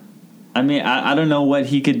 Yeah. I mean, I don't know what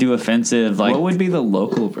he could do offensive. Like, what would be the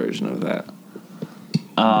local version of that?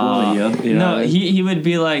 No, he would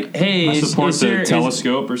be like, "Hey, I support the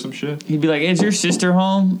telescope or some shit." He'd be like, "Is your sister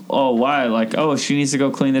home? Oh, why? Like, oh, she needs to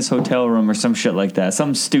go clean this hotel room or some shit like that.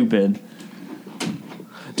 Something stupid."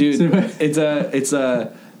 Dude, it's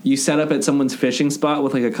a you set up at someone's fishing spot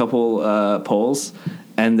with like a couple poles,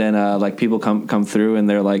 and then like people come through and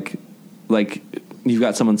they're like you've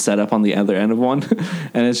got someone set up on the other end of one,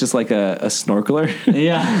 and it's just like a snorkeler.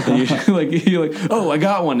 Yeah. And you're like, oh, I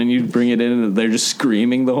got one, and you bring it in, and they're just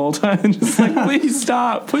screaming the whole time, just like, please stop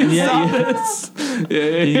stop this.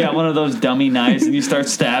 Yeah. You got one of those dummy knives, and you start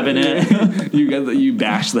stabbing it. You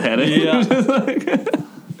bash the head in. Yeah.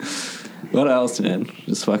 What else, man?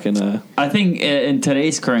 Just fucking. I think in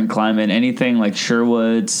today's current climate, anything like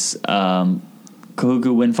Sherwood's,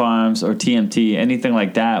 Kahuku Wind Farms, or TMT, anything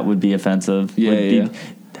like that would be offensive. Yeah.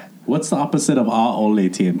 What's the opposite of Aole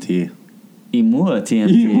TMT? Imua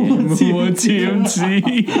TMT.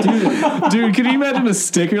 Dude, can you imagine a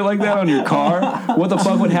sticker like that on your car? What the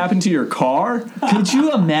fuck would happen to your car? Could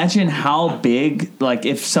you imagine how big, like,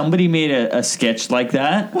 if somebody made a sketch like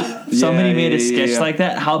that, like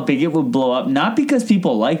that, how big it would blow up? Not because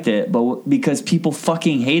people liked it, but because people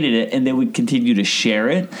fucking hated it, and they would continue to share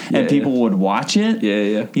it, and people would watch it.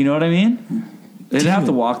 Yeah. You know what I mean? They'd have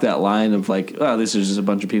to walk that line of like, oh, this is just a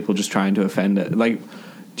bunch of people just trying to offend it. Like,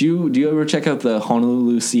 do you ever check out the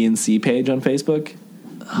Honolulu CNC page on Facebook?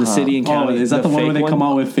 The city and county. Is that the one where they come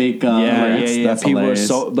out with fake? Yeah. That's People hilarious. are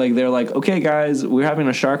so like, they're like, okay, guys, we're having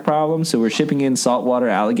a shark problem, so we're shipping in saltwater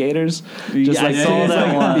alligators. Just I saw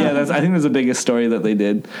that one. Yeah, I think that's the biggest story that they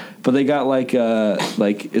did. But they got like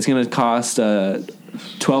it's going to cost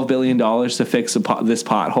 $12 billion to fix this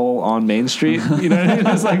pothole on Main Street. You know what I mean?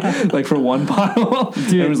 It's like for one pothole.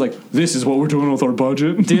 Dude, it was like, this is what we're doing with our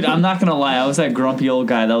budget. Dude, I'm not gonna lie, I was that grumpy old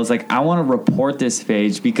guy that was like, I want to report this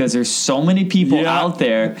page because there's so many people out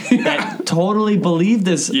there that totally believe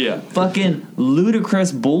this fucking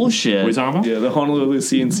ludicrous bullshit. What are you talking about? Yeah, the Honolulu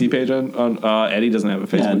CNC page on Eddie doesn't have a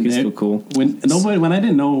Facebook. He's still cool. When I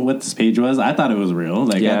didn't know what this page was, I thought it was real.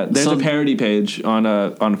 Like, there's a parody page on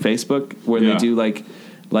Facebook where they do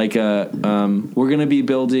we're gonna be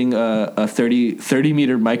building a 30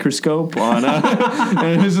 meter microscope on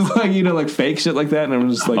and it's just like, like fake shit like that, and I'm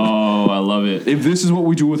just like, oh, I love it. If this is what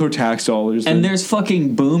we do with our tax dollars, and there's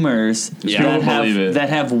fucking boomers that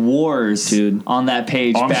have wars, dude, on that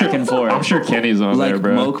page and forth. I'm sure Kenny's on like there,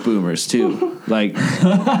 bro. Moke boomers too, like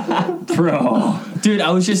bro. Dude,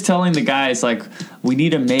 I was just telling the guys, like, we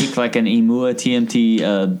need to make like an Imua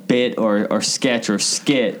TMT bit or sketch or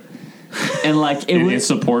skit. And like in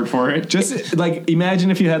support for it, just like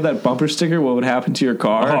imagine if you had that bumper sticker, what would happen to your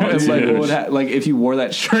car? And like what would like if you wore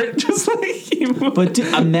that shirt, just like. But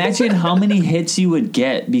imagine how many hits you would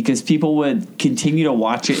get because people would continue to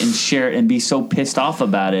watch it and share it and be so pissed off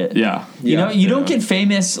about it. Yeah, you know, you don't get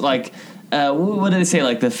famous like. What do they say?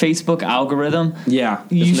 Like the Facebook algorithm. Yeah,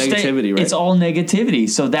 it's negativity, right? It's all negativity.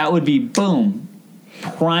 So that would be boom,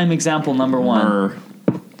 prime example number one.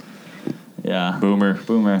 Yeah,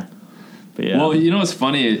 boomer. But yeah. Well, you know what's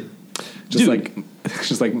funny? Just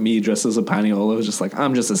like me dressed as a Paniolo, just like,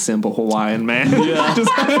 I'm just a simple Hawaiian man. Yeah.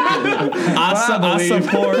 I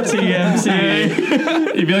support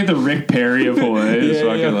TMT. You'd be like the Rick Perry of Hawaii. Just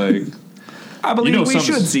fucking like, I believe we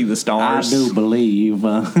should see the stars. I do believe.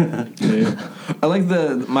 I like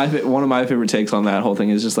one of my favorite takes on that whole thing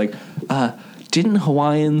is just like, didn't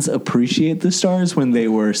Hawaiians appreciate the stars when they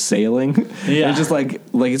were sailing? Yeah. And just like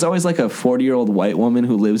it's always like a 40-year-old white woman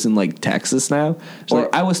who lives in like Texas now.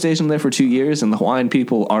 Like, I was stationed there for 2 years, and the Hawaiian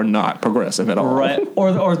people are not progressive at all. Right.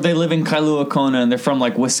 Or they live in Kailua Kona and they're from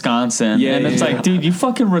like Wisconsin. Yeah. And it's like, dude, you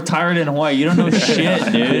fucking retired in Hawaii. You don't know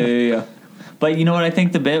shit, dude. Yeah. But you know what I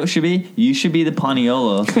think the bit should be? You should be the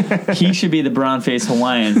Paniolo. He should be the brown-faced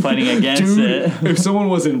Hawaiian fighting against it. If someone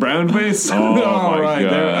was in brown face, my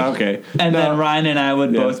God. Okay. And then Ryan and I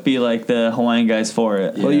would both be like the Hawaiian guys for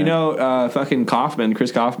it. Well, you know, fucking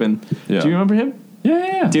Chris Kaufman. Yeah. Do you remember him?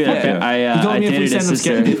 Yeah. Dude, I dated his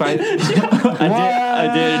sister. I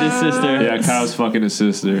dated his sister. Yeah, Kyle's fucking his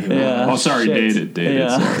sister. Yeah. Oh, sorry, dated.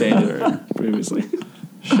 Yeah. Dated previously.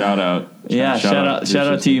 Shout out. Yeah, shout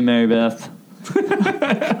out to you, Mary Beth.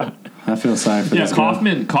 I feel sorry for this.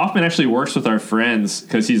 Kaufman actually works with our friends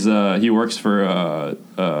because he works for like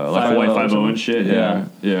Hawaii 5-0 and shit.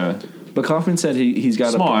 Yeah. But Kaufman said he's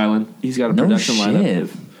got small island. He's got a production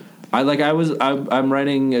lineup. I'm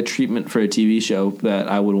writing a treatment for a TV show that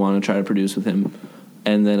I would want to try to produce with him,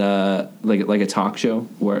 and then like a talk show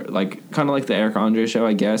where like kind of like the Eric Andre show,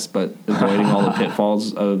 I guess, but avoiding all the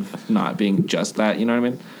pitfalls of not being just that. You know what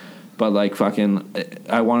I mean? But like fucking,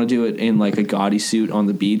 I want to do it in like a gaudy suit on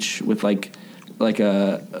the beach with like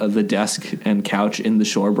the desk and couch in the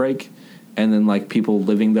shore break, and then like people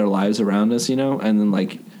living their lives around us, you know, and then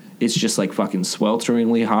like it's just like fucking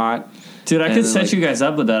swelteringly hot. Dude, I could set you guys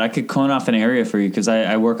up with that. I could cone off an area for you because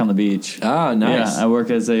I work on the beach. Ah, nice. Yeah, I work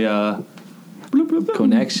as a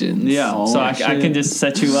connections. Yeah, so I can just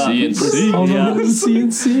set you up. CNC.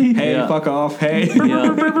 CNC. Hey, fuck off. Hey.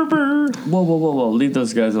 Yeah. Whoa! Leave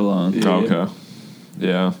those guys alone. Yeah. Okay.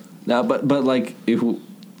 Yeah. No, but like if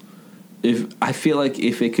I feel like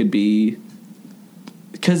if it could be,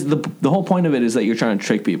 because the whole point of it is that you're trying to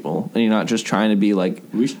trick people and you're not just trying to be like.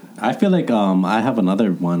 I feel like I have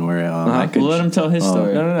another one where I could let him tell his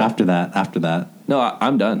story. No. After that. No,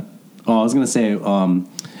 I'm done. Oh, I was gonna say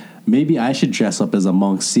maybe I should dress up as a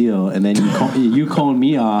monk seal, and then you cone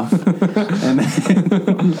me off, and then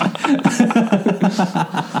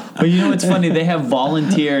But you know what's funny? They have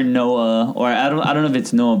volunteer Noah, or I don't know if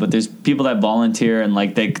it's Noah, but there's people that volunteer and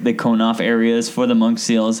like they cone off areas for the monk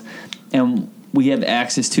seals, and we have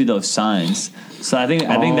access to those signs. So I think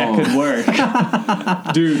that could work,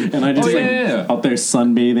 dude. And I just out there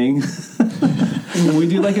sunbathing. We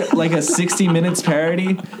do like a 60 minutes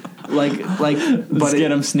parody, like but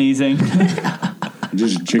get him sneezing.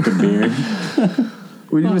 Just drink a beer.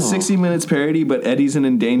 We do a 60 minutes parody, but Eddie's an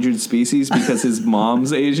endangered species because his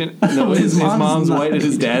mom's Asian. No, his mom's white and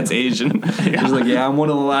his dad's Asian. He's like, yeah, I'm one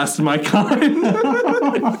of the last of my kind.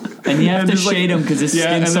 And you have to shade him because his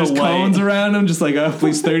skin's so white. And there's cones around him, just like,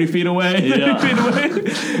 please 30 feet away. 30 feet away.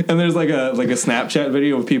 And there's like a Snapchat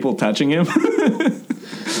video of people touching him.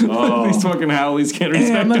 These fucking Howleys can't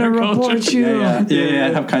respect I'm gonna our culture. report you. Yeah. I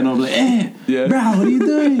have kind of like, bro, what are you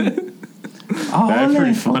doing? That's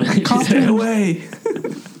pretty funny. Stay away.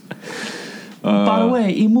 By the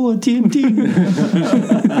way, Imu TMT.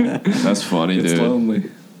 That's funny, It's dude.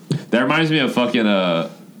 lonely. That reminds me of fucking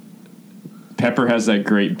Pepper has that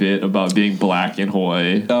great bit about being black in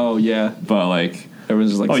Hawaii. Oh yeah, but like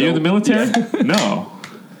everyone's just like, you're in the military? Yeah. No.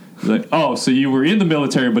 He's like, oh, so you were in the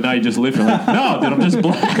military, but now you just live here. Like, no, dude, I'm just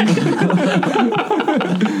black.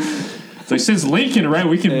 It's like, since Lincoln, right?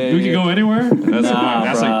 We can go anywhere. That's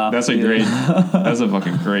a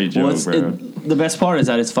fucking great joke, bro. The best part is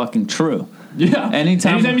that it's fucking true. Yeah.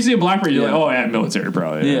 Anytime you see a black person, you're like, oh, yeah, military,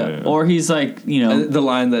 probably. Yeah. Or he's like, the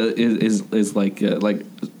line that is like,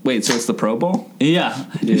 wait, so it's the Pro Bowl? Yeah.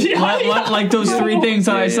 Like those three things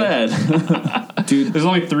that I said. Dude, there's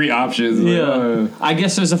only three options. Yeah. I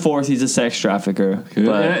guess there's a fourth. He's a sex trafficker.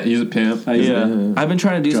 But he's a pimp. I've been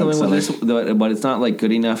trying to do something with this, but it's not like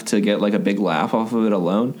good enough to get like a big laugh off of it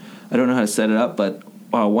alone. I don't know how to set it up, but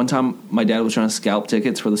one time my dad was trying to scalp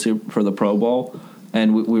tickets for the Pro Bowl,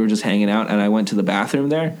 and we were just hanging out, and I went to the bathroom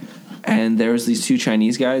there, and there was these two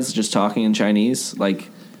Chinese guys just talking in Chinese. Like,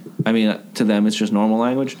 I mean, to them it's just normal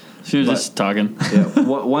language. She was just talking. Yeah.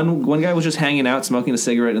 One guy was just hanging out, smoking a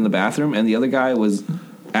cigarette in the bathroom, and the other guy was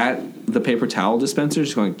at the paper towel dispenser,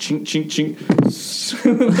 just going chink chink chink.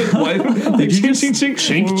 Like, chink chink chink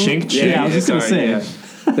chink chink chink. Yeah, I was just gonna say. Yeah.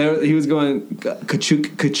 He was going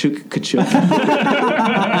kachuk kachuk kachuk.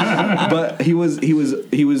 But he was.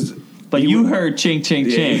 But you heard chink chink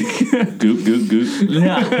chink. Goop goop goop.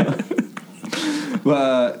 Yeah.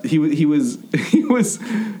 He was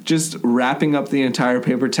just wrapping up the entire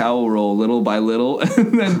paper towel roll little by little,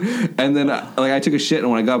 and then like I took a shit,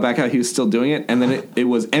 and when I got back out, he was still doing it, and then it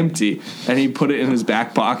was empty, and he put it in his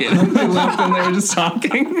back pocket. And they left, and they were just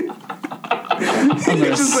talking. I'm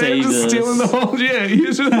gonna save this. Stealing the whole. Yeah, he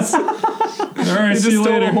was just. All right, he just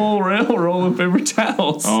stole the whole roll of paper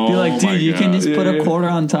towels. Oh, be like, dude, you can just put a quarter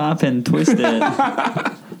on top and twist it.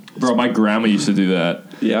 Bro, my grandma used to do that.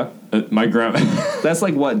 Yeah. My grandma. That's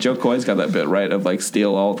like what Joe Coy's got that bit right of like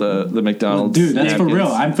steal all the McDonald's. Dude, that's napkins. For real.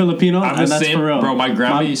 I'm Filipino, and that's for real. Bro, my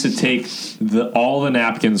grandma used to take all the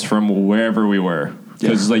napkins from wherever we were.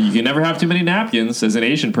 Because like you can never have too many napkins as an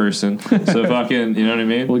Asian person. So fucking, you know what I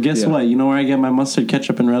mean? Well, guess what? You know where I get my mustard,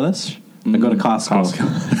 ketchup, and relish? I go to Costco.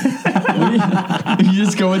 You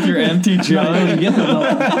just go with your empty jar.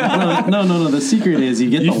 No. The secret is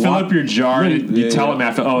you fill up your jar and you tell them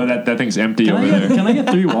after, that thing's empty over there. Can I get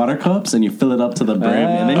 3 water cups and you fill it up to the brim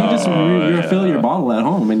and then you just refill your bottle at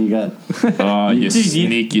home and you got. Oh, you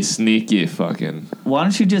sneaky fucking. Why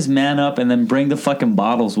don't you just man up and then bring the fucking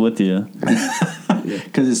bottles with you?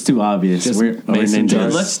 Because it's too obvious. We're ninjas.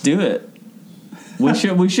 Dude, let's do it. We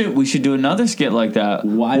should do another skit like that.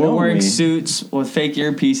 Why we're don't wearing we? Suits with fake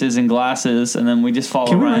earpieces and glasses, and then we just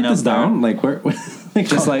follow Ryan up there. Down? Like we're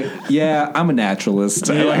just like, yeah, I'm a naturalist.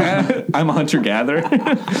 Yeah. I'm a hunter gatherer.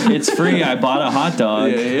 It's free. I bought a hot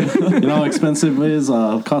dog. You know how expensive it is?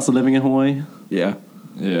 Cost of living in Hawaii. Yeah,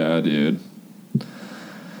 dude.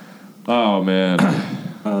 Oh man,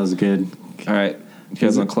 that was good. All right, you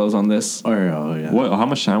guys want to close on this? Yeah. What? How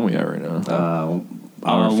much time we at right now?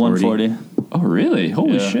 Hour 140. Oh, really?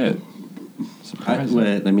 Holy shit. Are we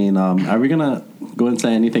going to go into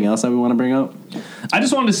anything else that we want to bring up? I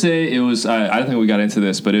just wanted to say it was, I don't think we got into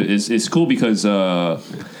this, but it's cool because we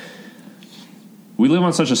live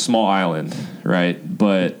on such a small island, right?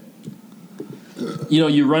 But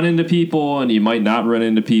you run into people and you might not run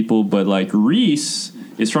into people, but like Reese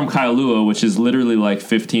is from Kailua, which is literally like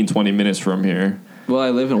 15, 20 minutes from here. Well,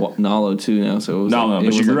 I live in Nalo too now, so it was Nalo,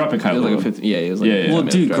 but you grew up in Kailua. It was like Yeah. Well,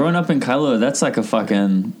 dude, growing up in Kailua, that's like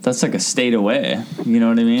a state away. You know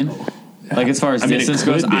what I mean? Like as far as distance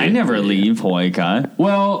goes, I never leave Hawaii Kai.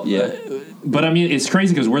 Well, yeah. But I mean, it's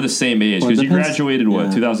crazy because we're the same age. Because you graduated,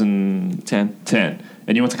 2010.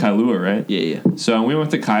 And you went to Kailua, right? Yeah. So we went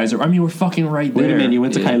to Kaiser. I mean, we're fucking right there. Wait a minute, you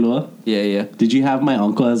went to Kailua? Yeah. Did you have my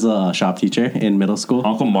uncle as a shop teacher in middle school?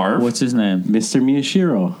 Uncle Marv? What's his name? Mr.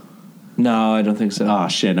 Miyashiro. No, I don't think so. Oh,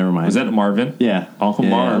 shit, never mind. Was that Marvin? Yeah. Uncle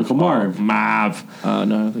Marv. Uncle Marv. Oh, Marv. No, I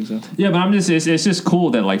don't think so. Yeah, but it's just cool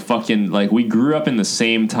that like fucking like we grew up in the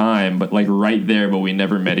same time, but like right there, but we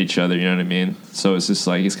never met each other. You know what I mean? So it's just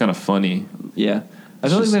like it's kind of funny. Yeah, I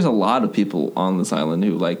feel like there's a lot of people on this island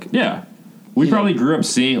who like. Yeah. We probably grew up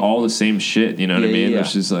seeing all the same shit, you know what I mean? Yeah.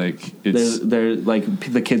 It's just like it's they're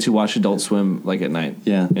like the kids who watch Adult Swim like at night.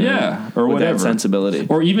 Yeah. You know, yeah, or with whatever that sensibility,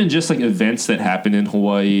 or even just like events that happened in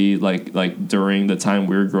Hawaii, like during the time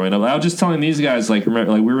we were growing up. I was just telling these guys, like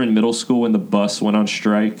remember, like we were in middle school when the bus went on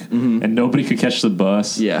strike and nobody could catch the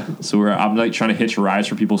bus. Yeah, so I'm like trying to hitch rides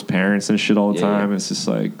for people's parents and shit all the time. Yeah. It's just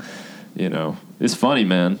like, it's funny,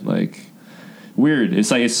 man. Like weird.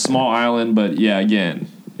 It's like it's a small island, but yeah, again,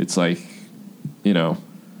 it's like.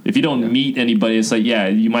 If you don't meet anybody, it's like,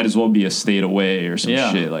 you might as well be a state away or some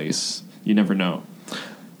shit. Like, you never know.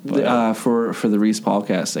 But, for the Reese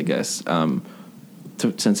podcast, I guess,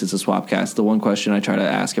 since it's a swapcast, the one question I try to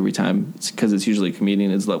ask every time, because it's usually a comedian,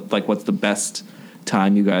 is like, what's the best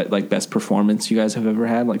time you guys, like, best performance you guys have ever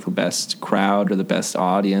had? Like, the best crowd or the best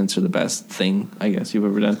audience or the best thing, I guess, you've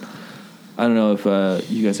ever done? I don't know if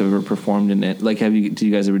you guys have ever performed in it. Like, do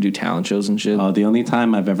you guys ever do talent shows and shit? The only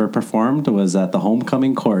time I've ever performed was at the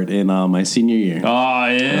homecoming court in my senior year. Oh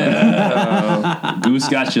yeah, Goose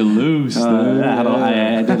got you loose. I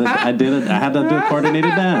had to do a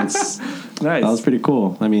coordinated dance. Nice. That was pretty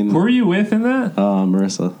cool. I mean, who were you with in that?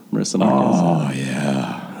 Marissa Marquez. Oh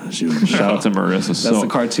yeah. Shout out to Marissa. That's the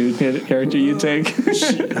cartoon character you take.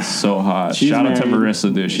 So hot. She's Shout married. out to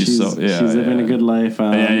Marissa, dude. She's she's living a good life.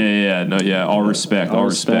 Yeah. All respect,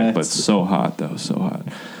 but so hot though, so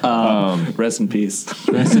hot. Rest in peace.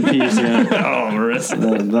 Rest in peace. Yeah. Oh,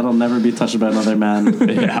 Marissa. That'll never be touched by another man.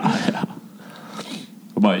 Yeah.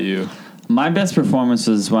 What about you? My best performance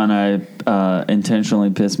was when I intentionally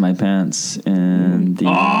pissed my pants in the.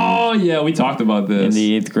 Oh yeah, we talked about this in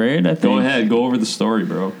the 8th grade. I think. Go ahead, go over the story,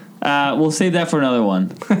 bro. We'll save that for another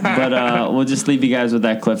one, but we'll just leave you guys with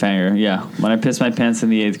that cliffhanger. Yeah, when I pissed my pants in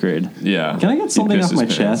the 8th grade. Yeah. Can I get something off my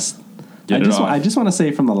chest? I just want to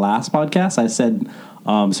say from the last podcast, I said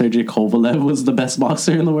Sergey Kovalev was the best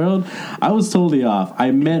boxer in the world. I was totally off.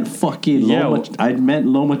 I meant fucking I meant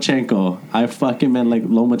Lomachenko. I fucking meant like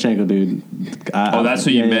Lomachenko, dude. That's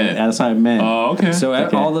what you meant. That's what I meant. Oh, okay. So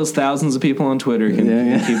all those thousands of people on Twitter can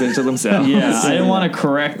keep it to themselves. I didn't want to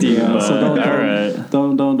correct you. But so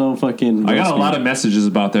don't fucking. I got a lot of messages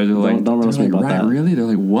about that. They're like, don't roast me about that. Really? They're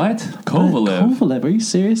like, what? Kovalev? Are you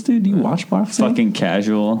serious, dude? Do you watch boxing? Fucking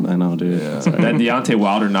casual. I know, dude. Yeah. That Deontay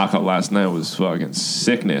Wilder knockout last night was fucking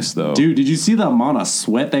sickness, though. Dude, did you see the amount of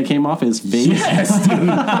sweat that came off his face? Yes, dude.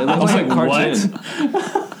 It looks like a cartoon.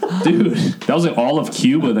 Dude, that was like all of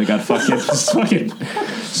Cuba that got fucking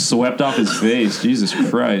swept off his face. Jesus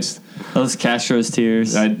Christ. Those Castro's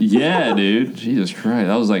tears. Yeah, dude. Jesus Christ.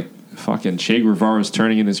 That was like fucking Che Guevara's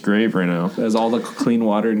turning in his grave right now. As all the clean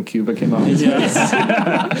water in Cuba came off. Yes.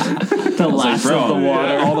 The last of the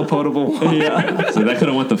water. All the potable water. Yeah. So that could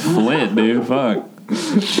have went to Flint, dude. Fuck.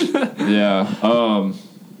 Yeah.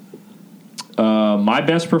 My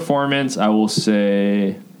best performance, I will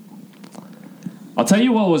say. I'll tell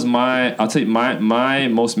you what was my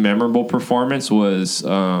most memorable performance was.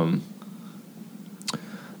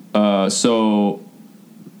 So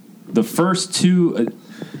the first two,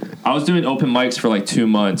 I was doing open mics for like 2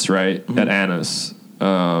 months, right, at Anna's,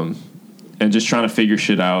 and just trying to figure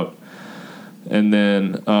shit out, and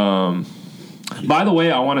then. By the way,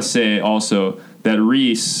 I want to say also that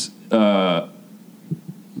Reese, I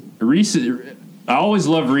always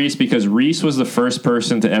love Reese because Reese was the first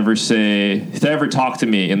person to ever talk to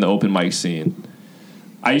me in the open mic scene.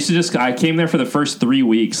 I came there for the first 3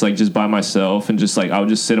 weeks, like just by myself, and just like I would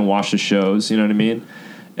just sit and watch the shows, you know what I mean?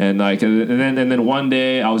 And like, and then one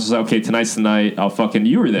day I was just like, okay, tonight's the night.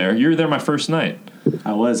 You were there my first night.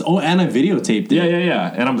 I was. Oh, and I videotaped it.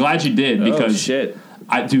 Yeah. And I'm glad you did because shit.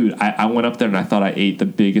 I went up there and I thought I ate the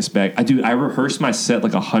biggest bag. I rehearsed my set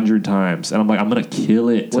like 100 times, and I'm like, I'm gonna kill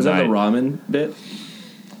it tonight. Was that the ramen bit?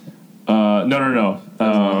 No.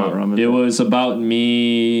 It was about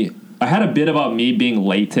me I had a bit about me being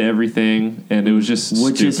late to everything, and it was just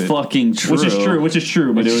which stupid. is fucking true. Which is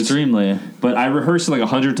true, but extremely. it was But I rehearsed it like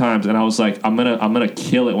 100 times, and I was like, I'm gonna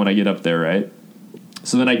kill it when I get up there, right?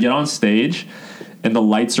 So then I get on stage, and the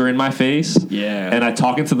lights are in my face. Yeah. And I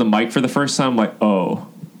talk into the mic for the first time, like, I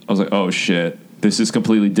was like, oh shit, this is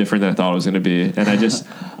completely different than I thought it was gonna be, and I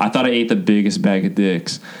thought I ate the biggest bag of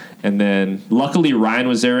dicks. And then luckily Ryan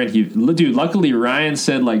was there, and luckily Ryan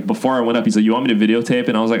said, like, before I went up, he's like, you want me to videotape?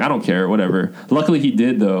 And I was like, I don't care, whatever. Luckily he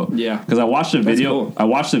did, though. Yeah. Because I watched the video. Cool. I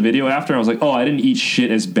watched the video after, and I was like, oh, I didn't eat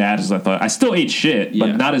shit as bad as I thought. I still ate shit,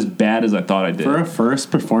 but not as bad as I thought I did. For a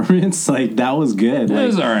first performance, like, that was good. It Like,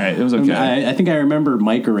 was all right. It was okay. I think I remember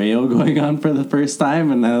Mike Areo going on for the first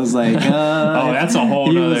time, and I was like, oh, that's a whole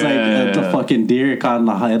he nother... was like the fucking deer caught in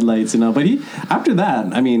the headlights, you know. But after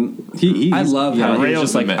that, I mean, I love how he was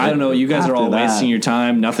just like, I don't know, you guys are all wasting your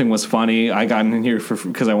time. Nothing was funny. I got in here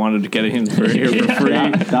because I wanted to get in here for free.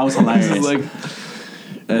 That was hilarious. Like,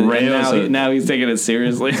 now he's taking it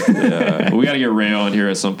seriously. Yeah, we got to get Ray on here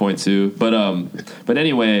at some point too. But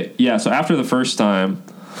anyway, yeah. So after the first time,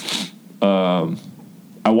 I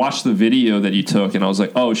watched the video that you took, and I was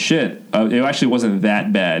like, oh shit, it actually wasn't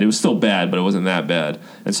that bad. It was still bad, but it wasn't that bad.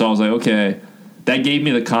 And so I was like, okay, that gave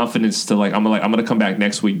me the confidence to I'm gonna come back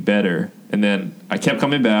next week better. And then I kept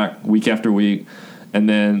coming back week after week. And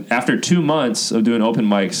then after 2 months of doing open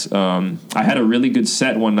mics, I had a really good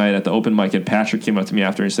set one night at the open mic, and Patrick came up to me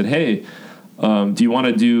after and said, hey, do you want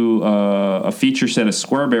to do a feature set of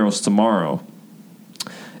Square Barrels tomorrow?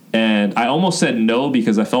 And I almost said no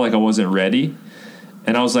because I felt like I wasn't ready.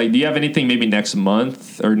 And I was like, do you have anything maybe next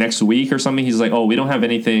month or next week or something? He's like, oh, we don't have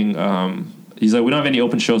anything. He's like, we don't have any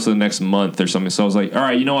open shows for the next month or something. So I was like, all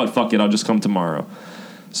right, you know what? Fuck it. I'll just come tomorrow.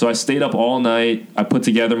 So I stayed up all night. I put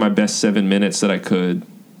together my best 7 minutes that I could.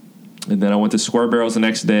 And then I went to Square Barrels the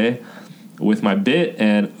next day with my bit.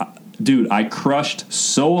 And, dude, I crushed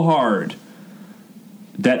so hard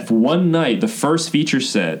that one night, the first feature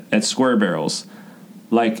set at Square Barrels,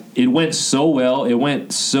 like, it went so well. It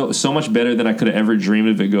went so much better than I could have ever dreamed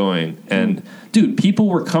of it going. And, dude, people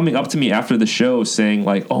were coming up to me after the show saying,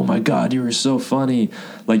 like, oh, my God, you were so funny.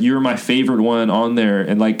 Like, you were my favorite one on there.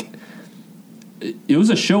 And, like, it was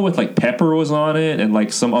a show with, like, Pepper was on it and,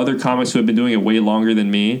 like, some other comics who had been doing it way longer than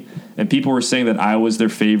me. And people were saying that I was their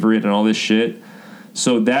favorite and all this shit.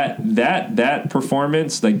 So that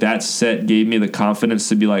performance, like, that set gave me the confidence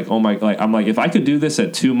to be like, oh, my, like, I'm like, if I could do this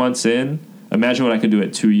at 2 months in, imagine what I could do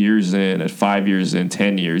at 2 years in, at 5 years in,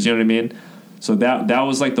 10 years. You know what I mean? So that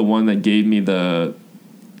was, like, the one that gave me the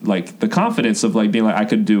confidence of, like, being like, I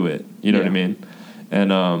could do it. You know what I mean?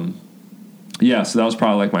 And, yeah, so that was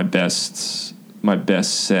probably, like, my best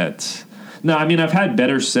set. No, I mean, I've had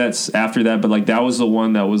better sets after that, but, like, that was the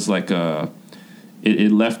one that was, like,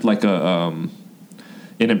 it left, like, an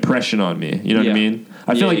impression on me. You know what I mean?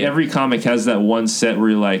 I feel like every comic has that one set where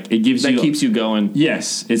you're like, it gives you... That keeps you going.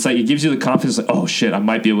 Yes. It's like, it gives you the confidence, like, oh, shit, I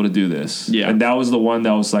might be able to do this. Yeah. And that was the one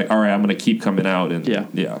that was like, all right, I'm going to keep coming out. And yeah.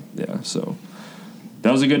 So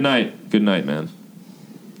that was a good night. Good night, man.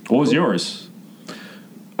 What was yours?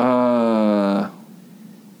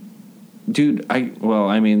 Dude,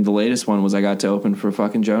 I mean, the latest one was I got to open for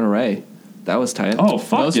fucking Jonah Ray. That was tight. Oh,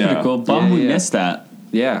 fuck, that was pretty cool. Bum we missed that.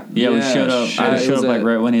 Yeah. Yeah, we showed up. I showed up like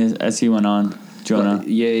right when as he went on, Jonah.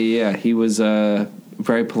 Yeah. He was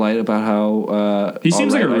very polite about how he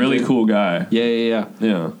seems like a really cool guy. Yeah.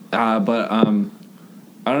 But I don't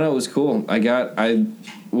know. It was cool. I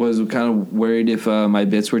was kind of worried if my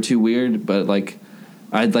bits were too weird, but like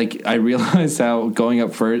I realized how going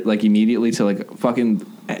up first, like immediately to like fucking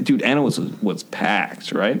dude, Anna was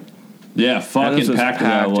packed, right? Yeah, fucking packed.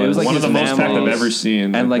 It was like one of the most packed I've ever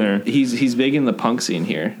seen. And like there. he's big in the punk scene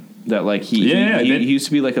here. That like he used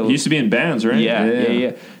to be like he used to be in bands, right?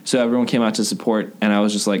 Yeah. So everyone came out to support, and I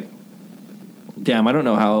was just like, damn, I don't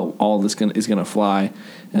know how all this is gonna fly,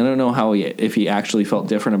 and I don't know how if he actually felt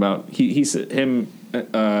different about he said him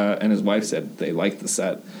and his wife said they liked the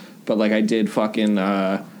set, but like I did fucking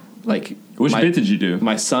like. Which bit did you do?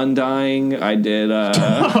 My son dying. I did. I did.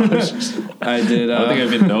 I don't think I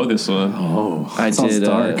even know this one. Oh, I did.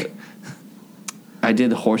 Dark. I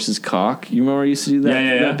did horse's cock. You remember I used to do that?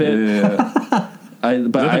 Yeah. That bit? Yeah.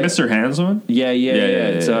 But the Mr. Hands one?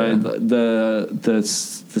 Yeah. So the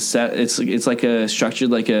set it's like a structured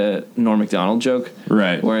like a Norm Macdonald joke,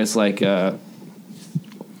 right? Where it's like the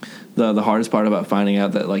hardest part about finding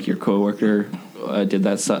out that like your coworker did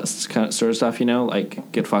that kind of sort of stuff, you know,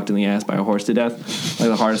 like get fucked in the ass by a horse to death. Like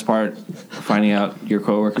the hardest part, finding out your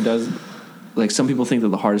coworker does. Like some people think that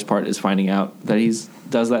the hardest part is finding out that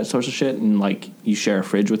does that social shit, and like you share a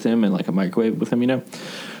fridge with him and like a microwave with him, you know.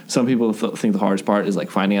 some people think the hardest part is like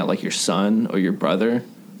finding out like your son or your brother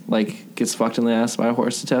like gets fucked in the ass by a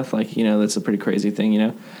horse to death. Like, you know, that's a pretty crazy thing, you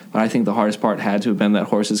know. But I think the hardest part had to have been that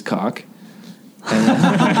horse's cock. And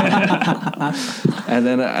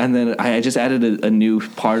then I just added a new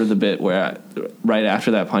part of the bit where right after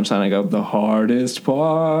that punchline I go, the hardest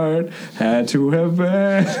part had to have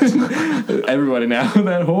been everybody now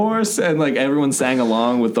that horse, and like everyone sang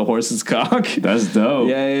along with the horse's cock. That's dope.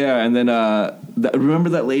 Yeah. And then remember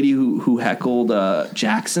that lady who heckled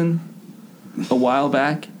Jackson a while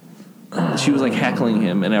back? She was like heckling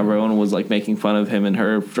him, and everyone was like making fun of him and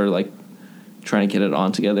her for like trying to get it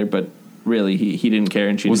on together, but really he didn't care.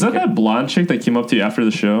 And she was that blonde chick that came up to you after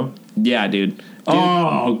the show? Yeah, dude.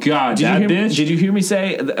 Oh god, that bitch. Did you hear me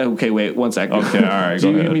say? Okay, wait 1 second. Okay, all right.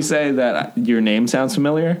 Did you hear me say that your name sounds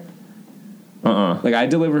familiar? Like I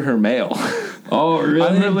deliver her mail. Oh really?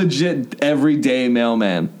 I'm her legit everyday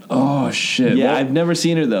mailman. Oh shit. Yeah, I've never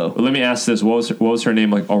seen her though. Let me ask this: what was her name?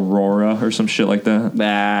 Like Aurora or some shit like that?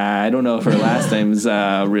 I don't know if her last name is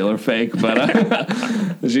real or fake,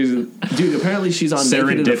 but dude. Apparently she's on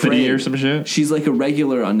Naked and Afraid or some shit. She's like a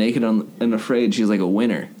regular on Naked and Afraid. She's like a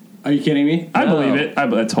winner. Are you kidding me? I believe it. I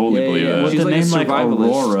totally believe it. With She's the like name like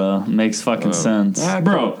survivalist. Aurora makes fucking sense.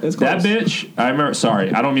 Bro, that bitch, I remember,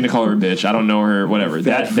 sorry, I don't mean to call her a bitch. I don't know her, whatever.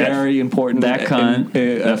 That very important. That cunt.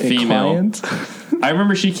 That female. I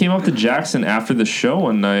remember she came up to Jackson after the show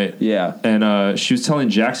one night. Yeah. And she was telling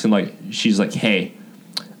Jackson, like, she's like, hey,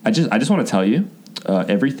 I just want to tell you,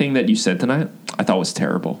 everything that you said tonight, I thought was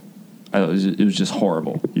terrible. It was just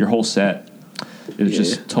horrible. Your whole set, it was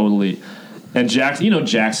just totally... And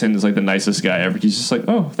Jackson is like the nicest guy ever. He's just like,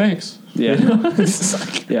 oh, thanks. Yeah.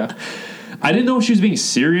 Yeah. I didn't know if she was being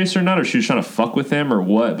serious or not, or she was trying to fuck with him or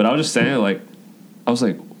what. But I was just saying, like, I was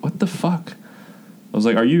like, what the fuck? I was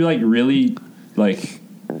like, are you like really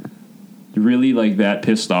that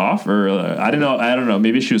pissed off, or I don't know.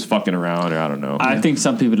 Maybe she was fucking around, or I don't know. I think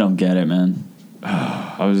some people don't get it, man.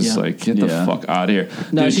 I was just like, get the fuck out of here.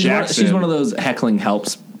 No, Dude, she's one of those heckling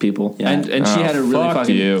helps people. Yeah. And she had a really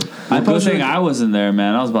fucking... you. Good thing I wasn't there,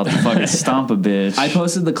 man. I was about to fucking stomp a bitch. I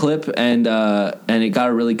posted the clip, and it got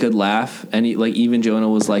a really good laugh. And even Jonah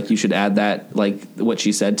was like, you should add that, like, what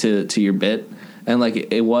she said to your bit. And,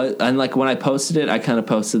 like, it was... And, like, when I posted it, I kind of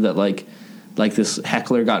posted that, like this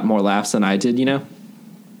heckler got more laughs than I did, you know?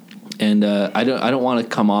 And I don't want to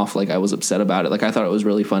come off like I was upset about it. Like, I thought it was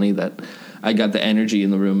really funny that I got the energy in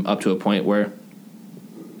the room up to a point where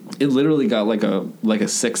it literally got like a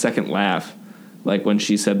 6-second laugh, like when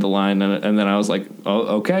she said the line, and then I was like,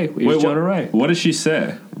 oh, okay, here's Jonah Ray. What did she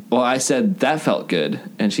say? Well, I said that felt good,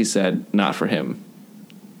 and she said not for him.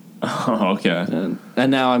 Oh, okay.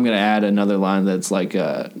 And now I'm gonna add another line that's like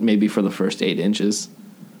maybe for the first 8 inches.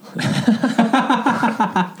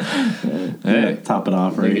 Hey, top it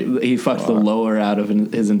off, right? He fucked the lower out of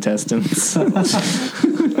his intestines.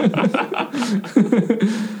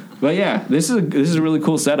 But yeah, this is a really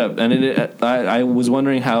cool setup, and I was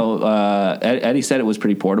wondering how Eddie said it was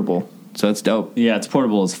pretty portable, so it's dope. Yeah, it's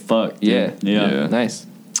portable as fuck. Dude. Yeah, nice.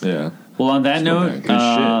 Yeah. Well, on that note,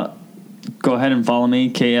 go ahead and follow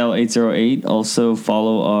me, KL808. Also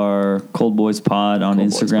follow our Cold Boys Pod on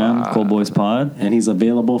Instagram, Cold Boys Pod. And he's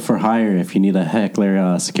available for hire if you need a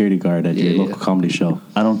heckler security guard at your local comedy show.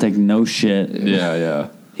 I don't take no shit. Yeah.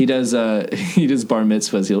 He does bar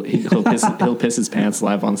mitzvahs. He'll piss his pants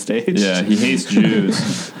live on stage. Yeah, he hates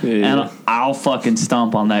Jews. And I'll fucking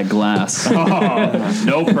stomp on that glass.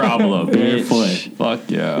 No problem. Bitch. Fuck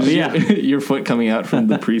yeah. Yeah. Your foot coming out from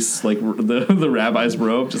the priest's, like, the rabbi's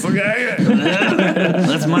robe. Just like,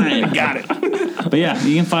 that's mine. Got it. But yeah,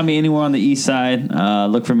 you can find me anywhere on the east side.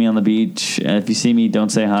 Look for me on the beach. If you see me, don't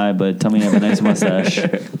say hi, but tell me I have a nice mustache.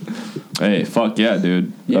 Hey, fuck yeah,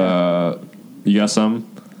 dude. Yeah. You got some?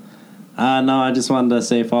 No, I just wanted to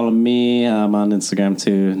say follow me. I'm on Instagram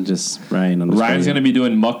too. Just Ryan. Ryan's going to be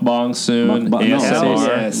doing mukbang soon.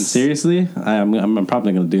 ASMR. Seriously? I'm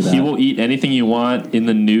probably going to do that. He will eat anything you want in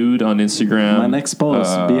the nude on Instagram. My next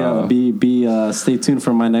post. Stay tuned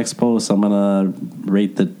for my next post. I'm going to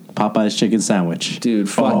rate the Popeye's chicken sandwich. Dude,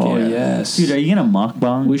 fuck yeah. Yes. Dude, are you going to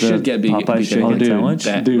mukbang? We should get Popeye's chicken sandwich?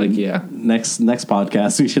 Dude, like, yeah. Next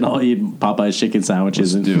podcast, we should all eat Popeye's chicken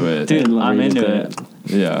sandwiches. Let's do it. Dude, I'm into it.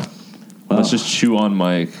 Yeah. Let's just chew on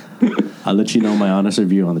Mike. I'll let you know my honest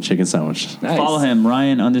review on the chicken sandwich. Nice. Follow him,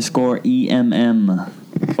 Ryan_EMM.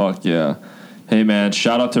 Fuck yeah. Hey, man,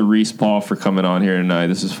 shout out to Reese Paul for coming on here tonight.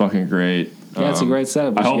 This is fucking great. Yeah, it's a great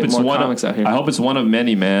setup. I hope it's one of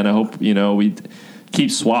many, man. I hope, we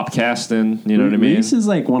keep swap casting. You know what I mean? Reese is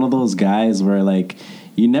like one of those guys where like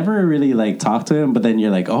you never really like talk to him, but then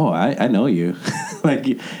you're like, oh, I know you. Like,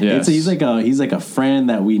 he's like a friend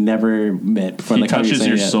that we never met before. He like touches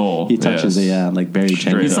your soul. He touches it, like very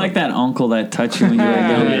gently. He's like that uncle that touched you when you were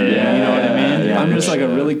younger. You know what I mean? Yeah, I'm just like a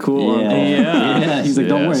really cool uncle. Yeah. He's like,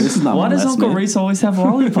 don't worry, this is not. Why does Uncle Reese always have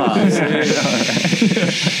lollipops?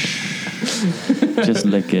 Just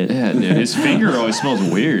lick it. Yeah, dude. His finger always smells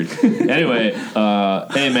weird. Anyway,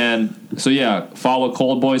 hey, man. So, yeah, follow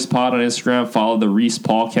Cold Boys Pod on Instagram. Follow the Reese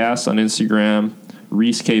Paulcast on Instagram.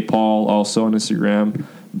 Reese K. Paul also on Instagram.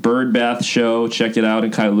 Bird Bath Show. Check it out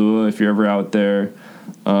in Kailua if you're ever out there.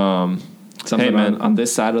 Something on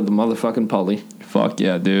this side of the motherfucking pulley. Fuck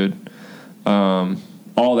yeah, dude.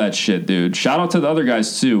 All that shit, dude. Shout out to the other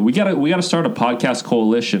guys, too. We gotta start a podcast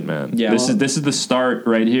coalition, man. Yeah, this is the start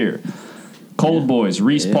right here. Cold Boys,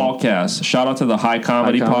 Reese Paulcast. Shout out to the High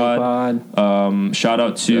Comedy Pod. Shout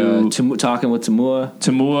out to Talking with Tamua.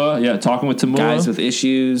 Talking with Tamua. Guys with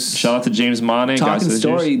Issues. Shout out to James Money. Talking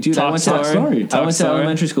Story. Dude, I went to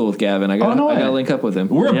elementary school with Gavin. I got to link up with him.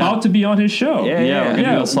 We're about to be on his show. We're going to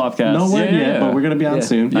do a Slopcast. No word yet, but we're going to be on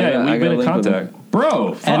soon. Yeah, we've been in contact.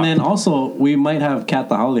 Bro, fuck. And then also, we might have Kat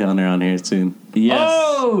the Holly Hunter on here soon. Yes.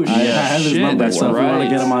 Oh, I have his number, that's so right. if we want to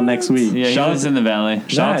get him on next week. Yeah, he lives in the valley.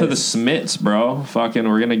 Shout out to the Smits, bro. Fucking,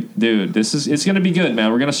 we're gonna, dude. It's gonna be good,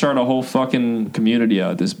 man. We're gonna start a whole fucking community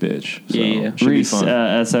out this bitch. So, should Reese, be fun.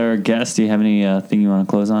 as our guest, do you have any thing you want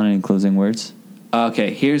to close on? Any closing words?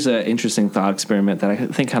 Okay, here's an interesting thought experiment that I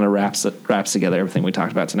think kind of wraps together everything we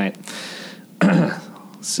talked about tonight.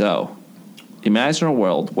 So, imagine a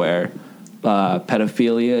world where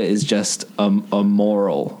pedophilia is just a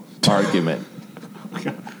moral argument.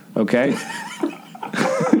 Okay?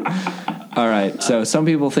 All right. So some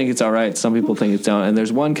people think it's all right. Some people think it's don't. And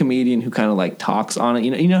there's one comedian who kind of like talks on it.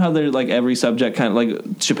 You know how they're like every subject kind of like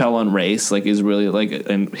Chappelle on race, like is really like,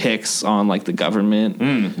 and Hicks on like the government,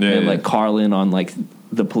 like Carlin on like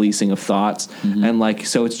the policing of thoughts. And like,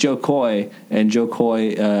 so it's Joe Coy, and Joe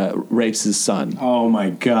Coy rapes his son. Oh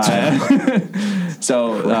my God.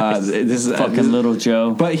 So this is fucking little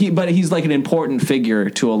Joe. But he's like an important figure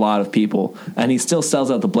to a lot of people, and he still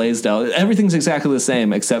sells out the Blaisdell. Everything's exactly the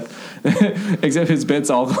same except his bits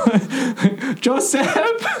all Joseph,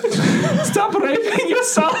 stop raping your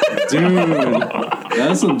son, dude.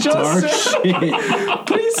 That's some dark shit.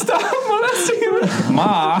 Please stop molesting him,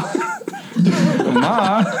 Ma,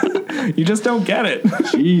 you just don't get it.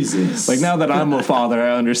 Jesus. Like now that I'm a father,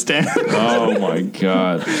 I understand. Oh my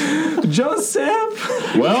God.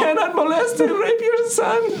 Joseph, you cannot molest and rape your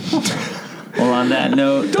son. Well, on that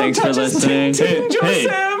note, thanks for listening.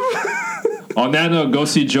 Joseph. On that note, go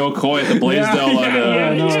see Joe Coy at the Blaisdell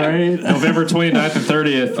on November 29th and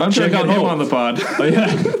 30th. I'm checking him on the pod.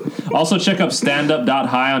 Also, check up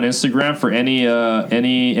standup.hi on Instagram for any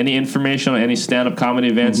information on any stand-up comedy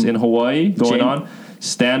events in Hawaii going on.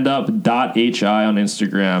 Standup.hi on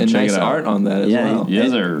Instagram. And check nice it out. art on that as well. Yes,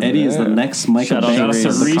 sir. Eddie is the next Michael Bay. Shout out to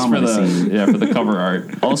Reese for the cover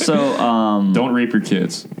art. Also, don't rape your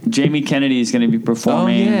kids. Jamie Kennedy is going to be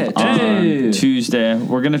performing on Tuesday.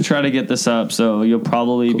 We're going to try to get this up, so you'll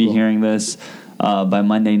probably be hearing this by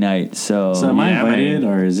Monday night. So am I invited,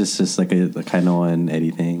 or is this just like a Kainoa and Eddie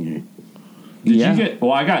thing? Or? Did you get?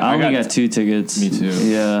 Well, I only got 2 tickets. Me too.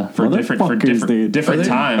 Yeah, for different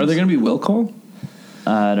times. Are they going to be will call?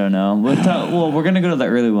 I don't know. Well, we're gonna go to the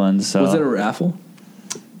early ones. So was it a raffle?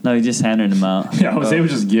 No, he just handed them out. Yeah, Jose was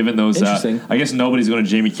just giving those out. I guess nobody's going to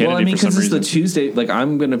Jamie Kennedy. Well, I mean, for some reason. because it's the Tuesday. Like,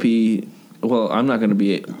 I'm going to be. Well, I'm not going to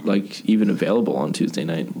be like even available on Tuesday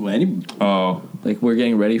night. Like we're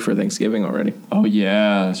getting ready for Thanksgiving already. Oh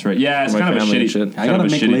yeah, that's right. Yeah, it's kind of a shitty. I gotta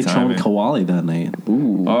make lechon kawali that night.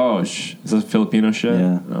 Ooh. Oh, is that Filipino shit?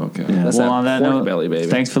 Yeah. Okay. Yeah. Well, on that note, belly, baby.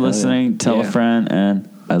 Thanks for listening. Tell a friend, and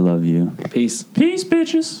I love you. Peace. Peace,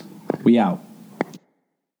 bitches. We out.